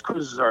 those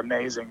cruises are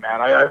amazing,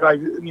 man. I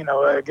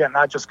again,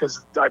 not just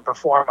because I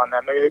perform on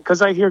them,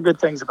 because I hear good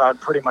things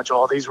about pretty much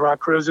all these rock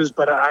cruises,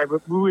 but I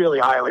really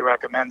highly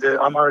recommend it.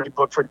 I'm already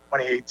booked for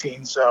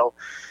 2018, so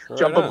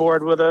jump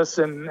aboard with us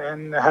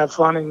and have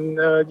fun and,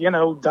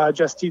 dodge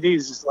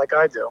STDs like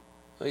I do.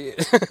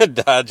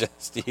 Dodge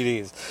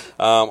STDs.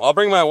 I'll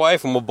bring my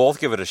wife and we'll both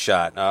give it a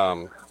shot.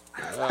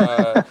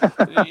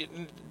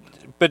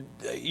 But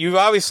you've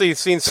obviously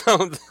seen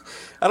some...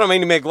 I don't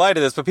mean to make light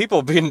of this, but people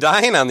have been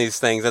dying on these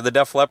things. The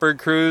Def Leppard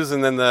cruise,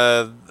 and then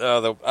the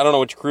I don't know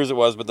which cruise it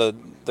was, but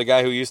the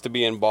guy who used to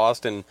be in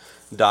Boston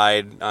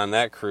died on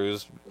that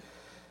cruise.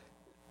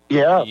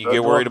 Yeah. You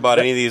get worried about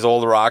any of these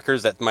old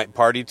rockers that might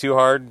party too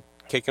hard,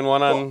 kicking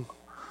one on?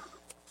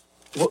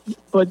 Well,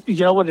 but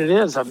you know what it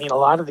is? I mean, a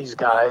lot of these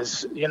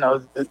guys,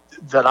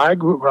 that I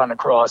run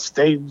across,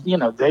 they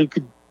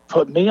could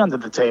put me under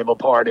the table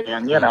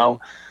partying,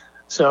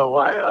 So,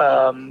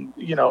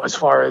 as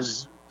far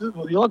as,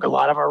 you look, a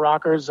lot of our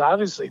rockers,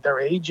 obviously they're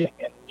aging,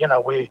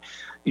 and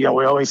we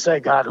always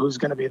say, God, who's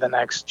going to be the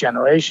next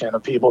generation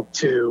of people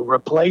to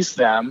replace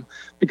them?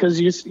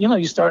 Because you're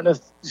starting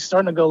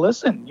to go,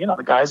 listen,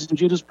 the guys in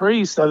Judas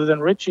Priest, other than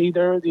Richie,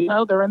 they're in their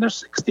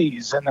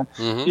 60s,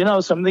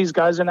 and some of these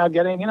guys are now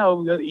getting,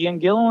 Ian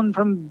Gillan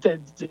from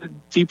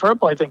Deep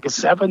Purple, I think, is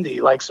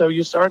 70. Like, so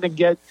you're starting to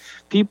get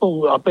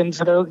people up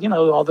into their,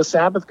 all the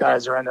Sabbath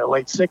guys are in their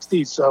late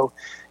 60s, so.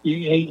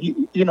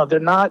 They're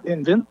not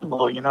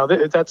invincible.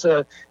 That's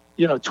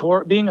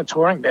being a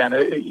touring band,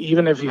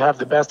 even if you have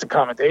the best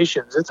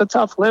accommodations, it's a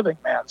tough living,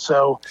 man.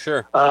 So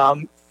sure.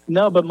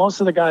 No, but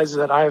most of the guys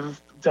that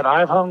I've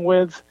hung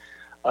with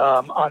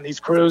on these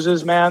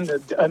cruises, man,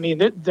 I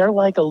mean, they're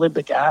like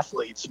Olympic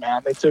athletes,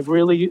 man.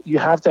 You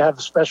have to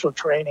have special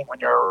training when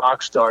you're a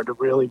rock star to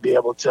really be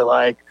able to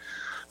like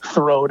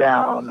throw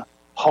down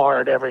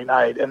hard every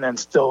night and then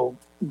still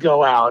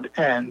go out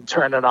and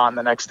turn it on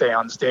the next day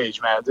on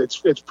stage, man.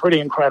 It's pretty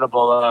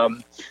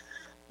incredible.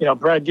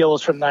 Brad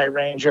Gillis from Night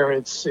Ranger,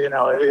 it's,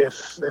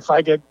 if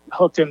I get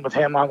hooked in with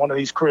him on one of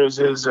these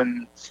cruises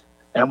and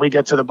we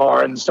get to the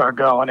bar and start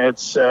going,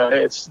 it's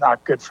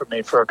not good for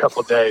me for a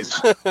couple of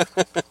days.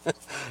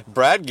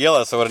 Brad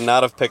Gillis, I would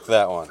not have picked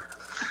that one.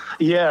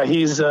 Yeah,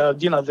 he's,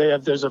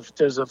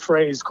 there's a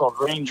phrase called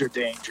Ranger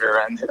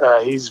Danger, and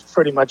he's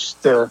pretty much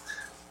the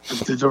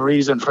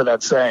reason for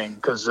that saying,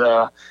 because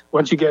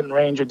once you get in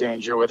Ranger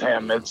Danger with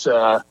him, it's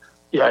you're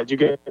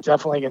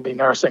definitely going to be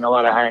nursing a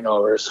lot of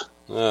hangovers.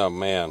 Oh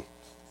man,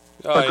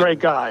 a great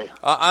guy.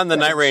 On the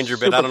Night Ranger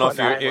bit, I don't know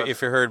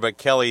if you heard, but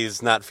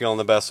Kelly's not feeling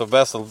the best, so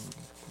best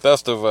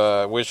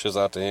of wishes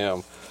out to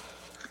him.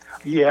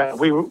 Yeah,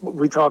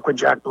 we talked with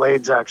Jack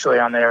Blades actually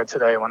on there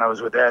today when I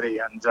was with Eddie,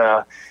 and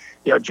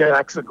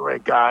Jack's a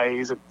great guy.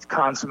 He's a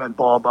consummate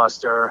ball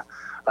buster.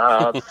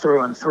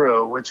 Through and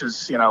through, which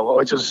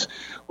is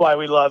why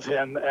we love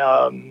him.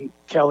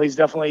 Kelly's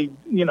definitely,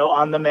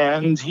 on the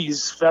mend.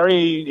 He's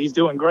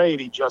doing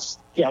great. He just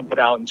can't get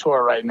out and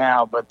tour right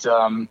now. But,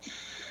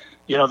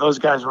 those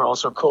guys were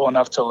also cool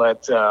enough to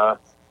let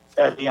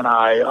Eddie and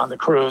I on the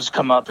cruise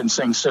come up and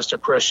sing Sister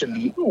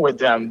Christian with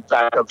them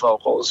backup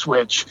vocals,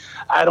 which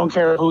I don't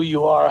care who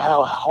you are,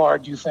 how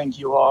hard you think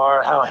you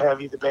are, how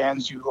heavy the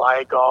bands you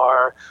like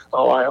are.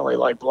 Oh, I only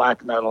like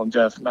black metal and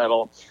death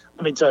metal.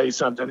 Let me tell you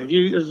something.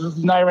 If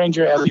Night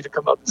Ranger asks you to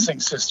come up and sing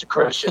Sister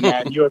Christian,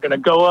 man, you're going to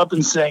go up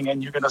and sing,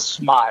 and you're going to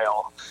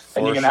smile,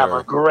 and you're going to have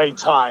a great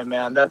time,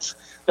 man. That's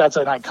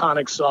an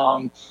iconic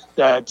song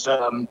that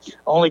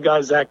only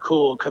guys that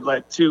cool could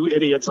let two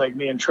idiots like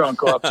me and Trunk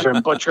go up there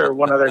and butcher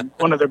one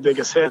of their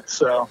biggest hits.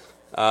 So.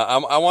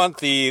 I want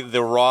the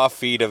raw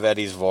feed of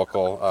Eddie's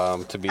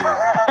vocal to be put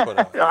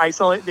up. The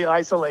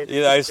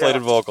isolated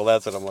vocal.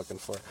 That's what I'm looking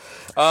for.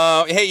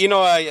 Hey,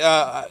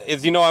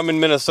 as you know, I'm in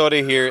Minnesota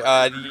here.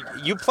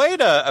 You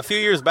played a few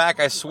years back.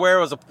 I swear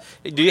it was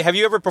have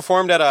you ever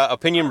performed at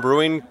Opinion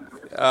Brewing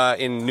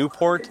in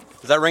Newport?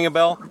 Does that ring a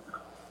bell?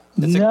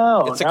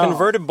 It's a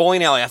converted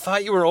bowling alley. I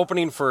thought you were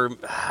opening for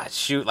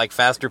like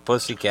Faster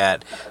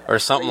Pussycat or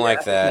something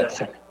like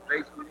that.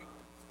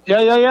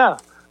 Yeah.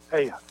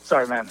 Hey,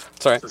 sorry, man.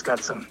 Sorry. Just got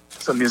some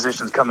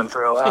musicians coming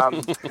through.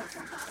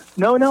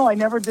 No, I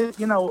never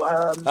did.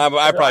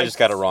 I probably just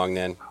got it wrong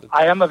then.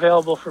 I am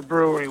available for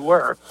brewery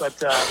work,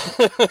 but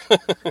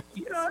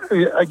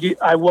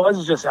I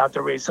was just out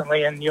there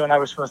recently, and you and I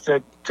were supposed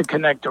to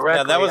connect directly.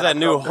 Yeah, that was at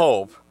New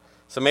Hope.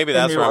 So maybe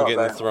that's where I'm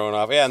getting thrown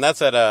off. Yeah, and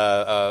that's at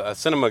a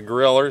Cinema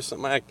Grill or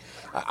something.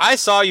 I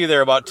saw you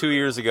there about 2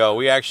 years ago.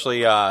 We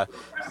actually,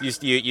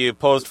 you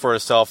posed for a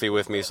selfie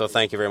with me, so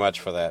thank you very much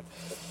for that.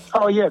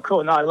 Oh yeah,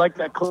 cool. No, I like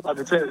that club.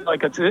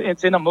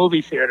 It's in a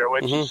movie theater,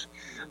 which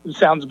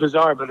sounds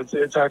bizarre, but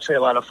it's actually a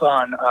lot of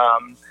fun.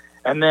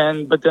 And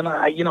then, but then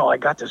I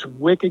got this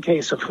wicked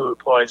case of food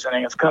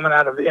poisoning. It's coming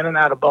in and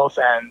out of both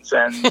ends.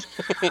 And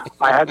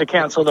I had to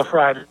cancel the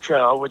Friday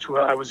show, which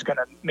I was going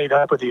to meet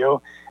up with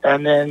you.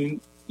 And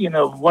then,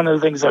 one of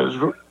the things I was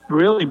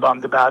really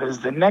bummed about is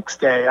the next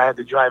day I had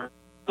to drive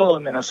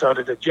in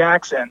Minnesota to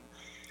Jackson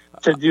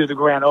to do the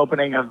grand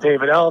opening of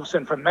David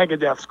Ellefson from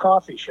Megadeth's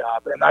coffee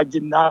shop, and I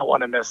did not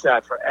want to miss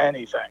that for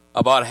anything.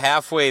 About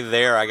halfway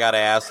there, I got to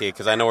ask you,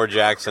 because I know where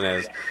Jackson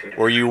is.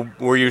 Were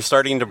you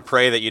starting to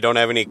pray that you don't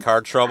have any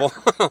car trouble?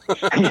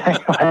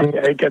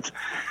 It gets,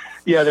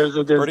 there's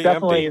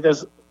definitely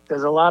empty.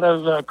 there's a lot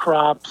of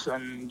crops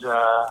and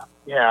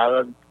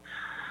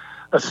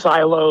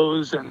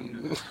silos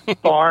and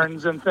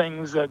barns and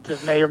things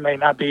that may or may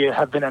not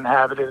have been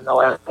inhabited in the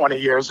last 20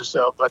 years or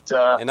so. But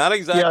and not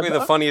exactly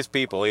the funniest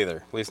people either,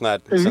 at least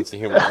not sense of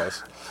humor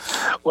wise.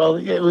 Well,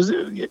 it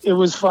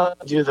was fun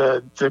to do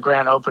the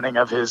grand opening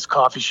of his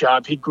coffee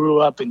shop. He grew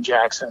up in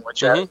Jackson,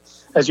 which,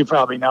 as you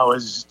probably know,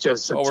 is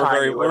just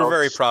we're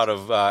very proud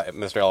of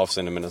Mr.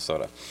 Ellefson in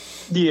Minnesota.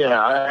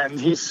 Yeah, and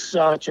he's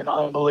such an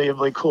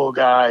unbelievably cool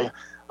guy.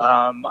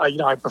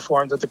 I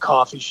performed at the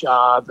coffee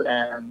shop,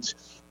 and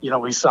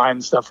we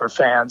signed stuff for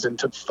fans and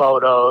took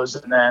photos,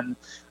 and then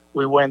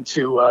we went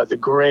to the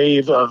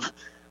grave of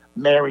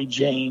Mary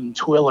Jane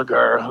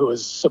Twilliger, who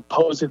is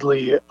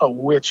supposedly a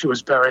witch who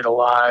was buried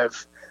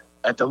alive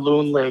at the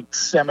Loon Lake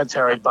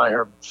Cemetery by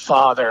her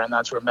father, and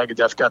that's where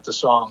Megadeth got the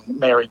song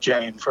Mary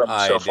Jane from.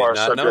 So Far,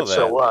 So Good,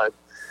 So What.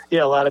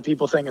 Yeah, a lot of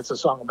people think it's a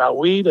song about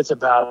weed. It's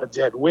about a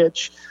dead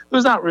witch. It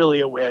was not really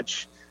a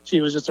witch.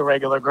 She was just a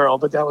regular girl,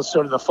 but that was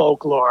sort of the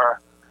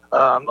folklore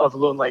of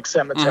Loon Lake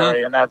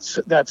Cemetery, and that's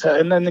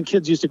and then the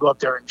kids used to go up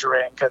there and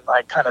drink and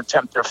kind of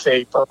tempt their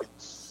fate, but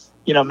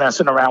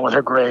messing around with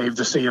her grave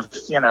to see if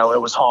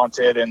it was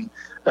haunted. And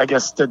I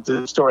guess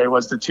the story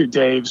was the two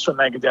Daves from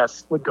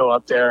Megadeth would go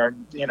up there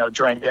and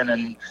drinking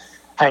and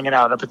hanging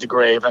out up at the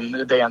grave, and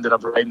they ended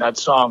up writing that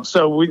song.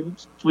 So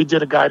we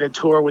did a guided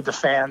tour with the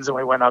fans, and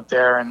we went up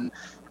there and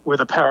with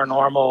a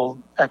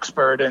paranormal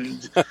expert,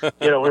 and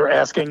we were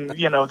asking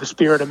the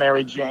spirit of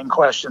Mary Jane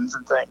questions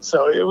and things.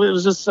 So it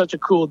was just such a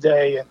cool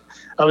day, and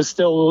I was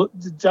still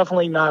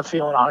definitely not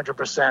feeling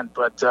 100%,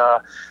 but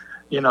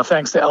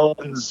thanks to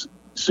Ellen's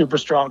super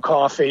strong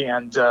coffee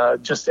and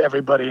just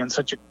everybody in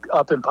such a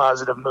up and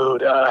positive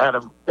mood, I had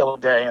a killer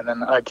day, and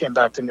then I came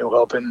back to New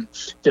Hope and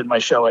did my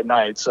show at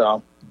night.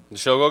 So the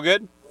show go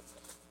good?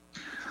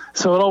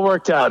 So it all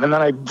worked out, and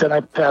then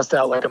I passed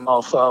out like a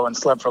mofo and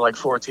slept for like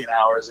 14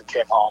 hours and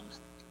came home.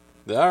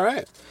 All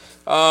right.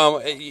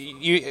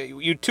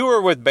 You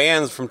tour with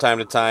bands from time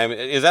to time.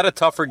 Is that a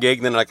tougher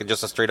gig than like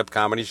just a straight up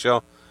comedy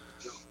show?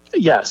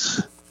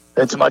 Yes,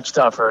 it's much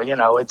tougher.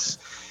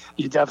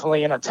 You're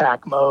definitely in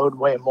attack mode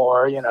way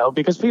more.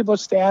 Because people are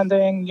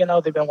standing.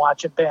 They've been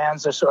watching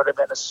bands. They're sort of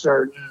in a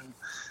certain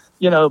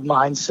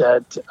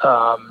mindset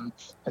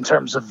in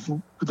terms of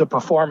the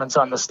performance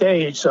on the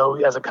stage. So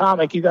as a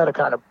comic, you got to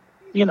kind of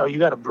you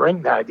got to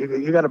bring that.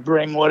 You got to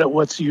bring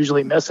what's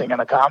usually missing in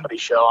a comedy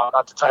show. I'm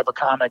not the type of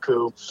comic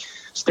who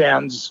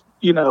stands,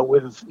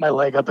 with my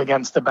leg up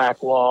against the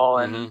back wall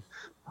and,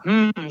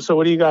 so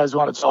what do you guys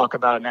want to talk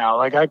about now?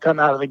 Like I come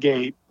out of the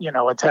gate,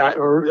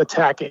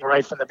 attacking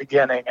right from the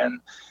beginning.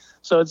 And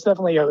so it's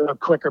definitely a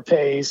quicker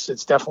pace.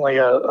 It's definitely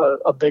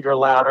a bigger,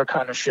 louder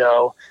kind of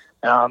show.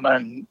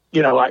 And,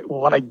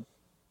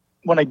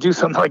 when I do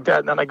something like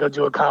that and then I go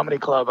to a comedy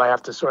club, I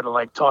have to sort of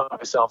like talk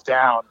myself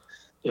down.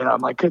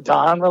 I'm like, could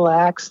Don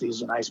relax?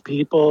 These are nice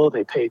people.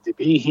 They paid to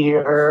be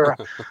here.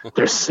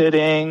 They're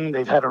sitting.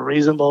 They've had a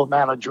reasonable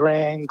amount of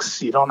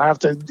drinks. You don't have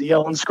to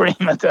yell and scream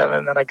at them.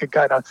 And then I could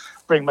kind of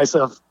bring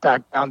myself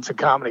back down to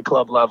comedy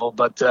club level.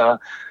 But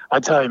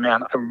I tell you,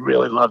 man, I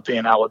really love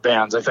being out with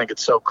bands. I think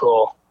it's so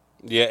cool.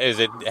 Yeah, is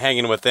it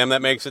hanging with them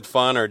that makes it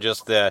fun, or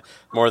just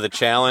more of the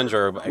challenge,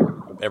 or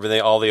everything,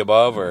 all the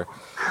above, or?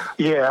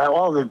 Yeah,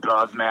 all the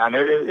above, man.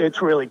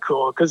 It's really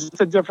cool because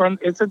it's a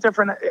different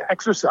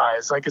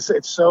exercise. Like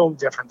it's so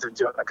different than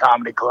doing a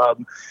comedy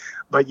club,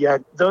 but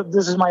yet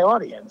this is my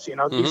audience.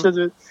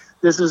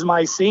 This is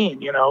my scene.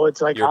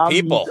 It's like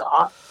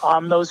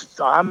I'm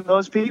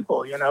those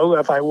people.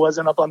 If I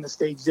wasn't up on the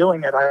stage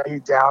doing it, I'd be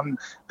down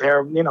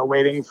there,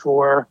 waiting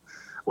for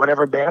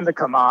whatever band to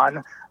come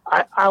on.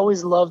 I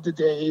always loved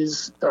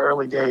the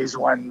early days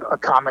when a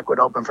comic would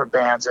open for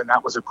bands, and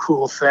that was a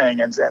cool thing.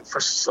 And then for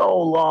so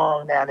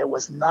long, man, it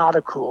was not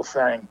a cool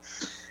thing.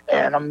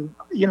 And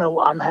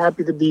I'm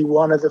happy to be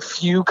one of the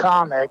few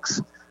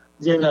comics,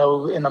 in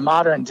the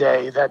modern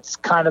day that's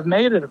kind of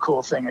made it a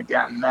cool thing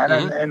again, man.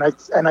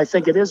 Mm-hmm. And I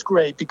think it is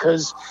great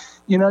because,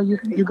 you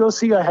go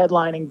see a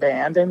headlining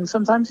band, and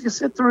sometimes you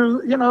sit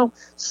through,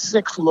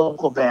 6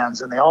 local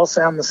bands, and they all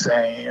sound the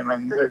same,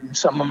 and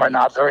some of them are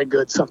not very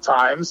good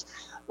sometimes.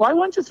 Why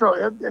wouldn't you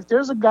if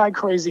there's a guy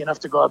crazy enough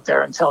to go up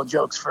there and tell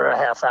jokes for a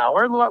half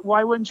hour,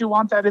 why wouldn't you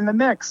want that in the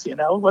mix?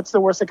 What's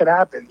the worst that could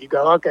happen? You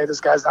go, okay, this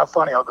guy's not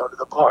funny, I'll go to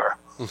the bar.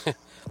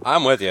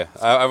 I'm with you.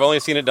 I've only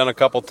seen it done a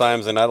couple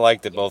times, and I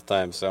liked it both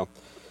times. So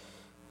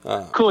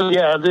cool.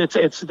 Yeah,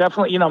 it's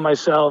definitely,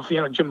 myself,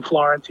 Jim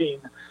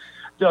Florentine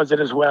does it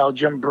as well.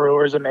 Jim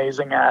Brewer's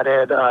amazing at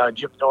it.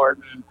 Jim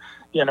Norton.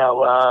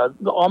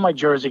 All my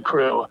Jersey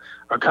crew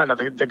are kind of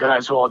the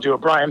guys who all do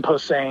it. Brian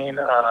Posehn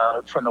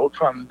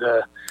from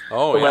the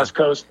West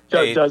Coast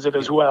does it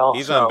as well.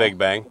 He's on Big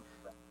Bang.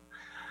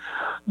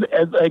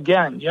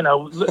 Again,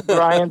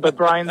 Brian, but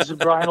Brian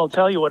will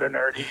tell you what a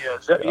nerd he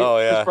is. Oh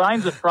yeah,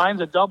 Brian's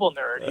a double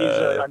nerd. He's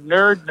a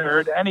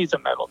nerd, and he's a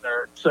metal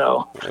nerd.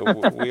 So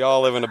we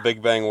all live in a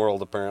Big Bang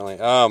world, apparently.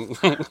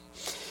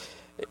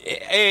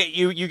 Hey,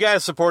 you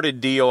guys supported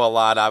Dio a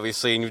lot,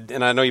 obviously,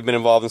 and I know you've been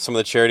involved in some of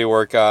the charity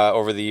work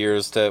over the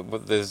years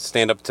with the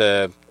Stand Up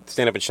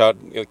and Shout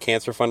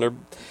Cancer Funder.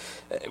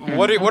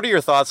 What are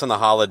your thoughts on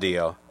the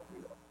Dio?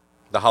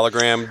 The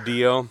hologram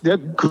Dio? Yeah,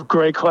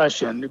 great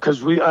question,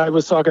 because I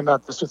was talking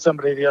about this with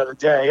somebody the other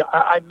day.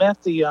 I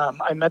met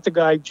the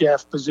guy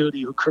Jeff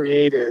Pizzuti who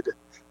created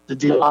the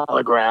Dio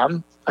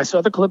hologram. I saw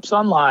the clips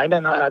online,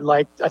 and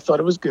I thought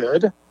it was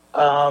good.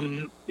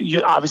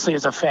 You obviously,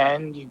 as a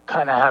fan, you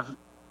kind of have,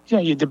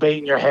 you debate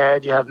in your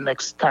head, you have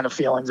mixed kind of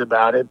feelings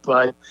about it.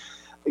 But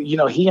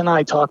he and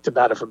I talked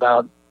about it for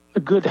about a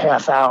good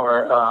half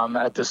hour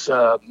at this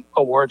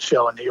award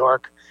show in New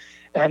York.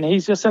 And he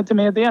just said to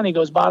me at the end, he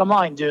goes, "Bottom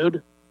line,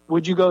 dude,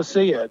 would you go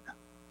see it?"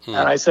 And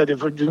I said,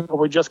 "If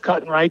we're just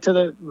cutting right to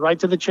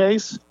the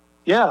chase,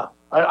 yeah,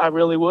 I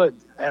really would,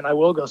 and I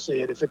will go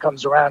see it if it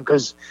comes around,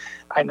 because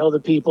I know the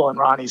people in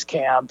Ronnie's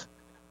camp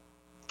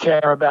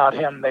care about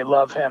him, they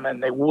love him,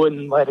 and they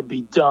wouldn't let it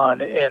be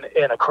done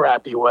in a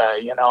crappy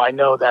way. I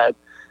know that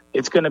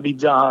it's going to be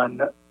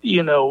done.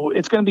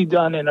 It's going to be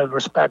done in a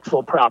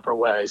respectful, proper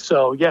way.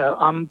 So yeah,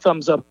 I'm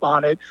thumbs up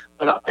on it.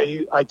 But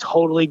I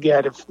totally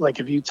get if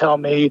you tell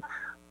me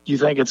you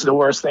think it's the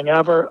worst thing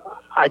ever,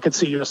 I could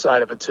see your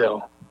side of it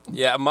too.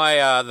 Yeah,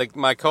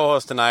 my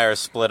co-host and I are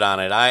split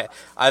on it. I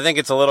think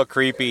it's a little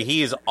creepy.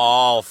 He's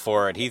all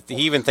for it. He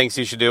even thinks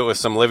you should do it with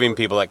some living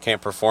people that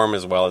can't perform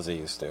as well as he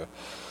used to.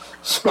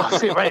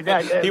 Right now,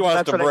 he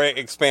wants to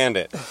expand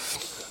it.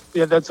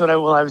 Yeah, that's what I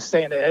was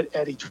saying to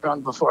Eddie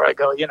Trunk before I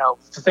go.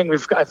 The thing I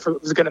was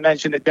going to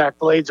mention to Jack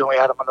Blades when we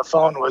had him on the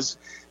phone was,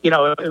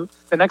 the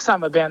next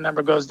time a band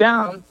member goes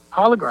down,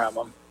 hologram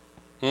him.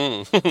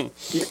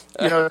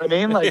 You know what I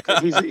mean? Like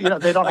he's,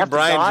 they don't have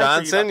Brian to die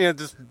Johnson. you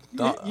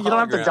don't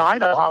have to die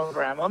to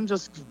hologram him.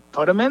 Just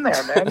put him in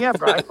there, man. Yeah,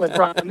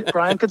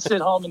 Brian could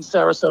sit home in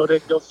Sarasota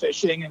and go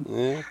fishing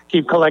and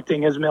keep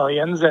collecting his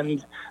millions,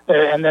 and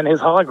then his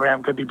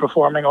hologram could be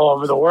performing all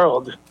over the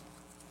world.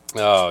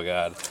 Oh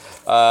God.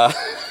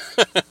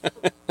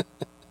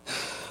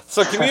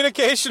 So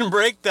Communication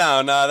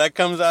Breakdown, that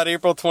comes out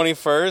April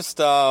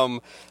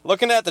 21st.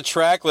 Looking at the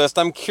track list,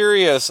 I'm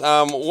curious,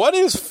 what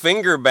is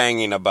finger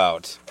banging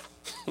about?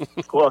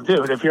 Well,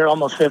 dude, if you're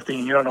almost 50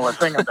 and you don't know what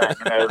finger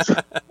banging is,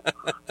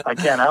 I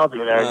can't help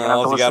you there. You have to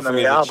all you got listen for to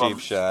me the is a album. cheap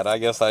shot. I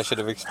guess I should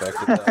have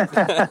expected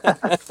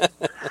that.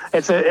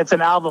 It's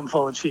an album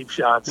full of cheap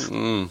shots.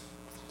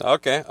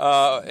 Okay.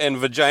 And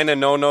Vagina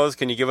No-Nos,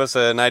 can you give us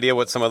an idea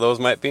what some of those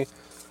might be?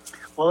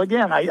 Well,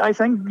 again, I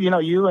think,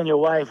 you and your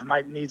wife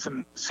might need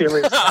some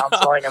serious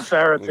counseling and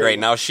therapy. Great.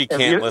 Now she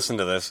can't listen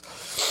to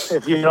this.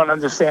 If you don't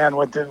understand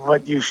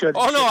what you should.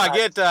 Oh, no, I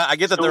get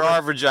that there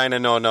are Vagina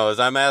No-Nos.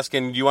 I'm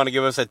asking, do you want to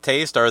give us a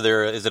taste?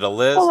 Is it a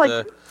list?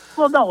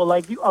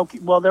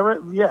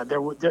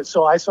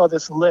 So I saw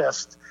this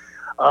list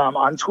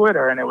on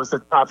Twitter, and it was the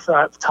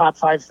top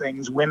five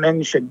things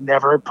women should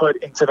never put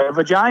into their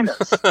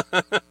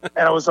vaginas.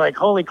 And I was like,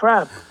 holy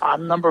crap,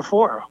 I'm number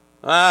 4.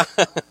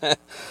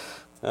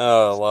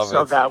 Oh, love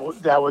so it. So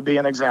that would be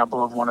an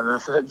example of one of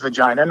the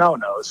vagina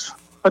no-nos.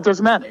 But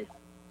there's many.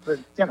 But,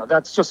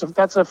 that's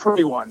a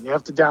free one. You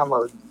have to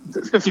download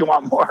if you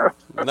want more.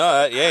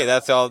 No,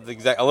 that's all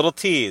a little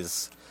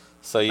tease.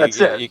 So you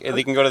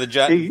can go to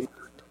the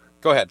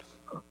go ahead.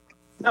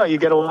 No, you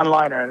get a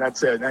one-liner and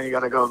that's it. Then you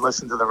got to go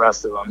listen to the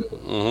rest of them.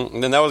 Mm-hmm.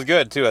 And then that was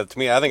good too. To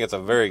me, I think it's a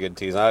very good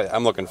tease.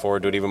 I'm looking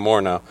forward to it even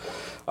more now.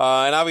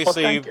 And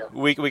obviously,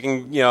 we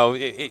can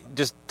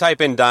just type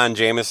in Don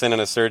Jamieson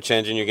in a search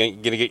engine. You're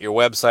going to get your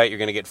website. You're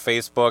going to get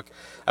Facebook.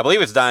 I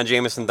believe it's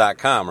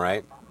donjamieson.com,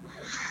 right?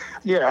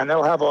 Yeah, and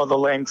they'll have all the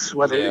links.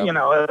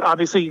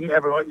 Obviously,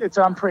 it's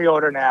on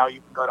pre-order now.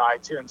 You can go to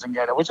iTunes and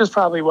get it, which is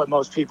probably what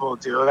most people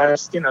do.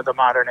 That's the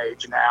modern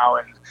age now,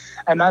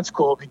 and that's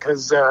cool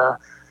because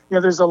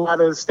there's a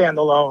lot of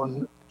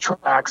standalone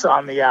tracks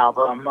on the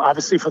album,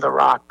 obviously for the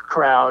rock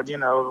crowd,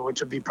 which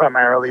would be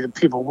primarily the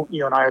people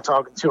you and I are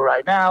talking to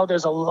right now.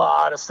 There's a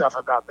lot of stuff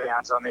about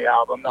bands on the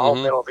album. The whole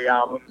middle of the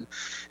album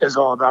is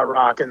all about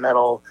rock and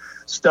metal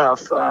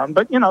stuff.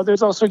 But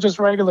there's also just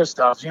regular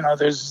stuff.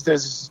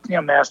 There's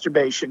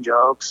masturbation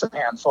jokes, a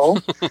handful.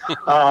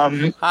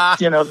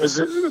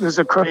 There's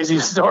a crazy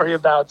story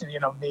about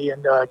me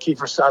and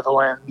Kiefer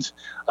Sutherland,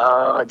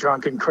 a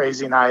drunken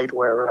crazy night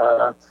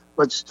where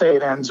let's say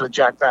it ends with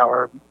Jack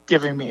Bauer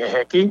giving me a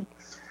hickey.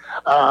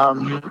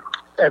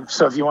 And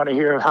so if you want to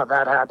hear how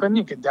that happened,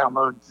 you can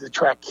download the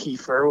track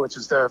Kiefer, which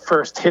is the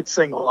first hit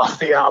single off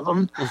the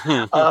album.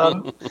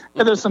 And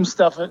there's some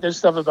stuff. There's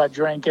stuff about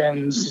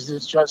drinking.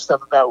 There's just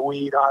stuff about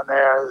weed on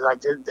there. I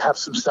did have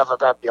some stuff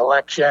about the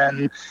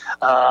election.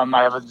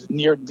 I have a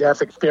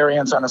near-death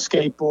experience on a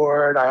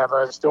skateboard. I have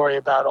a story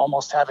about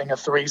almost having a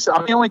threesome.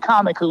 I'm the only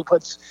comic who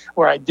puts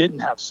where I didn't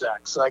have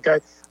sex.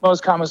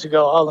 Most comics who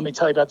go, oh, let me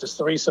tell you about this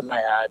threesome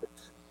I had.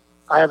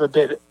 I have a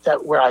bit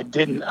that where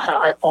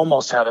I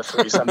almost had a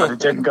threesome, but it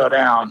didn't go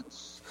down.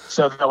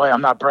 So that way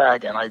I'm not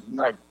bragging.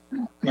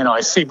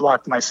 I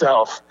C-blocked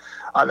myself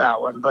on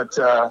that one. But,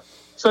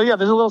 so yeah,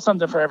 there's a little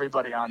something for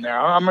everybody on there.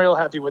 I'm real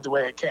happy with the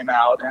way it came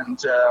out.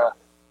 And,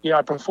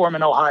 I perform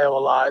in Ohio a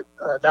lot.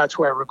 That's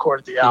where I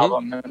recorded the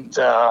album. And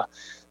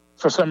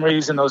for some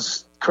reason,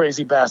 those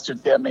crazy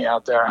bastards get me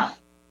out there.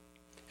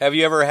 Have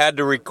you ever had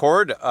to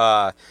record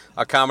a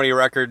comedy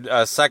record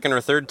second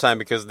or third time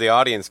because the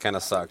audience kind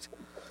of sucked?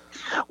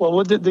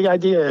 Well, the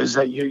idea is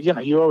that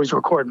you always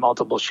record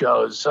multiple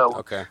shows.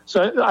 So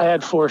I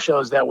had 4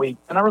 shows that week,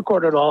 and I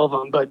recorded all of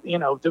them. But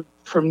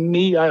for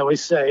me, I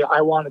always say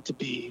I want it to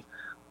be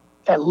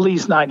at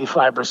least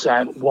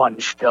 95% one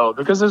show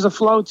because there's a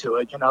flow to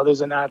it.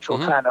 There's a natural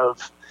kind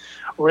of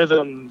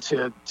rhythm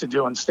to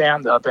doing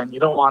stand up, and you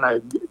don't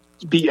want to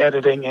be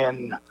editing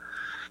in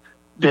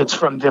bits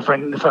from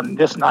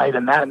this night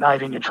and that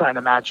night, and you're trying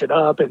to match it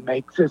up and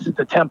make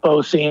the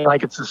tempo seem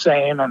like it's the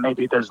same, and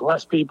maybe there's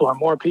less people or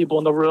more people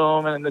in the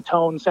room and the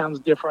tone sounds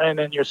different,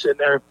 and you're sitting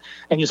there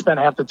and you spend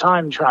half the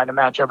time trying to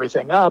match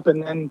everything up,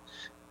 and then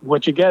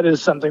what you get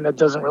is something that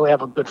doesn't really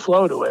have a good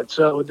flow to it.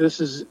 So this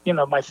is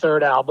my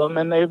 3rd album,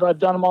 and I've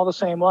done them all the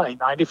same way,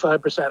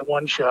 95%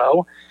 one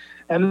show,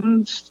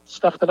 and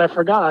stuff that I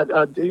forgot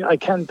I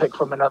can pick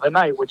from another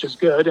night, which is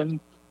good, and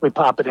we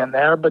pop it in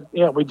there, but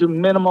we do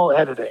minimal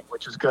editing,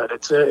 which is good.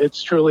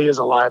 It's truly is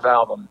a live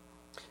album.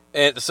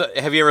 And so,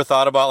 have you ever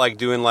thought about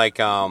doing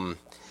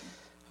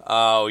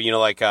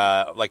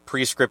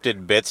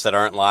pre-scripted bits that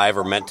aren't live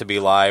or meant to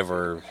be live,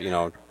 or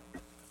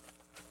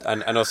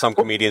I know some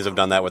comedians have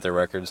done that with their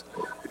records.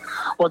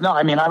 Well, no,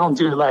 I mean I don't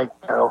do I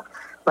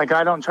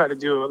don't try to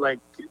do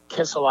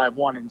Kiss Alive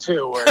 1 and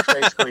 2, where it's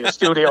basically a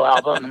studio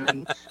album, and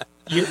then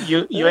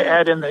you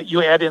add in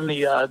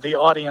the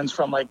audience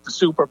from the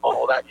Super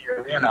Bowl that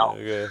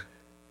year,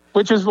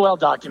 which is well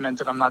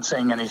documented. I'm not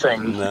saying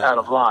anything out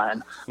of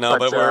line. No,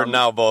 but we're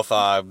now both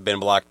been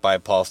blocked by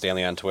Paul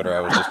Stanley on Twitter. I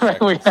was just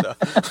checking.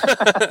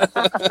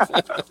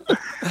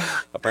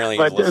 Apparently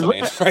he's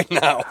listening right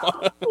now.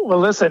 Well,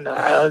 listen,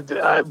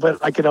 but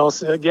I could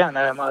also, again,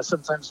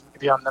 sometimes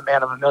maybe I'm the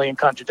man of a million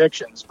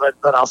contradictions, but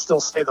I'll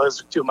still say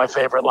those are 2 of my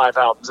favorite live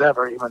albums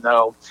ever, even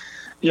though,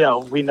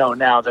 we know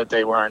now that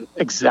they weren't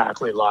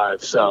exactly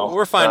live. So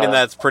we're finding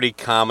that's pretty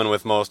common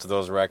with most of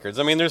those records.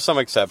 I mean, there's some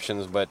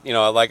exceptions, but,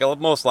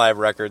 most live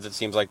records, it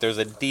seems like there's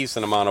a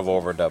decent amount of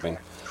overdubbing.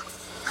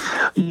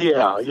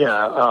 Yeah.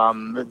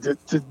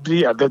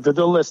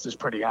 The list is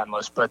pretty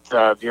endless, but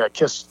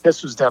Kiss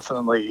was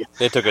definitely.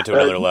 They took it to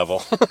another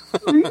level.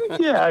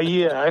 yeah,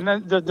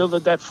 and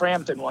that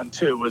Frampton one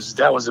too was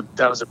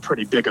a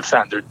pretty big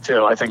offender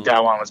too. I think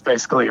that one was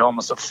basically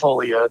almost a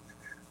fully a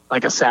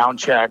sound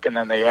check, and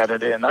then they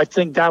added in. I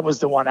think that was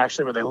the one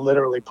actually where they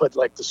literally put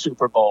the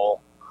Super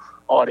Bowl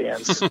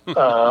audience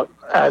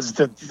as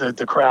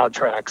the crowd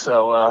track.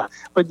 So,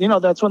 but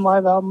that's when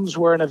live albums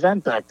were an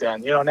event back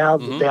then. Now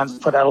the bands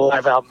put out a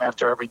live album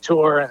after every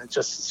tour, and it's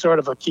just sort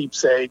of a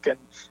keepsake, and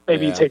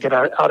maybe you take it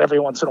out every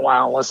once in a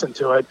while and listen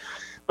to it.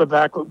 But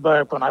back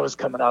when I was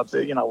coming up,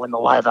 when the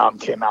live album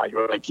came out, you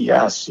were like,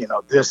 yes,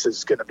 this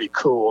is going to be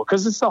cool,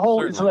 because it's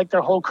it's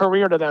their whole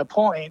career to that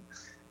point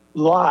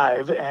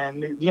live,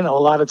 and a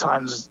lot of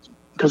times,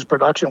 because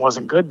production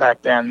wasn't good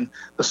back then,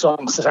 the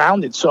songs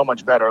sounded so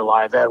much better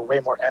live. They had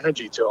way more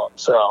energy to them.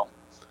 So,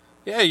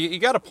 yeah, you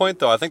got a point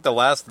though. I think the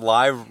last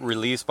live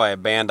release by a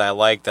band I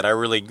liked that I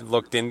really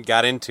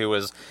got into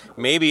was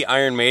maybe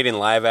Iron Maiden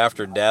Live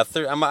After Death.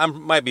 I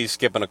might be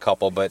skipping a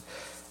couple, but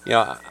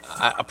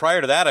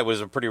prior to that, it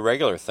was a pretty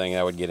regular thing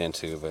I would get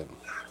into. But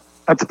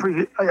that's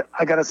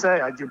I gotta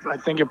say, I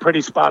think you're pretty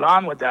spot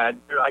on with that.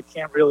 I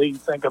can't really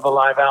think of a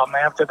live album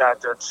after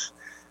that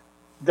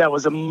that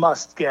was a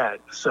must get.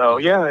 So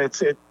yeah,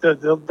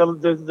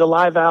 the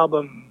live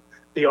album,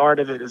 the art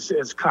of it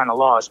is kind of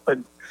lost. But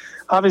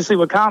obviously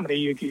with comedy,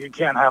 you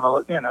can't have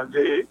I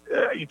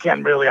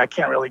can't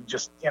really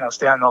just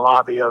stand in the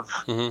lobby of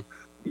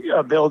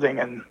a building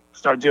and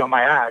start doing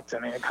my act. I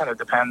mean, it kind of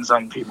depends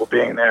on people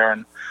being there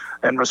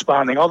and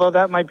responding. Although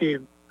that might be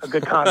a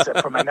good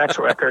concept for my next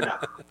record.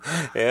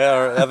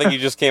 Yeah, I think you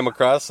just came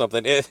across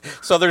something.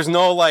 So there's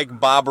no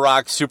Bob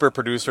Rock super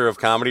producer of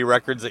comedy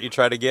records that you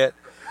try to get?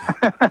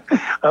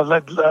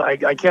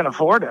 I can't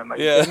afford him. Are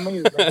you kidding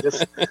me?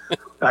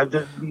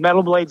 The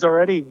Metal Blade's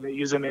already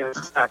using me as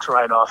a tax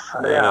write-off.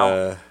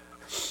 Yeah,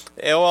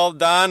 well,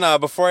 Don,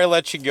 before I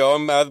let you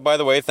go, by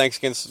the way, thanks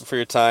again for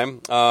your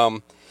time.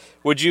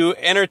 Would you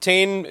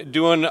entertain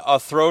doing a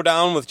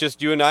throwdown with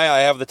just you and I?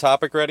 I have the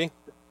topic ready.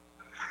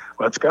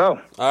 Let's go.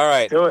 All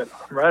right. Let's do it.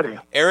 I'm ready.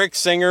 Eric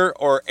Singer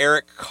or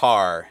Eric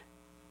Carr?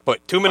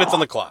 Put 2 minutes on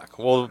the clock.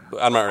 Well,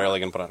 I'm not really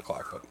going to put on a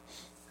clock, but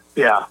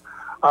Yeah.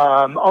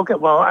 Okay.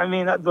 Well, I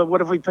mean, but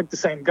what if we pick the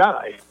same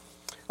guy?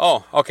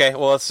 oh, okay.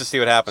 Well, let's just see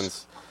what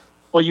happens.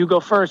 Well, you go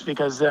first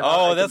because then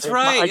That's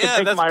right.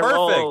 Yeah, that's perfect.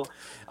 Role.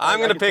 I'm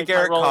going to pick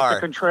Eric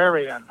Carr. The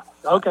contrarian.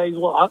 Okay.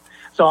 Well,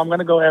 so I'm going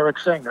to go Eric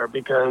Singer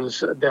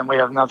because then we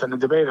have nothing to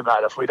debate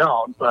about if we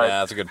don't. But yeah,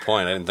 that's a good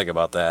point. I didn't think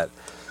about that.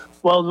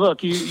 well,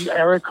 look,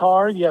 Eric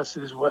Carr. Yes,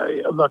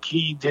 look.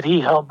 Did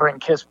he help bring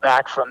Kiss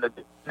back from the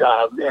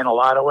in a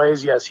lot of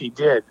ways? Yes, he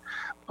did.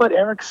 But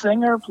Eric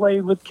Singer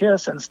played with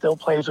Kiss and still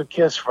plays with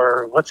Kiss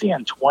for, what's he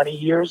in, 20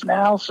 years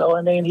now? So,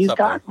 I mean, he's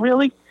got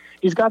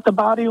the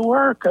body of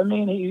work. I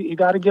mean, you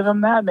got to give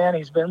him that, man.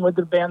 He's been with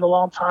the band a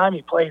long time.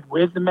 He played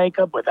with the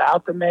makeup,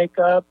 without the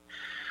makeup.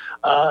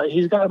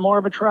 He's got more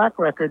of a track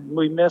record.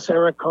 We miss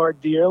Eric Carr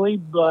dearly,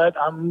 but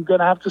I'm going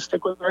to have to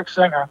stick with Eric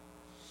Singer.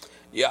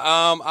 Yeah,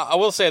 I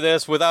will say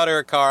this. Without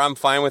Eric Carr, I'm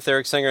fine with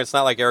Eric Singer. It's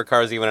not like Eric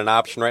Carr is even an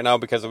option right now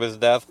because of his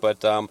death,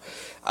 but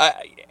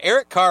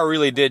Eric Carr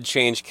really did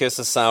change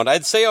Kiss's sound.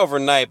 I'd say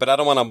overnight, but I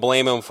don't want to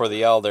blame him for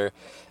the elder.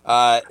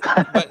 But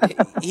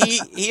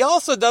he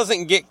also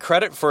doesn't get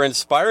credit for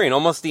inspiring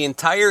almost the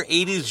entire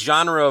 80s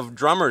genre of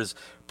drummers.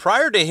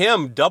 Prior to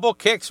him, double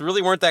kicks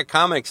really weren't that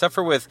common, except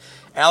for with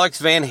Alex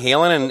Van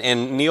Halen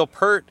and Neil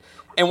Peart.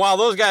 And while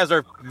those guys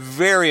are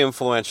very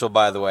influential,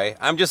 by the way,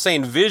 I'm just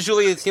saying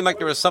visually it seemed like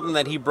there was something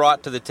that he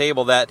brought to the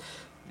table that,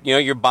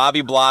 your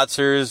Bobby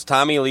Blotzers,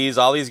 Tommy Lees,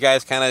 all these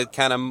guys kind of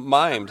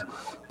mimed.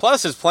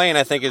 Plus, his playing,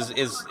 I think,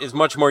 is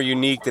much more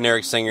unique than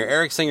Eric Singer.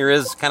 Eric Singer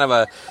is kind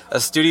of a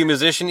studio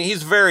musician.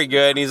 He's very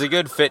good. He's a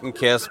good fit in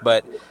Kiss,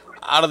 but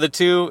out of the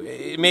two,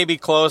 it may be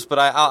close, but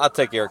I'll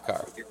take Eric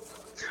Carr.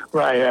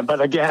 Right,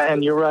 but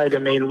again, you're right. I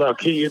mean,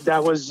 look,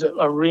 that was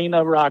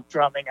arena rock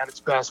drumming at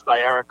its best by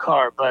Eric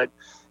Carr, but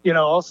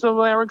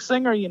also Eric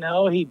Singer,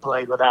 he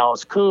played with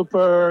Alice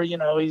Cooper.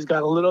 He's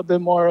got a little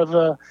bit more of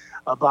a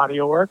body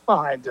of work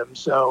behind him.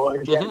 So,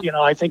 again,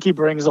 I think he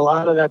brings a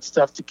lot of that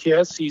stuff to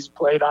Kiss. He's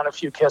played on a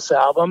few Kiss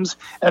albums.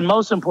 And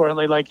most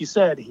importantly, like you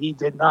said, he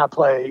did not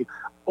play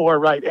or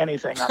write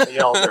anything on The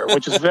Elder,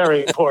 which is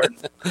very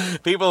important.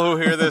 People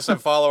who hear this and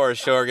follow our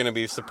show are going to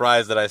be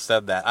surprised that I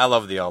said that. I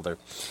love The Elder.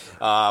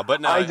 But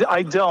no,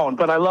 I don't,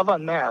 but I love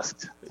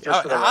Unmasked.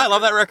 I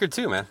love that record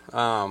too, man.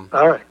 All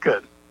right,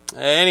 good.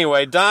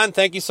 Anyway, Don,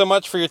 thank you so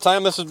much for your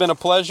time. This has been a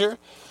pleasure.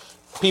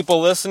 People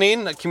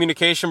listening,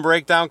 Communication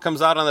Breakdown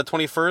comes out on the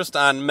 21st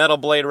on Metal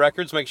Blade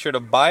Records. Make sure to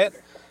buy it.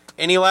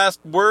 Any last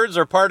words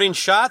or parting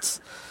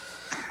shots?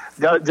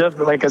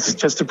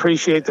 Just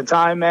appreciate the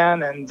time,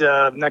 man. And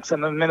next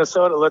time in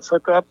Minnesota, let's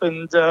hook up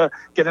and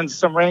get into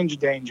some range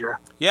danger.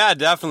 Yeah,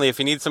 definitely. If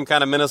you need some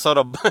kind of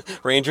Minnesota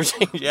ranger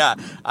danger, yeah,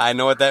 I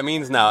know what that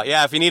means now.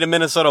 Yeah, if you need a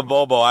Minnesota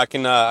Bobo, I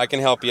can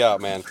help you out,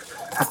 man.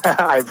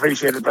 I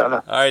appreciate it,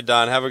 brother. All right,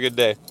 Don. Have a good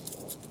day.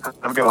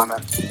 Have a good one,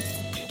 man.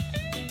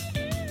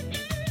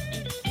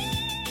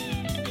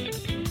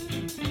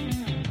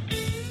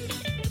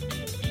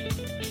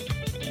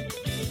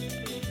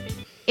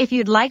 If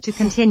you'd like to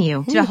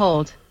continue to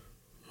hold,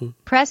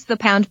 press the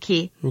pound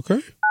key. Okay.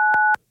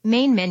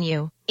 Main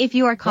menu. If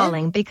you are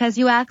calling because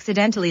you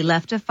accidentally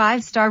left a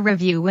 5-star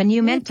review when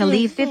you meant to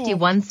leave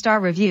 51-star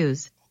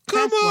reviews,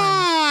 Come press 1.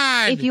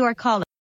 on! If you are calling